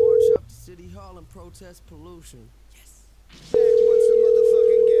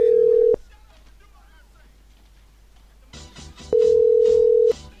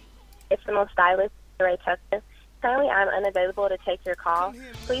 Personal stylist Ray Tucker. Currently, I'm unavailable to take your call.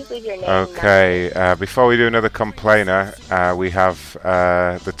 Please leave your name. Okay, before we do another complainer, we have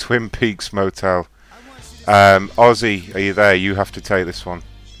the Twin Peaks Motel. Ozzy, are you there? You have to take this one.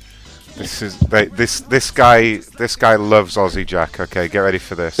 This guy loves Aussie Jack. Okay, get ready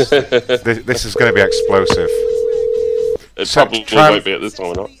for this. This is going to be explosive. It probably won't be at this time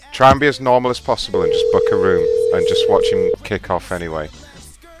or not. Try and be as normal as possible and just book a room and just watch him kick off anyway.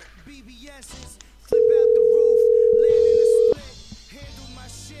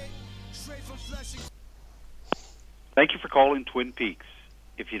 Thank you for calling Twin Peaks.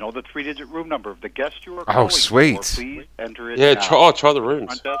 If you know the 3-digit room number of the guest you are calling sweet. for, please enter it Yeah, now. try the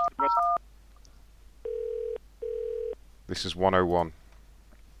rooms. This is 101.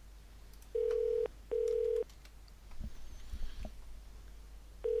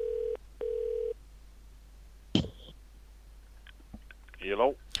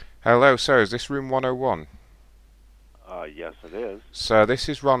 Hello? Hello, sir. Is this room 101? Yes, it is. Sir, this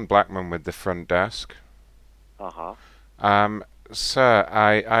is Ron Blackman with the front desk. Uh-huh. Sir,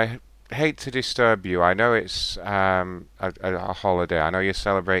 I hate to disturb you. I know it's a holiday. I know you're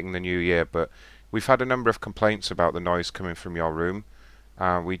celebrating the New Year, but we've had a number of complaints about the noise coming from your room.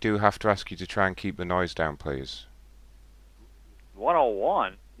 We do have to ask you to try and keep the noise down, please.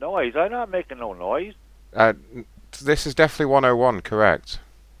 101? Noise? I'm not making no noise. This is definitely 101, correct?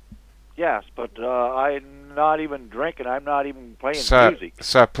 Yes, but I'm not even drinking. I'm not even playing music.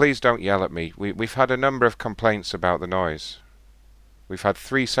 Sir, please don't yell at me. We've had a number of complaints about the noise. We've had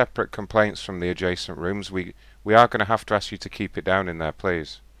 3 separate complaints from the adjacent rooms. We are going to have to ask you to keep it down in there,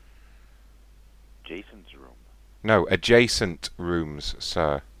 please. Jason's room? No, adjacent rooms,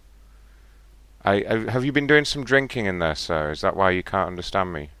 sir. Have you been doing some drinking in there, sir? Is that why you can't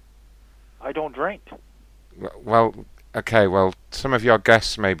understand me? I don't drink. Well, okay, well, some of your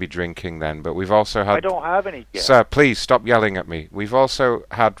guests may be drinking then, but we've also had... I don't have any guests. Sir, please stop yelling at me. We've also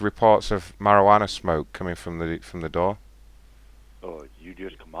had reports of marijuana smoke coming from the door. Oh, you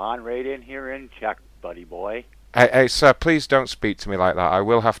just come on right in here and check, buddy boy. Hey, sir, please don't speak to me like that. I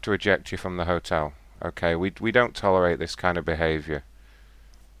will have to eject you from the hotel. Okay, we don't tolerate this kind of behavior.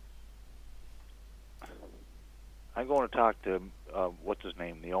 I'm going to talk to, what's his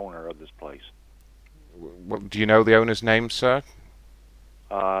name, the owner of this place. Do you know the owner's name, sir?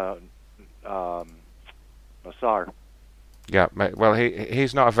 Massar. Yeah, well,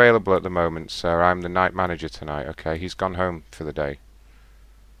 he's not available at the moment, sir. I'm the night manager tonight, okay? He's gone home for the day.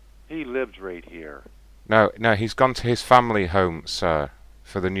 He lives right here. No, he's gone to his family home, sir,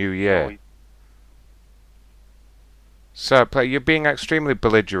 for the new year. Sir, you're being extremely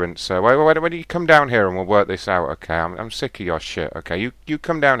belligerent, sir. Why don't you come down here and we'll work this out, okay? I'm sick of your shit, okay? You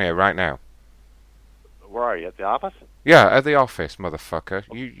come down here right now. Where are you, at the office? Yeah, at the office, motherfucker.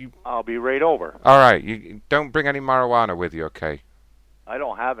 You. I'll be right over. Alright, you don't bring any marijuana with you, okay? I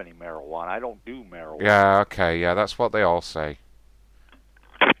don't have any marijuana. I don't do marijuana. Yeah, okay, yeah, that's what they all say.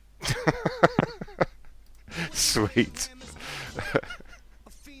 Sweet.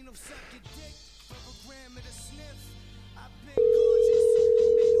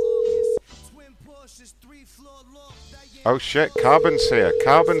 Oh shit, Carbon's here.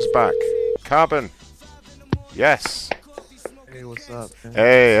 Carbon's back. Carbon. Yes. Hey, what's up? Man?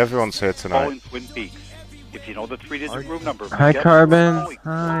 Hey, everyone's here tonight. Calling Twin Peaks. If you know the 3-digit room number. Hi, Carbon.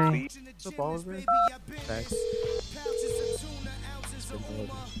 Hi. What's up, Oliver? Thanks.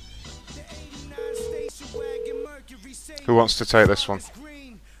 Who wants to take this one?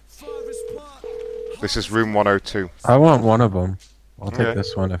 This is room 102. I want one of them. I'll take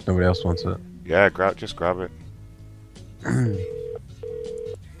this one if nobody else wants it. Yeah, just grab it.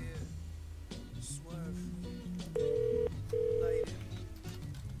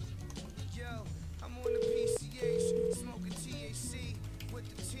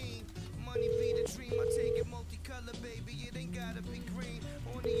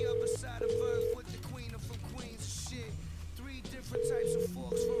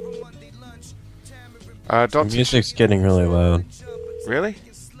 The music's getting really loud. Really?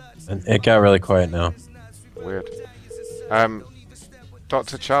 And it got really quiet now. Weird.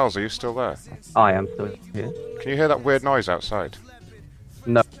 Dr. Charles, are you still there? I am still here. Can you hear that weird noise outside?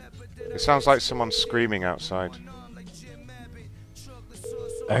 No. It sounds like someone screaming outside.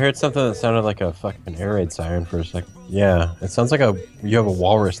 I heard something that sounded like a fucking air raid siren for a second. Yeah, it sounds like you have a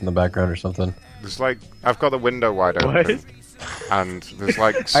walrus in the background or something. There's like, I've got the window wide open. What? And there's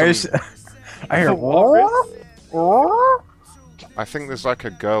like some... I hear walrus? I think there's like a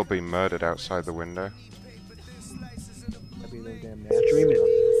girl being murdered outside the window. Dreaming.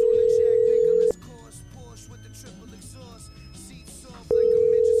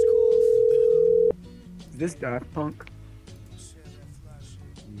 Is this Daft Punk?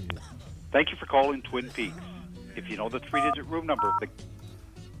 Thank you for calling Twin Peaks. If you know the 3-digit room number of the...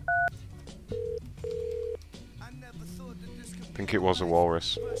 I think it was a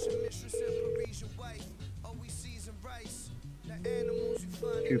walrus.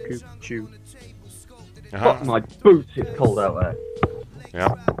 Chew. Fuck my boots, it's cold out there.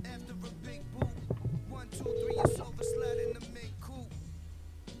 Yeah.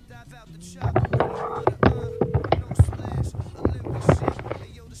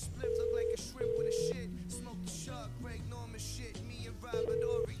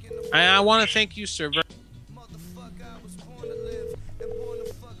 I want to thank you, sir.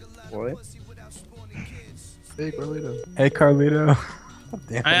 What? Hey, Carlito. Hey, Carlito.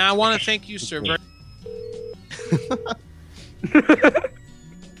 I want to thank you, sir.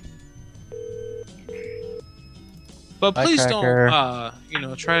 But please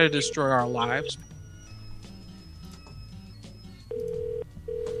don't, try to destroy our lives.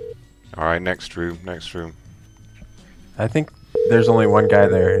 All right, next room, next room. I think there's only one guy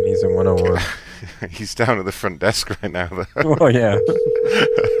there, and he's in 101. He's down at the front desk right now, though. Oh, yeah.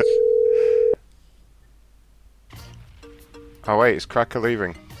 Oh, wait, it's Cracker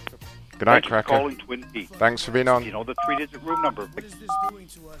leaving. Good night, Thank you Cracker. for calling Twin Peaks. Thanks for being on. You know the 3-digit room number.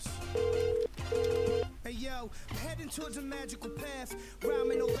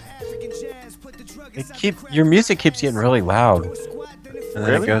 Your music keeps getting really loud, and then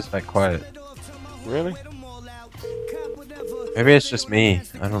Really? it goes back quiet. Really? Maybe it's just me.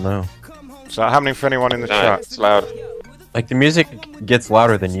 I don't know. Is that happening for anyone in the No, chat? it's loud. Like the music gets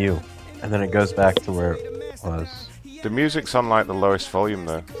louder than you, and then it goes back to where it was. The music's on like the lowest volume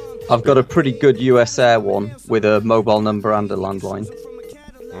though. I've got a pretty good US Air one with a mobile number and a landline.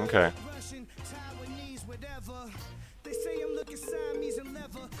 Okay.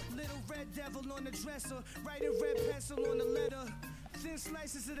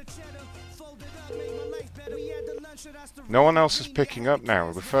 No one else is picking up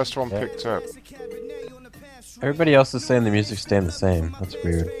now. The first one picked up. Everybody else is saying the music's staying the same. That's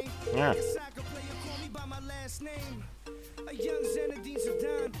weird. Yeah.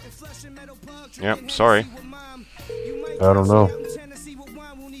 Yep, sorry. I don't know.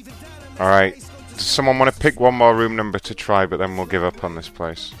 Alright. Does someone want to pick one more room number to try, but then we'll give up on this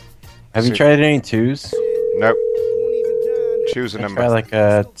place? Have you tried any twos? Nope. Choose a Can I number. try like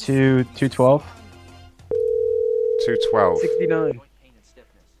 212? 212. 69.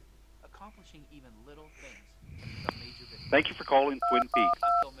 Thank you for calling Twin Peaks.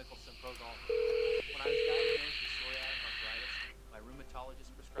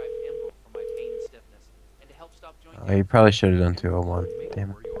 Oh, you probably should have done 201.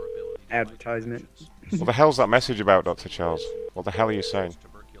 Damn it. Advertisement. What the hell's that message about, Dr. Charles? What the hell are you saying?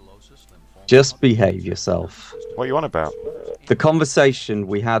 Just behave yourself. What are you on about? The conversation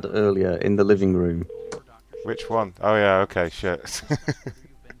we had earlier in the living room. Which one? Oh yeah, okay, shit.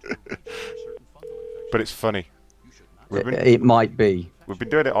 But it's funny. It might be. We've been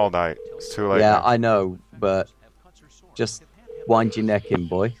doing it all night. It's too late. Yeah, now. I know, but just wind your neck in,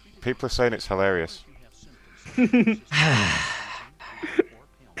 boy. People are saying it's hilarious.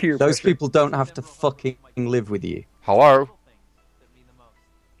 Those people don't have to fucking live with you. Hello?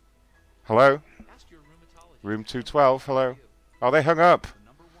 Hello? Room 212, hello? Oh, they hung up.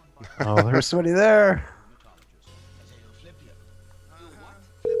 Oh, there's somebody there.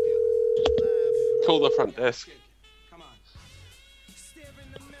 Call the front desk.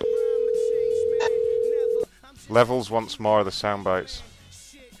 Levels once more of the sound bites.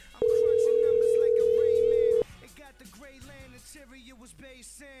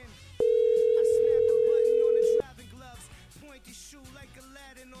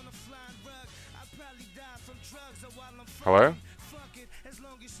 Hello?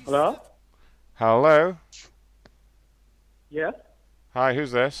 Hello? Hello? Yes? Hi,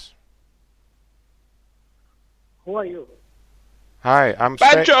 who's this? Who are you? Hi, I'm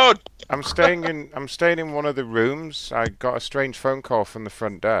Banjo! I'm staying in one of the rooms. I got a strange phone call from the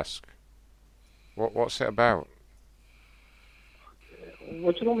front desk. What's it about?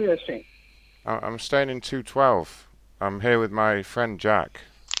 Which room are you staying? I'm staying in 212. I'm here with my friend Jack.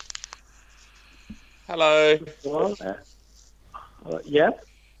 Hello. Well, yes?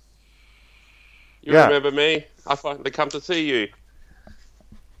 You Yeah. remember me? I finally come to see you.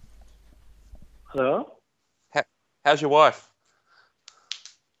 Hello? How's your wife?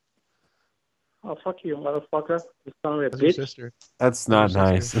 Oh, fuck you, motherfucker. You son of a bitch. Sister. That's not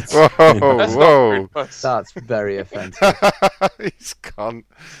nice. That's Whoa, That's not whoa. very nice. That's very offensive. He's gone.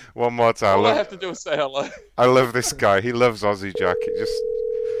 One more time. All I have to do is say hello. I love this guy. He loves Aussie Jack. It just...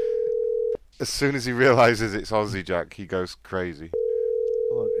 As soon as he realises it's Aussie Jack, he goes crazy.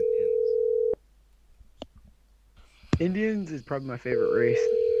 I love Indians. Indians is probably my favorite race.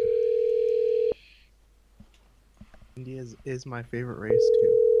 India is my favorite race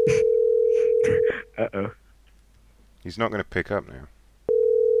too. Uh-oh. He's not going to pick up now.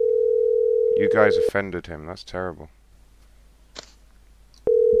 You guys offended him. That's terrible.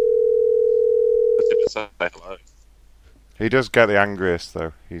 Just say hello. He does get the angriest,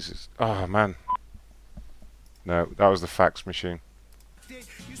 though. He's just... Oh, man. No, that was the fax machine.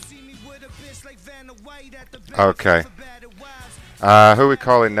 Okay. Who are we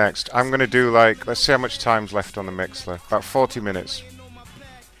calling next? I'm going to do, like... Let's see how much time's left on the Mixler. About 40 minutes.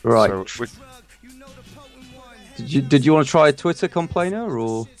 Right. So Did you want to try a Twitter complainer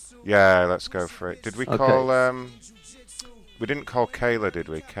or? yeah, let's go for it. Did we Okay. call... We didn't call Kayla, did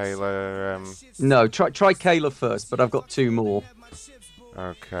we? Kayla... No, try Kayla first, but I've got two more.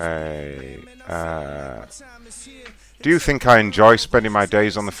 Okay. Do you think I enjoy spending my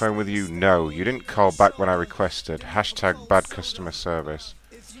days on the phone with you? No, you didn't call back when I requested. Hashtag bad customer service.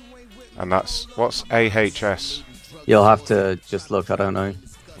 And that's... What's AHS? You'll have to just look, I don't know.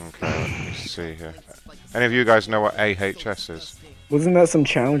 Okay, let me see here. Any of you guys know what AHS is? Wasn't that some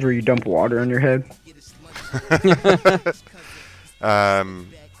challenge where you dump water on your head?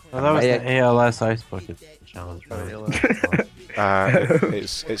 Well, that was the ALS Ice Bucket Challenge, right?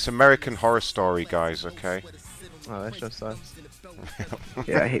 It's American Horror Story, guys, okay? Oh, that show sucks.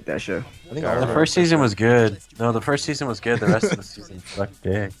 Yeah, I hate that show. The first season was good. No, the first season was good. The rest of the season sucked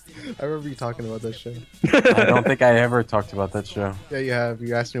dick. I remember you talking about that show. I don't think I ever talked about that show. Yeah, you have.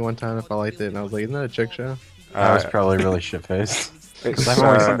 You asked me one time if I liked it, and I was like, isn't that a chick show? I was probably really shit-faced. Because I've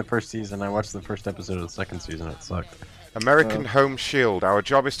only seen the first season. I watched the first episode of the second season. It sucked. American Home Shield. Our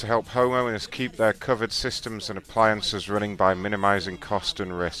job is to help homeowners keep their covered systems and appliances running by minimizing cost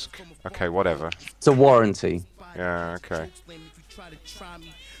and risk. Okay, whatever. It's a warranty. Yeah, okay.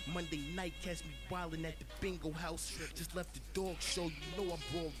 Monday night, catch me wildin' at the bingo house. Just left the dog show, you know I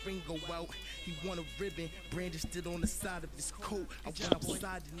brought Ringo out. He won a ribbon, brandished it on the side of his coat. I went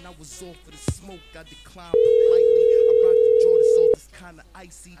outside and I was off for the smoke. I declined politely. I rocked the Jordan, so it's kinda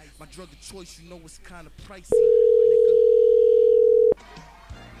icy. My drug of choice, you know it's kinda pricey, nigga.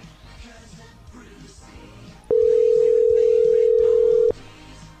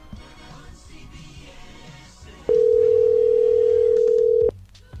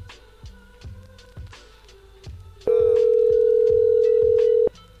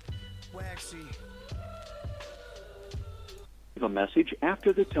 A message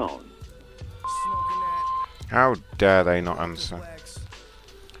after the tone. How dare they not answer?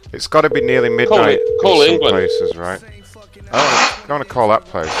 It's got to be nearly midnight Call in some England. places, right? Oh, I'm going to call that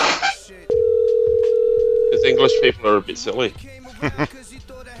place. Because English people are a bit silly.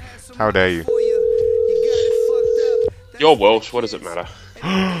 How dare you? You're Welsh, what does it matter?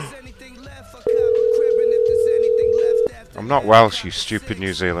 I'm not Welsh, you stupid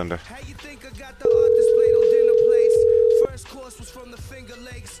New Zealander.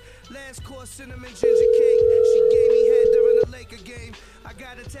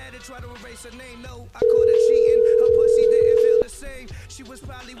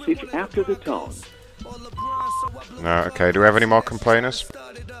 Message after the tone. No, okay, do we have any more complainers?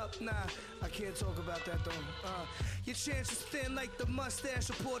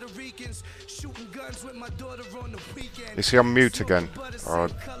 Is he on mute again? Or...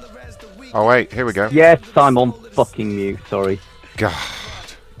 Oh wait, here we go. Yes, I'm on fucking mute, sorry. God.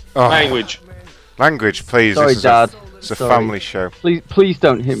 Oh. Language, please. Sorry, this is Dad. It's a Sorry. family show. Please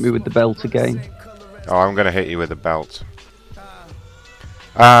don't hit me with the belt again. Oh, I'm going to hit you with a belt.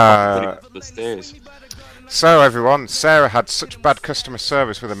 The stairs. So everyone, Sarah had such bad customer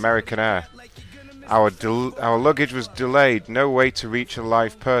service with American Air. Our luggage was delayed, no way to reach a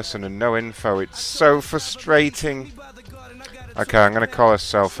live person and no info. It's so frustrating. Okay, I'm going to call her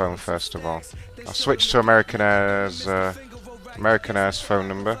cell phone first of all. I'll switch to American Air's phone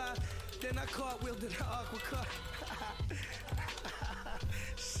number.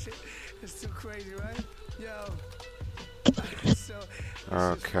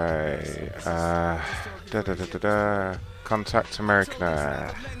 Okay. Contact American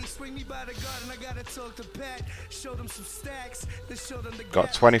Air. Got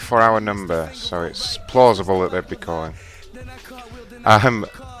a 24-hour number, so it's plausible that they'd be calling.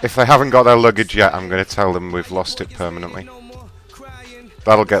 If they haven't got their luggage yet, I'm going to tell them we've lost it permanently.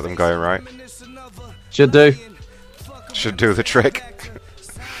 That'll get them going, right? Should do. Should do the trick.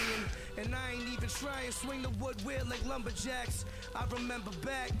 I remember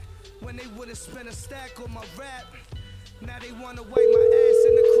back when they wouldn't spend a stack on my rap. Now they wanna wipe my ass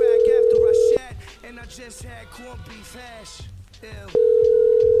in the crack after I shat, and I just had corned beef hash. Ew.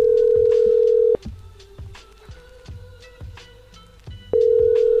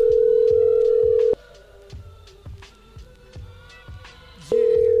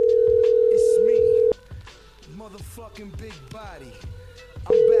 Yeah, it's me, motherfucking big body.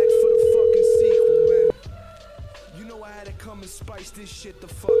 I'm back for the fucking sequel, man. You know I had to come and spice this shit the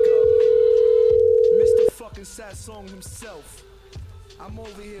fuck up. Mr. fucking Sad Song himself. I'm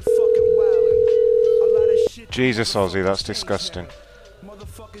over here fucking wildin'. A lot of shit. Jesus, Ozzy, that's disgusting.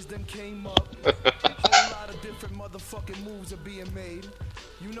 Motherfuckers them came up. A whole lot of different motherfucking moves are being made.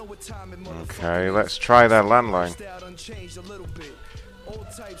 You know what time it motherfucking Okay, let's try their landline. style unchanged a little bit. All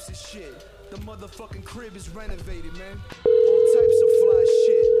types of shit. The motherfucking crib is renovated, man. All types of fly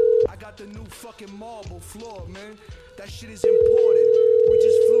shit. I got the new fucking marble floor, man. That shit is imported. We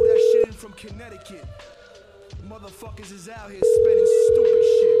just flew that shit in from Connecticut. Motherfuckers is out here spending stupid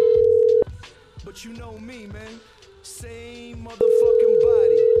but you know me, man. Same motherfucking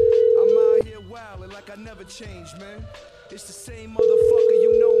body. I'm out here wildin' like I never changed, man. It's the same motherfucker,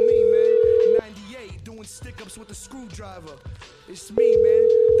 you know me, man. 98, doing stick-ups with a screwdriver. It's me, man.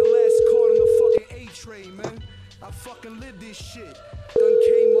 The last card on the fucking A-train, man. I fucking lived this shit. Done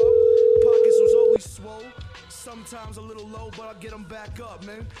came up, pockets was always swole. Sometimes a little low, but I get them back up,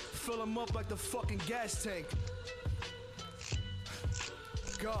 man. Fill them up like the fucking gas tank.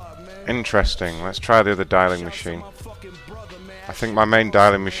 God, man. Interesting. Let's try the other dialing machine. I think my main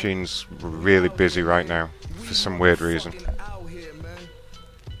dialing machine's really busy right now for some weird reason.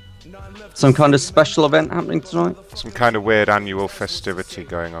 Some kind of special event happening tonight? Some kind of weird annual festivity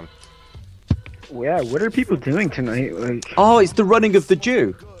going on. Yeah, what are people doing tonight? Like... Oh, it's the running of the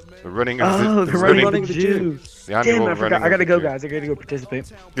Jew. The running of the, the running of the Jew. The annual Damn, I forgot. running I gotta of go, the Jew. guys. I gotta go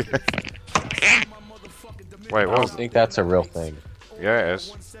participate. Wait, I what? don't think that's a real thing. Yeah, it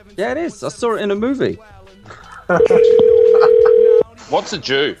is. Yeah, it is. I saw it in a movie. What's a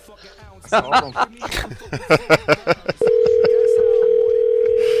Jew?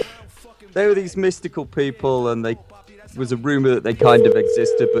 They were these mystical people, and they was a rumor that they kind of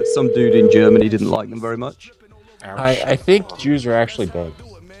existed, but some dude in Germany didn't like them very much. I think Jews are actually bugs.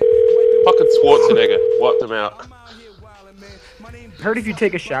 Fucking Schwarzenegger. Wipe them out. Heard if you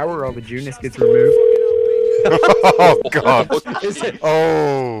take a shower, all the Jewness gets removed. Oh God! Is it,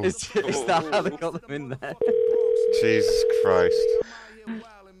 Oh! is that how they got them in there? Jesus Christ!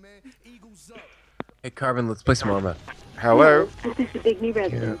 Hey, Carbon, let's play some Arma. Hello. This is the Big Knee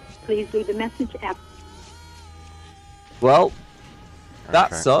resident. Please leave a message after. Well, that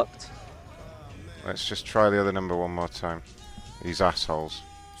Okay. sucked. Let's just try the other number one more time. These assholes.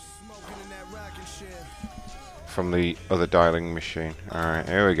 From the other dialing machine. Alright,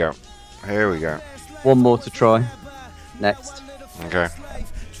 here we go. Here we go. One more to try. Next. Okay.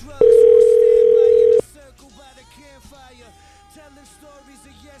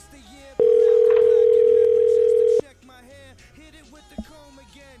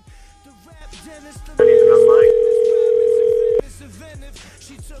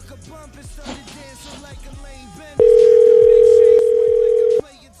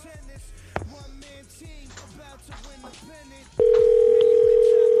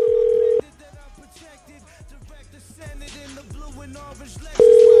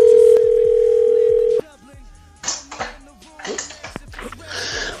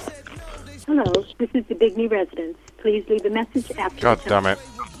 Hello, this is the Big Knee residence. Please leave a message after. God the damn tone. it.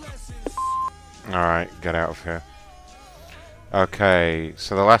 Alright, get out of here. Okay,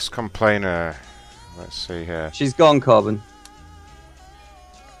 so the last complainer. Let's see here. She's gone, Carbon.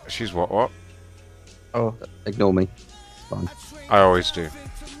 She's what? Oh, ignore me. It's fine. I always do.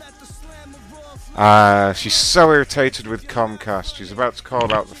 She's so irritated with Comcast. She's about to call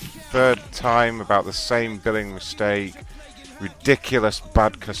about the third time about the same billing mistake. Ridiculous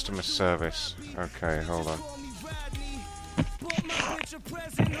bad customer service. Okay, hold on.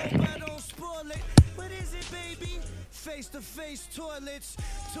 Face-to-face toilets,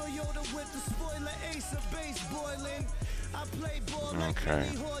 Toyota with the spoiler, ace of base boiling. I play ball like Okay.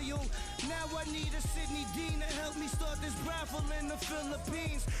 Hoyle. Now I need a Sydney Dean to help me start this raffle in the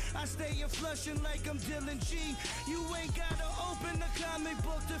Philippines. I stay in flushing like I'm Dylan G. You ain't gotta open the comic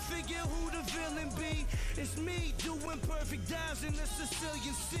book to figure who the villain be. It's me doing perfect dives in the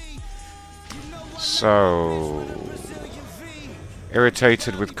Sicilian Sea. You know I So,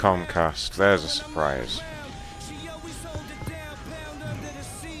 irritated with Comcast. There's a surprise.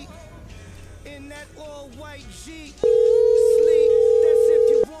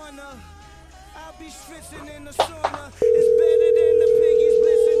 in the sauna. It's better than the piggies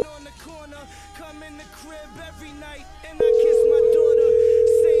blitzing on the corner. Come in the crib every night and I kiss my daughter.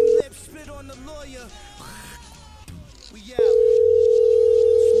 Same lips, spit on the lawyer. We out.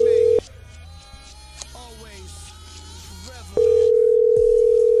 It's me. Always. Forever.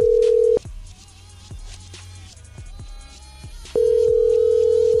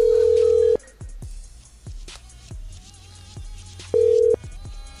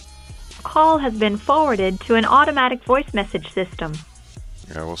 Call has been forwarded to an automatic voice message system.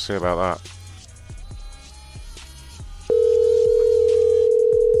 Yeah, we'll see about that.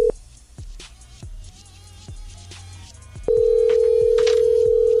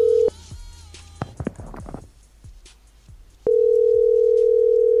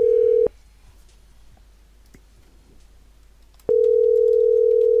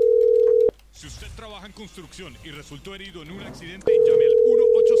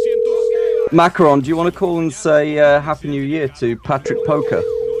 Macron, do you want to call and say Happy New Year to Patrick Poker?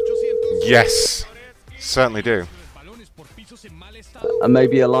 Yes, certainly do. And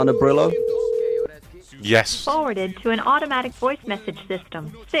maybe Alana Brillo? Yes. Forwarded to an automatic voice message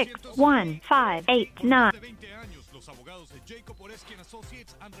system. 61589.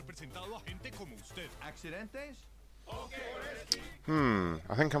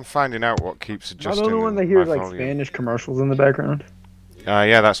 I think I'm finding out what keeps adjusting. Not the only one that hears my like volume. Spanish commercials in the background.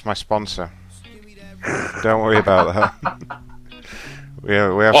 Yeah, that's my sponsor. Don't worry about that. we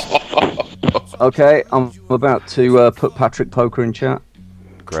have. Okay, I'm about to put Patrick Poker in chat.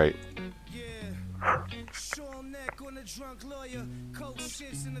 Great.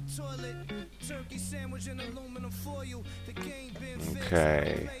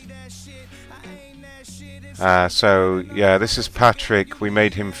 Okay. So, yeah, this is Patrick. We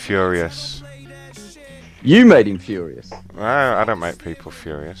made him furious. You made him furious. I don't make people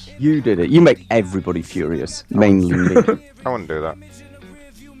furious. You did it. You make everybody furious. Mainly me. I wouldn't do that.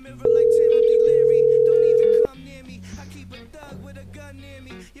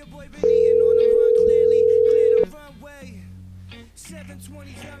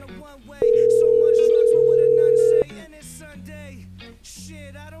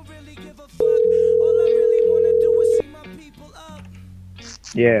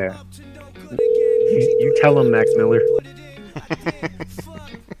 Yeah. You tell him, Max Miller.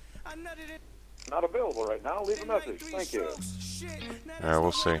 Not available right now. Leave a message. Thank you. Yeah,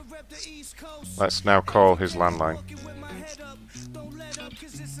 we'll see. Let's now call his landline.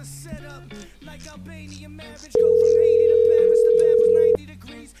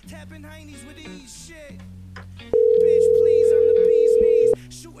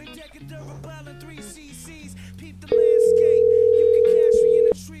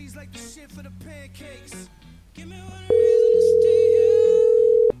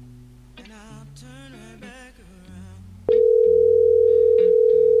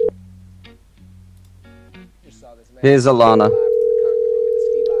 Here's Alana.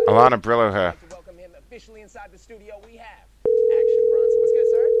 Alana Brillo here. I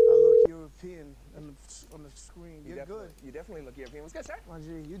look European on the screen. You're good. You definitely look European. What's good, sir? My G,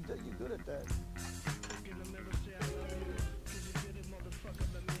 you're good at that.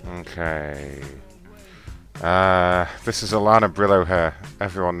 Okay. This is Alana Brillo here.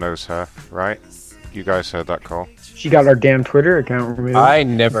 Everyone knows her, right? You guys heard that call. She got our damn Twitter account removed. I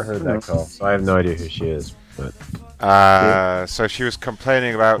never heard that call, so I have no idea who she is. But so she was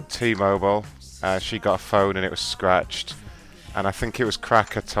complaining about T-Mobile. She got a phone and it was scratched. And I think it was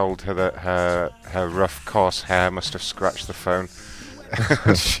Cracker told her that her rough, coarse hair must have scratched the phone.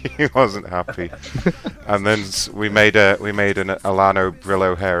 She wasn't happy. And then we made an Alano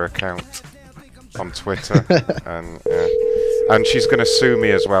Brillo hair account on Twitter, and she's going to sue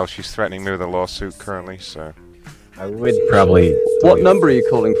me as well. She's threatening me with a lawsuit currently. So I would probably. What number are you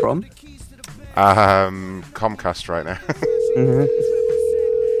calling from? Comcast right now. Mm-hmm.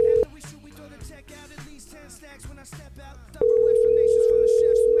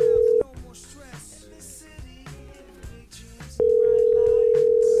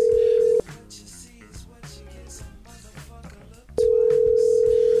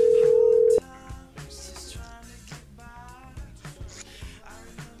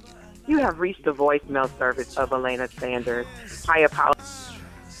 You have reached the voicemail service of Elena Sanders. I apologize.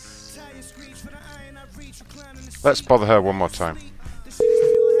 Let's bother her one more time.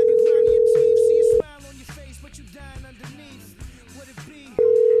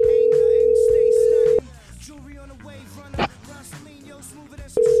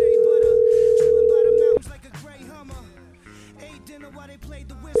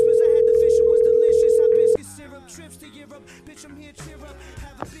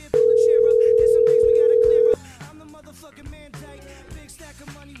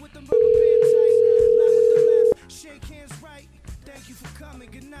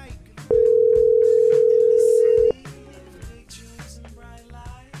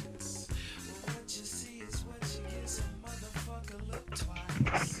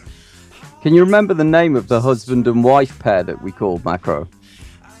 Can you remember the name of the husband and wife pair that we called Macro?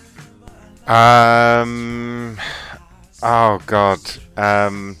 Oh God.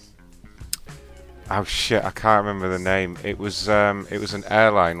 Oh shit! I can't remember the name. It was an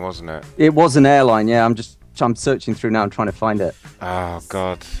airline, wasn't it? It was an airline. Yeah, I'm searching through now and trying to find it. Oh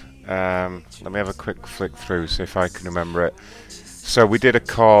God. Let me have a quick flick through, see if I can remember it. So we did a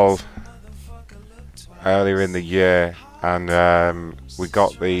call earlier in the year, and we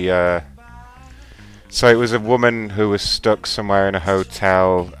got the. So it was a woman who was stuck somewhere in a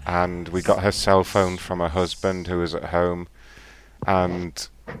hotel, and we got her cell phone from her husband who was at home, and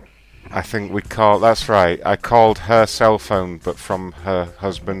I think we called. That's right. I called her cell phone, but from her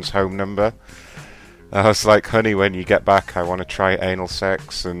husband's home number, I was like, honey, when you get back, I want to try anal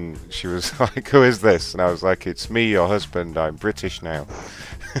sex. And she was like, who is this? And I was like, it's me, your husband. I'm British now.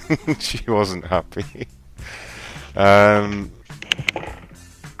 She wasn't happy. Oh,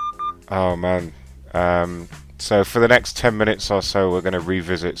 man. So for the next 10 minutes or so, we're going to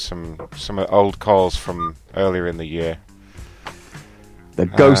revisit some old calls from earlier in the year. The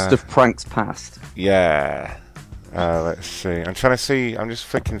ghost of pranks past. Yeah. Let's see. I'm just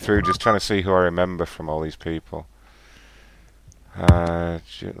flicking through, just trying to see who I remember from all these people.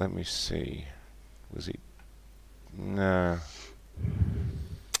 Let me see. Was he? No.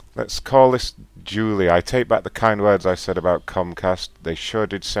 Let's call this Julie. I take back the kind words I said about Comcast. They sure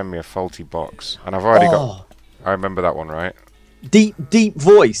did send me a faulty box. And I've already got... I remember that one, right? Deep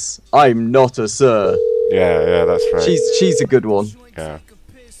voice. I'm not a sir. Yeah, that's right. She's a good one. Yeah.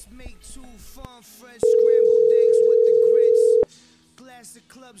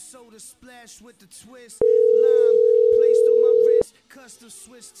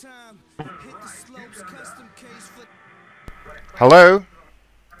 Hello?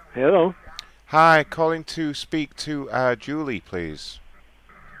 Hello? Hi, calling to speak to Julie, please.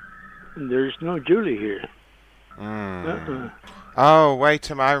 There's no Julie here. Oh, wait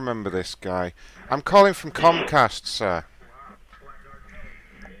a minute, I remember this guy. I'm calling from Comcast, sir.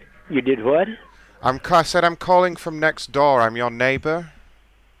 You did what? I said I'm calling from next door. I'm your neighbour.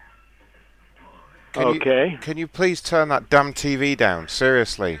 Okay. Can you please turn that damn TV down?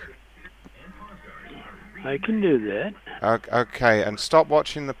 Seriously. I can do that. Okay, and stop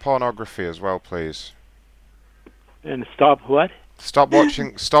watching the pornography as well, please. And stop what? Stop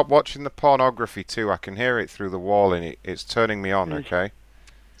watching the pornography too. I can hear it through the wall, and it's turning me on. Okay.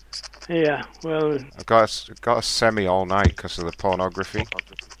 Yeah. Well. I've got a semi all night because of the pornography.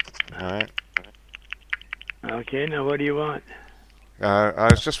 All right. Okay. Now, what do you want? I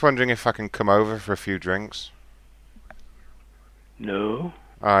was just wondering if I can come over for a few drinks. No.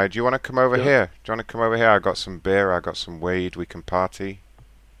 Alright, do you want to come over here? Do you want to come over here? I got some beer, I got some weed, we can party.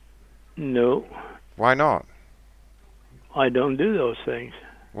 No. Why not? I don't do those things.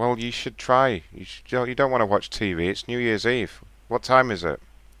 Well, you should try. You don't want to watch TV. It's New Year's Eve. What time is it?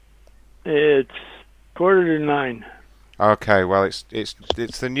 It's 8:45. Okay, well it's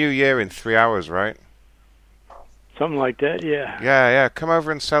the New Year in 3 hours, right? Something like that, yeah. Yeah. Come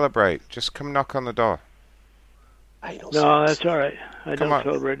over and celebrate. Just come knock on the door. No, that's all right. I don't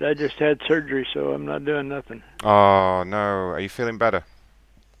celebrate. I just had surgery, so I'm not doing nothing. Oh, no. Are you feeling better?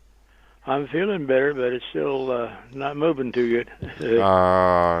 I'm feeling better, but it's still not moving too good.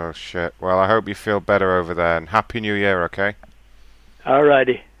 Oh, shit. Well, I hope you feel better over there, and Happy New Year, okay? All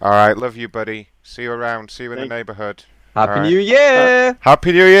righty. All right, love you, buddy. See you around. See you in the neighborhood. Happy New Year!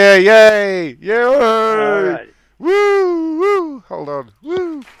 Happy New Year! Yay! Yay! All right. Woo! Woo! Hold on.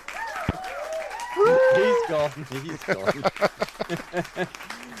 Woo! He's gone.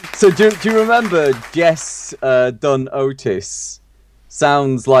 So do you remember Jess Dunn Otis?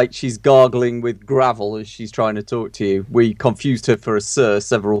 Sounds like she's gargling with gravel as she's trying to talk to you. We confused her for a sir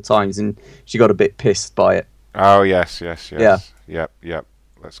several times, and she got a bit pissed by it. Oh yes. Yeah. Yep.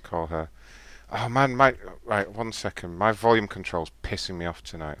 Let's call her. Oh man, right. 1 second. My volume control's pissing me off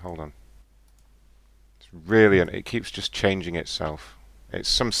tonight. Hold on. It's really, it keeps just changing itself. It's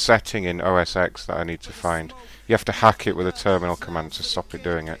some setting in OS X that I need to find. You have to hack it with a terminal command to stop it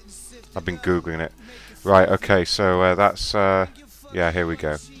doing it. I've been Googling it. Right, okay, so that's... yeah, here we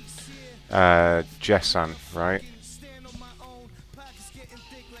go. Jessan, right?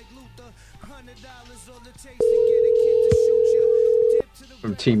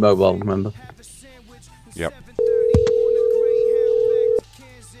 From T-Mobile, remember? Yep.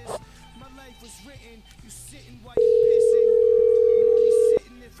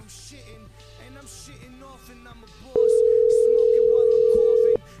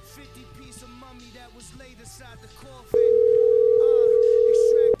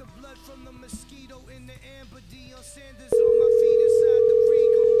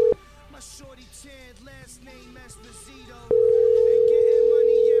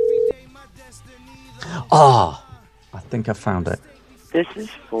 I think I found it. This is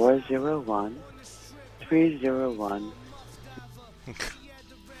 401-301.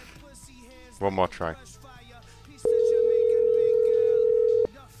 One more try.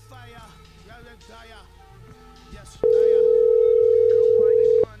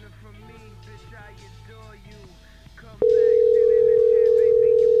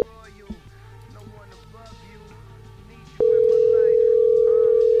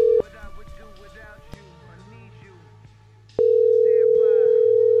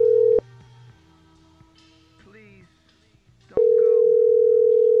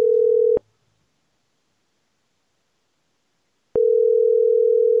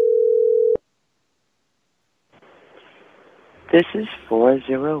 This is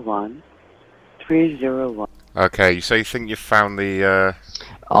 401-301. Okay, so you think you found the...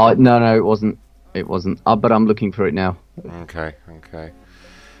 No, it wasn't. It wasn't. But I'm looking for it now. Okay.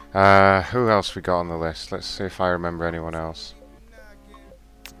 Who else we got on the list? Let's see if I remember anyone else.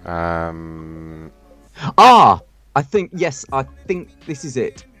 I think this is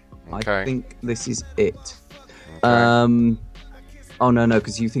it. Okay. I think this is it. Okay. Oh no,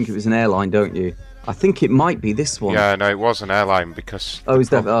 because you think it was an airline, don't you? I think it might be this one. Yeah, no, it was an airline because... Oh, is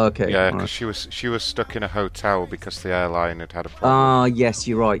that... Oh, okay. Yeah, because she was stuck in a hotel because the airline had a problem. Yes,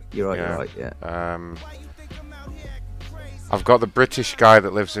 you're right, yeah. I've got the British guy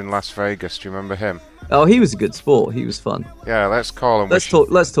that lives in Las Vegas. Do you remember him? Oh, he was a good sport. He was fun. Yeah, let's call him. Let's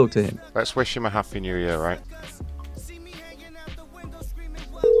talk to him. Let's wish him a Happy New Year, right?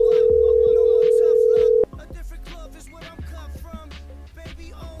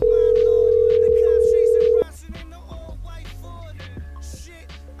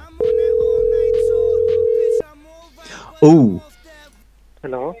 Oh.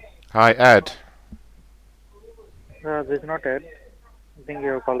 Hello. Hi, Ed. This is not Ed. I think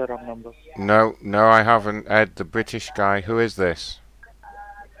you have called the wrong number. No, I haven't. Ed, the British guy. Who is this?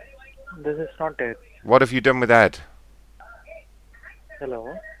 This is not Ed. What have you done with Ed?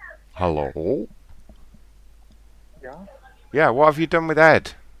 Hello. Hello? Yeah. Yeah, what have you done with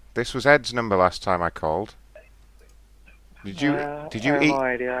Ed? This was Ed's number last time I called. Did you I eat? have no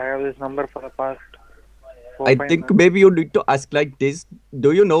idea. I have this number for the past 4 I 5 think months. maybe you need to ask like this.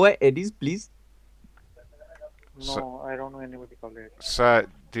 Do you know where Ed is, please? No, I don't know anybody called Ed. Sir,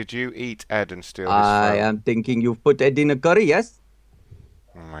 did you eat Ed and steal his I phone? am thinking you put Ed in a curry, yes?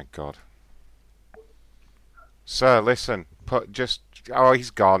 Oh my god. Sir, listen. Oh, he's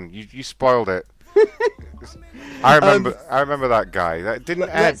gone. You spoiled it. I remember that guy. That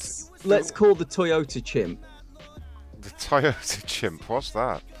didn't Ed. Let's call the Toyota chimp. The Toyota chimp. What's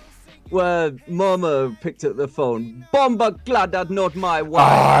that? Well, Mama picked up the phone. Bomba glad that not my wife.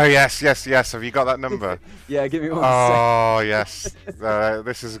 Oh, yes. Have you got that number? Yeah, give me one Oh, yes.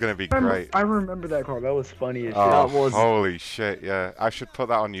 This is going to be great. I remember that call. That was funny as shit. Oh, That was... holy shit, yeah. I should put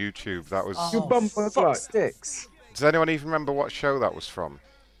that on YouTube. That was... fuck sticks. Does anyone even remember what show that was from?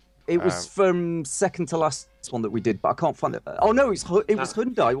 It was from second to last one that we did, but I can't find it. Oh, no, it was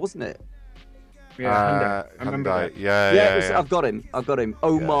Hyundai, wasn't it? Yeah, Hyundai. I remember that. Yeah. I've got him.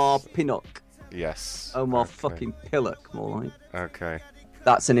 Omar Pinnock. Yes. Omar fucking Pillock, more like. Okay.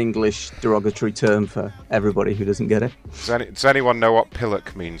 That's an English derogatory term for everybody who doesn't get it. Does anyone know what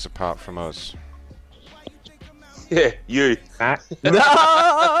pillock means apart from us? Yeah, you. No!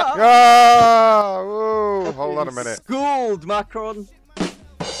 Oh, hold on a minute. Schooled, Macron.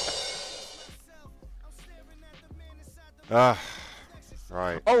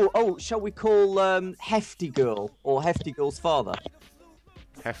 Right. Oh, shall we call Hefty Girl or Hefty Girl's father?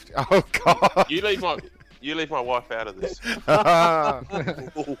 Hefty. Oh God. You leave my wife out of this.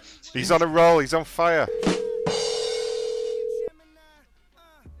 He's on a roll. He's on fire.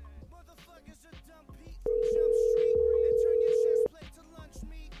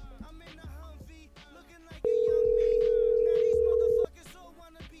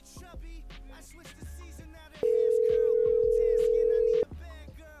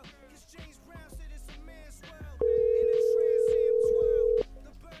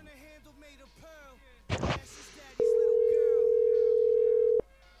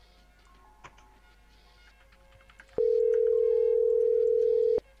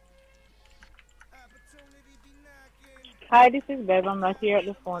 Hi, this is Bev. I'm not here at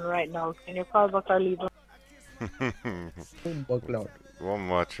the phone right now. Can you call back or leave? One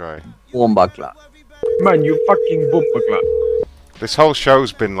more try. Wombakla. Man, you fucking Wombakla. This whole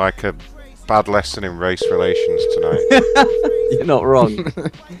show's been like a bad lesson in race relations tonight. You're not wrong.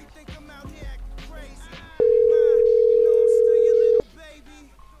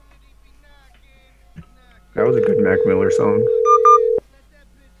 That was a good Mac Miller song.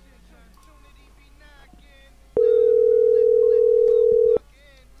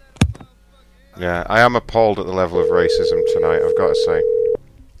 Yeah, I am appalled at the level of racism tonight, I've got to say.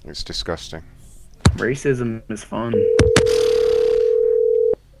 It's disgusting. Racism is fun.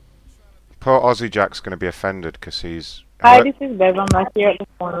 Poor Aussie Jack's going to be offended because he's... Hi, this is Bev. I'm not here at the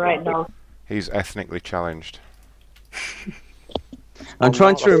phone right now. He's ethnically challenged. I'm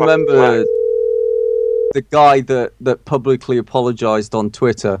trying to remember the guy that publicly apologised on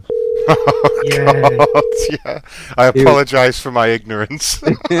Twitter. Oh, God, yeah. I apologise for my ignorance.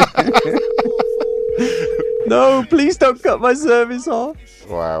 No, please don't cut my service off.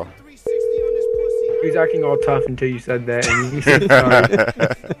 Wow. He was acting all tough until you said that, and he said sorry.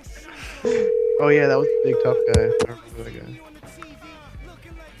 Oh yeah, that was the big tough guy. I remember that guy.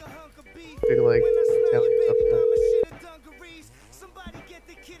 big like telly stuff.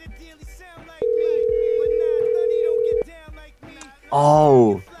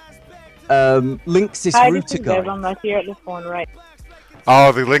 Oh, Linksys Hi, router this is guy. Bev. I'm not here at the phone right.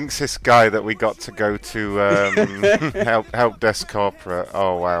 Oh, the Linksys guy that we got to go to help desk corporate.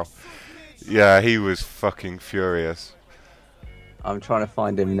 Oh wow, yeah, he was fucking furious. I'm trying to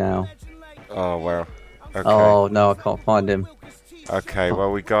find him now. Oh wow. Okay. Oh no, I can't find him. Okay,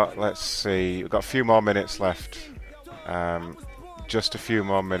 well let's see, we've got a few more minutes left. Just a few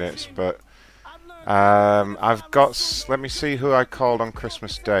more minutes, but let me see who I called on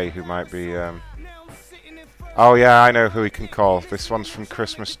Christmas Day who might be, oh yeah, I know who we can call. This one's from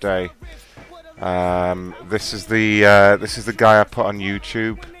Christmas Day. This is the guy I put on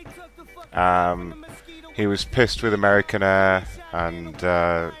YouTube. He was pissed with American Air, and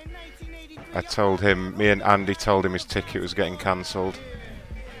me and Andy told him his ticket was getting cancelled.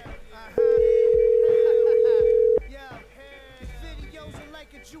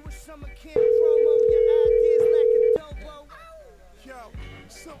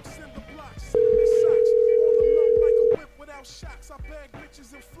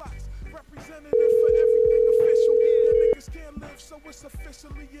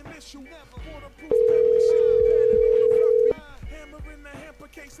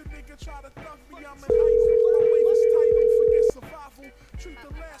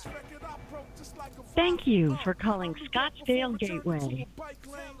 Thank you for calling Scottsdale Gateway.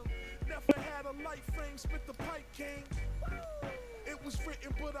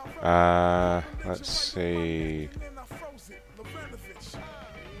 Let's see.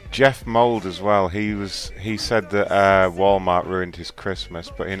 Jeff Mould as well. He said that Walmart ruined his Christmas,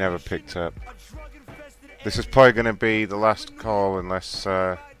 but he never picked up. This is probably going to be the last call unless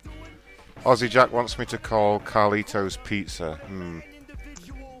Aussie Jack wants me to call Carlito's Pizza.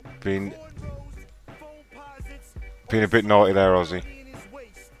 Been a bit naughty there, Aussie.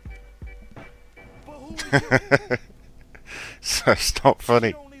 So stop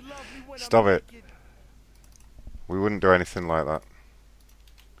funny. Stop it. We wouldn't do anything like that.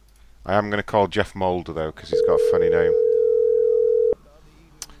 I am going to call Jeff Moulder though, because he's got a funny name.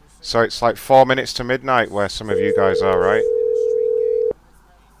 So it's like 4 minutes to midnight where some of you guys are, right?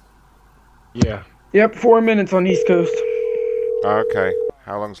 Yeah. Yep, 4 minutes on East Coast. Okay.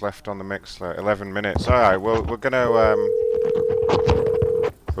 How long's left on the Mixler? 11 minutes. Alright, well we're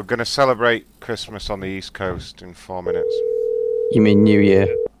gonna celebrate Christmas on the East Coast in 4 minutes. You mean New Year?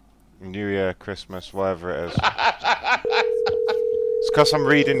 New Year, Christmas, whatever it is. It's because I'm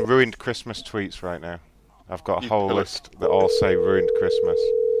reading ruined Christmas tweets right now. I've got a whole list that all say ruined Christmas.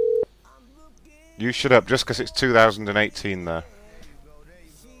 You shut up, just because it's 2018 there.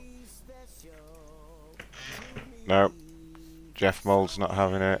 No. Jeff Mould's not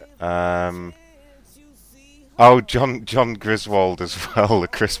having it. Oh, John Griswold as well, the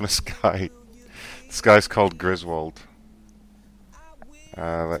Christmas guy. This guy's called Griswold.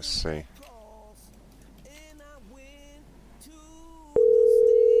 Let's see.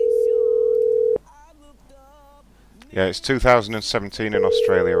 Yeah, it's 2017 in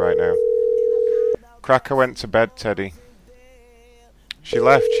Australia right now. Cracker went to bed, Teddy. She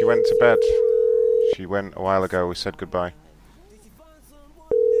left, she went to bed. She went a while ago, we said goodbye.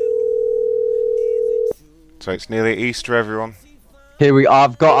 So it's nearly Easter, everyone. Here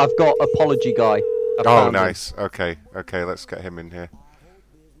I've got apology guy. Oh, nice. Okay, let's get him in here.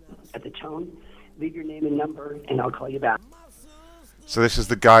 At the tone, leave your name and number, and I'll call you back. So this is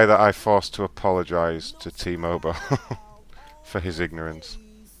the guy that I forced to apologise to T-Mobile for his ignorance.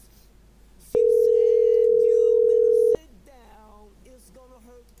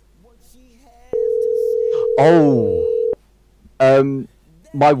 Oh,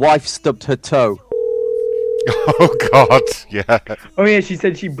 my wife stubbed her toe. Oh God, yeah. Oh yeah, she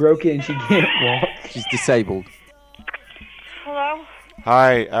said she broke it and she can't walk. She's disabled. Hello?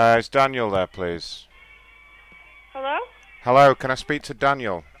 Hi, is Daniel there, please? Hello? Hello, can I speak to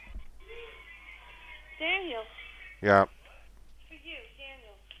Daniel? Daniel? Yeah. For you,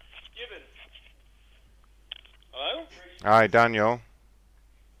 Daniel. Gibbon. Hello? Hi, Daniel.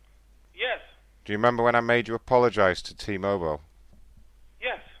 Yes. Do you remember when I made you apologise to T-Mobile?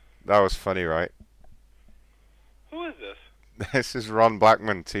 Yes. That was funny, right? Who is this? This is Ron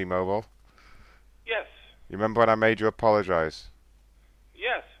Blackman, T-Mobile. Yes. You remember when I made you apologise?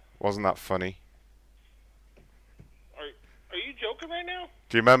 Yes. Wasn't that funny? Are you joking right now?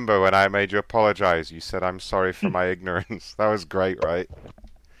 Do you remember when I made you apologise? You said, I'm sorry for my ignorance. That was great, right?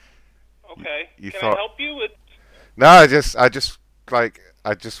 Okay. You Can thought... I help you with... No, I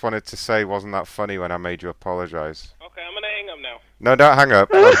just wanted to say, wasn't that funny when I made you apologise? Okay, I'm going to hang up now. No, don't hang up.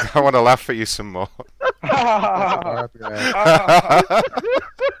 I want to laugh at you some more.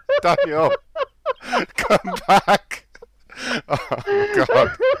 Daniel, come back. Oh,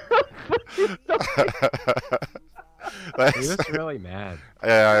 God. He was really mad.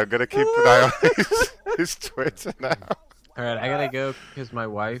 Yeah, I'm going to keep an eye on his Twitter now. Alright, I gotta go because my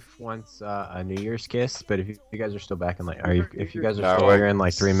wife wants a New Year's kiss. But if you guys are still back in if you guys are still here in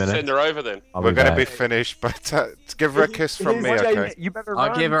like 3 minutes, send her over then. We're gonna be finished, but give her a kiss from me, okay? You better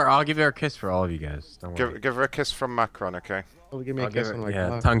I'll give her a kiss for all of you guys. Don't worry. Give her a kiss from Macron, okay? Oh, give me a kiss on my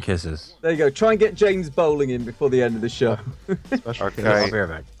car. Tongue kisses. There you go. Try and get James bowling in before the end of the show. Okay. I'll be right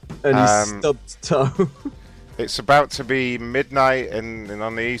back. And his stubbed toe. It's about to be midnight and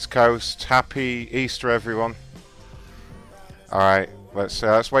on the East Coast. Happy Easter, everyone. Alright,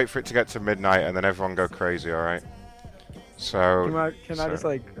 let's wait for it to get to midnight and then everyone go crazy, alright? So... Can I just,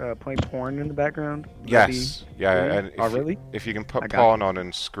 like, play porn in the background? Yes. Yeah, and really? If you can put porn on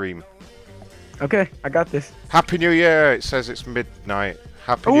and scream. Okay, I got this. Happy New Year! It says it's midnight.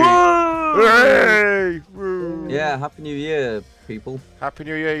 Happy New Year! Hooray! Woo. Yeah, Happy New Year, people. Happy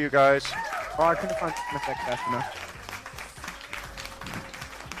New Year, you guys. Oh, I couldn't find an effect fast enough.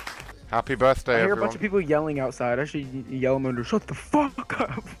 Happy birthday, everyone. I hear everyone. a bunch of people yelling outside. I should yell them under, shut the fuck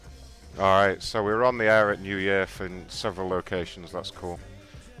up! Alright, so we're on the air at New Year for several locations, that's cool.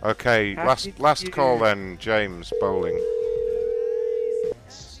 Okay, last call then, James, bowling.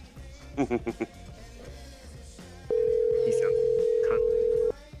 He sounds cunt.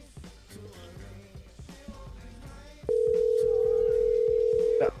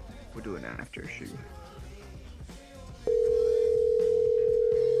 No, we're doing an after shoot.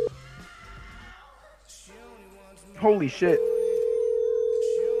 Holy shit.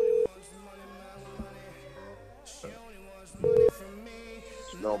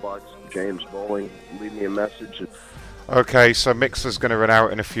 Mailbox, James Bowling, leave me a message. Okay, so Mixer's going to run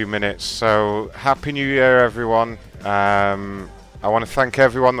out in a few minutes, so Happy New Year, everyone. I want to thank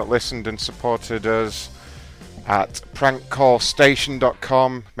everyone that listened and supported us at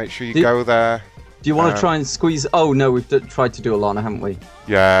prankcallstation.com. Make sure you go there. Do you want to try and squeeze... Oh, no, we've tried to do Alana, haven't we?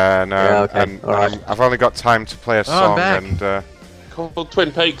 Yeah, no. Yeah, okay. And right. I've only got time to play a song. And called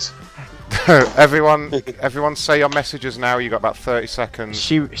Twin Peaks. everyone say your messages now. You got about 30 seconds.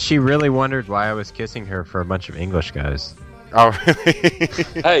 She really wondered why I was kissing her for a bunch of English guys. Oh, really?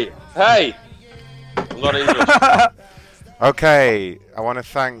 Hey! I'm not English. Okay, I want to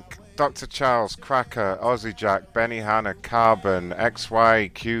thank Dr. Charles, Cracker, Aussie Jack, Benny Hanna, Carbon,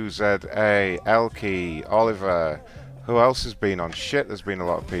 XYQZA, Elkie, Oliver. Who else has been on? Shit, there's been a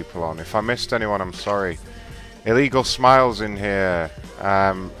lot of people on. If I missed anyone, I'm sorry. Illegal Smiles in here.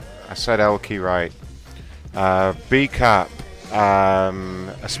 I said Elkie right. BCAP.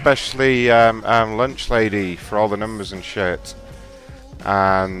 Especially Lunch Lady for all the numbers and shit.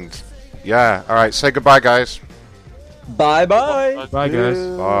 And yeah, alright, say goodbye, guys. Bye-bye. Bye, guys.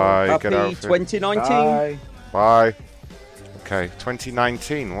 Bye. Happy Get out 2019. Bye. Okay,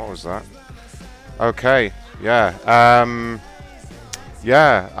 2019. What was that? Okay. Yeah.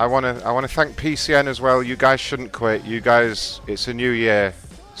 Yeah. I wanna thank PCN as well. You guys shouldn't quit. You guys, it's a new year,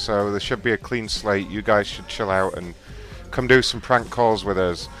 so there should be a clean slate. You guys should chill out and come do some prank calls with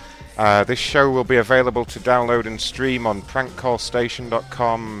us. This show will be available to download and stream on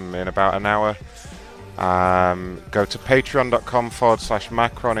prankcallstation.com in about an hour. Go to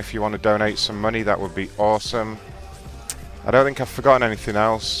patreon.com/Macron if you want to donate some money. That would be awesome. I don't think I've forgotten anything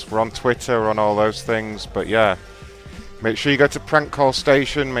else. We're on Twitter, we're on all those things, but yeah. Make sure you go to Prank Call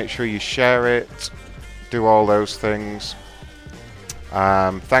Station, make sure you share it, do all those things.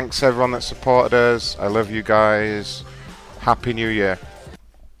 Thanks everyone that supported us. I love you guys. Happy New Year.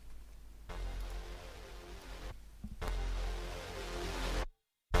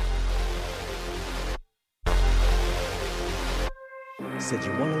 Said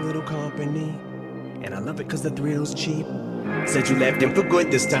you want a little company, and I love it cause the thrill's cheap. Said you left him for good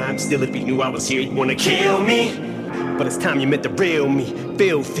this time, still if you knew I was here you'd wanna kill me. But it's time you met the real me,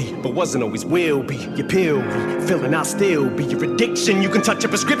 filthy, but wasn't always will be. You pill me, feeling I'll still be your addiction. You can touch a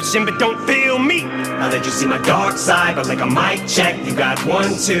prescription, but don't feel me. I let you see my dark side, but like a mic check, you got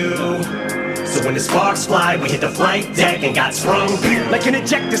 1, 2. So when the sparks fly, we hit the flight deck and got sprung. Like an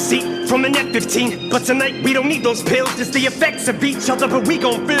ejector seat from an F-15. But tonight we don't need those pills, just the effects of each other, but we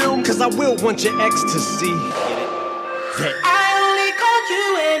gon' film. Cause I will want your ecstasy. Yeah. I only call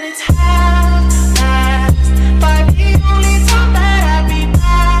you when it's half-assed. By the only time that I be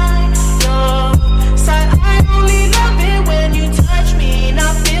by your side. I only love it when you touch me,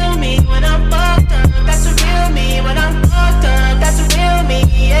 not feel me when I'm fucked up. That's a real me. When I'm fucked up, that's a real me,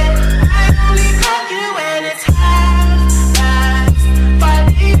 yeah. I only call you when it's half-assed.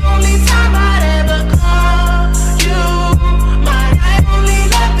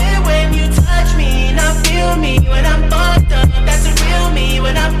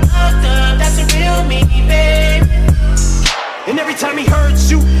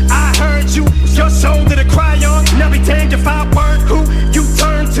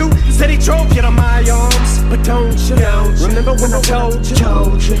 when I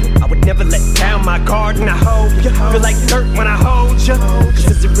told you I would never let down my guard and I hold you. Feel like dirt when I hold you.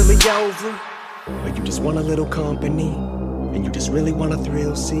 Cause is it really over? Or you just want a little company? And you just really want a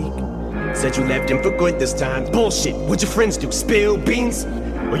thrill seek? Said you left him for good this time. Bullshit, what'd your friends do? Spill beans?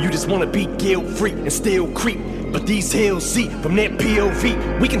 Or you just wanna be guilt-free and still creep? But these hills see from their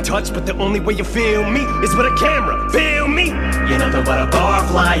POV. We can touch, but the only way you feel me is with a camera. Feel me? You're nothing but a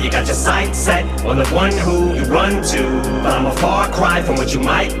barfly. You got your sights set on the one who you run to. But I'm a far cry from what you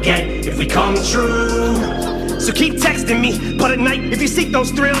might get if we come true. So keep texting me, but at night, if you seek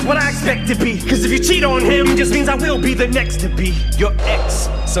those thrills, what I expect to be. Cause if you cheat on him, just means I will be the next to be your ex.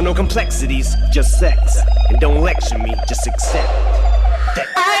 So no complexities, just sex. And don't lecture me, just accept that.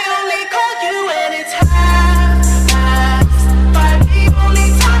 I only call you when it's half-assed. But the only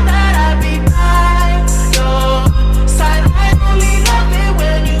time that I be by your side, I only love it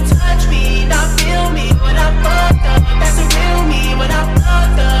when you touch me. Now feel me when I'm fucked up. That's a real me when I'm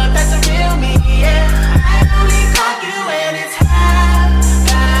fucked up. That's a real me, yeah. I only call you when it's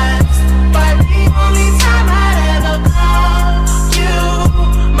half-assed. But the only time I'd ever call you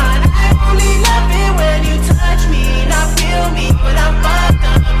mine, I only love it when you touch me. Now feel me when I'm fucked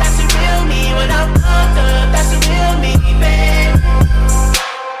up. That's a real me when I'm fucked up. That's a real me, babe.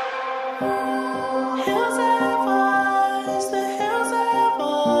 Hills have eyes, the hills have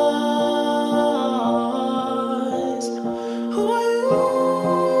eyes. Who are you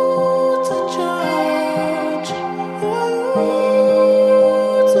to judge? Who are you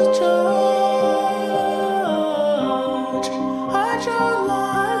to judge? Hide your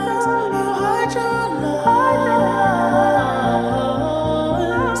lies, you hide your lies.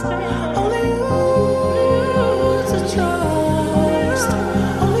 Only you to trust.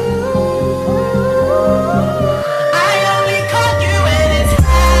 Only you. I only call you when it's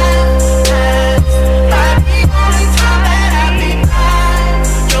half-assed. But the only time that I be by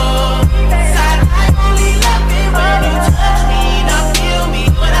your side, I only love it when you touch me. Now feel me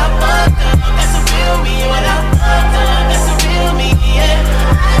when I'm fucked up. That's a real me when I'm fucked up. That's a real me, yeah.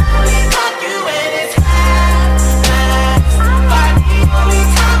 I only call you when it's half-assed. But the only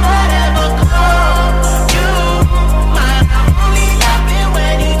time I'd ever call you mine, I only love it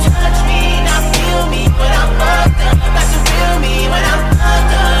when you touch me. Now feel me when I'm fucked up. That's a real me when I'm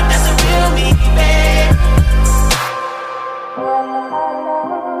fucked up. That's a real me, babe.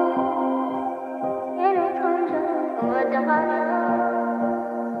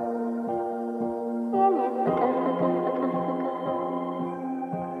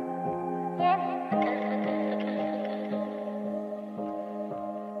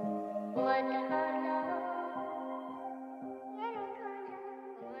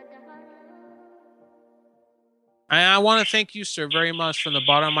 I want to thank you, sir, very much from the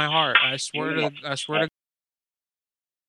bottom of my heart. I swear to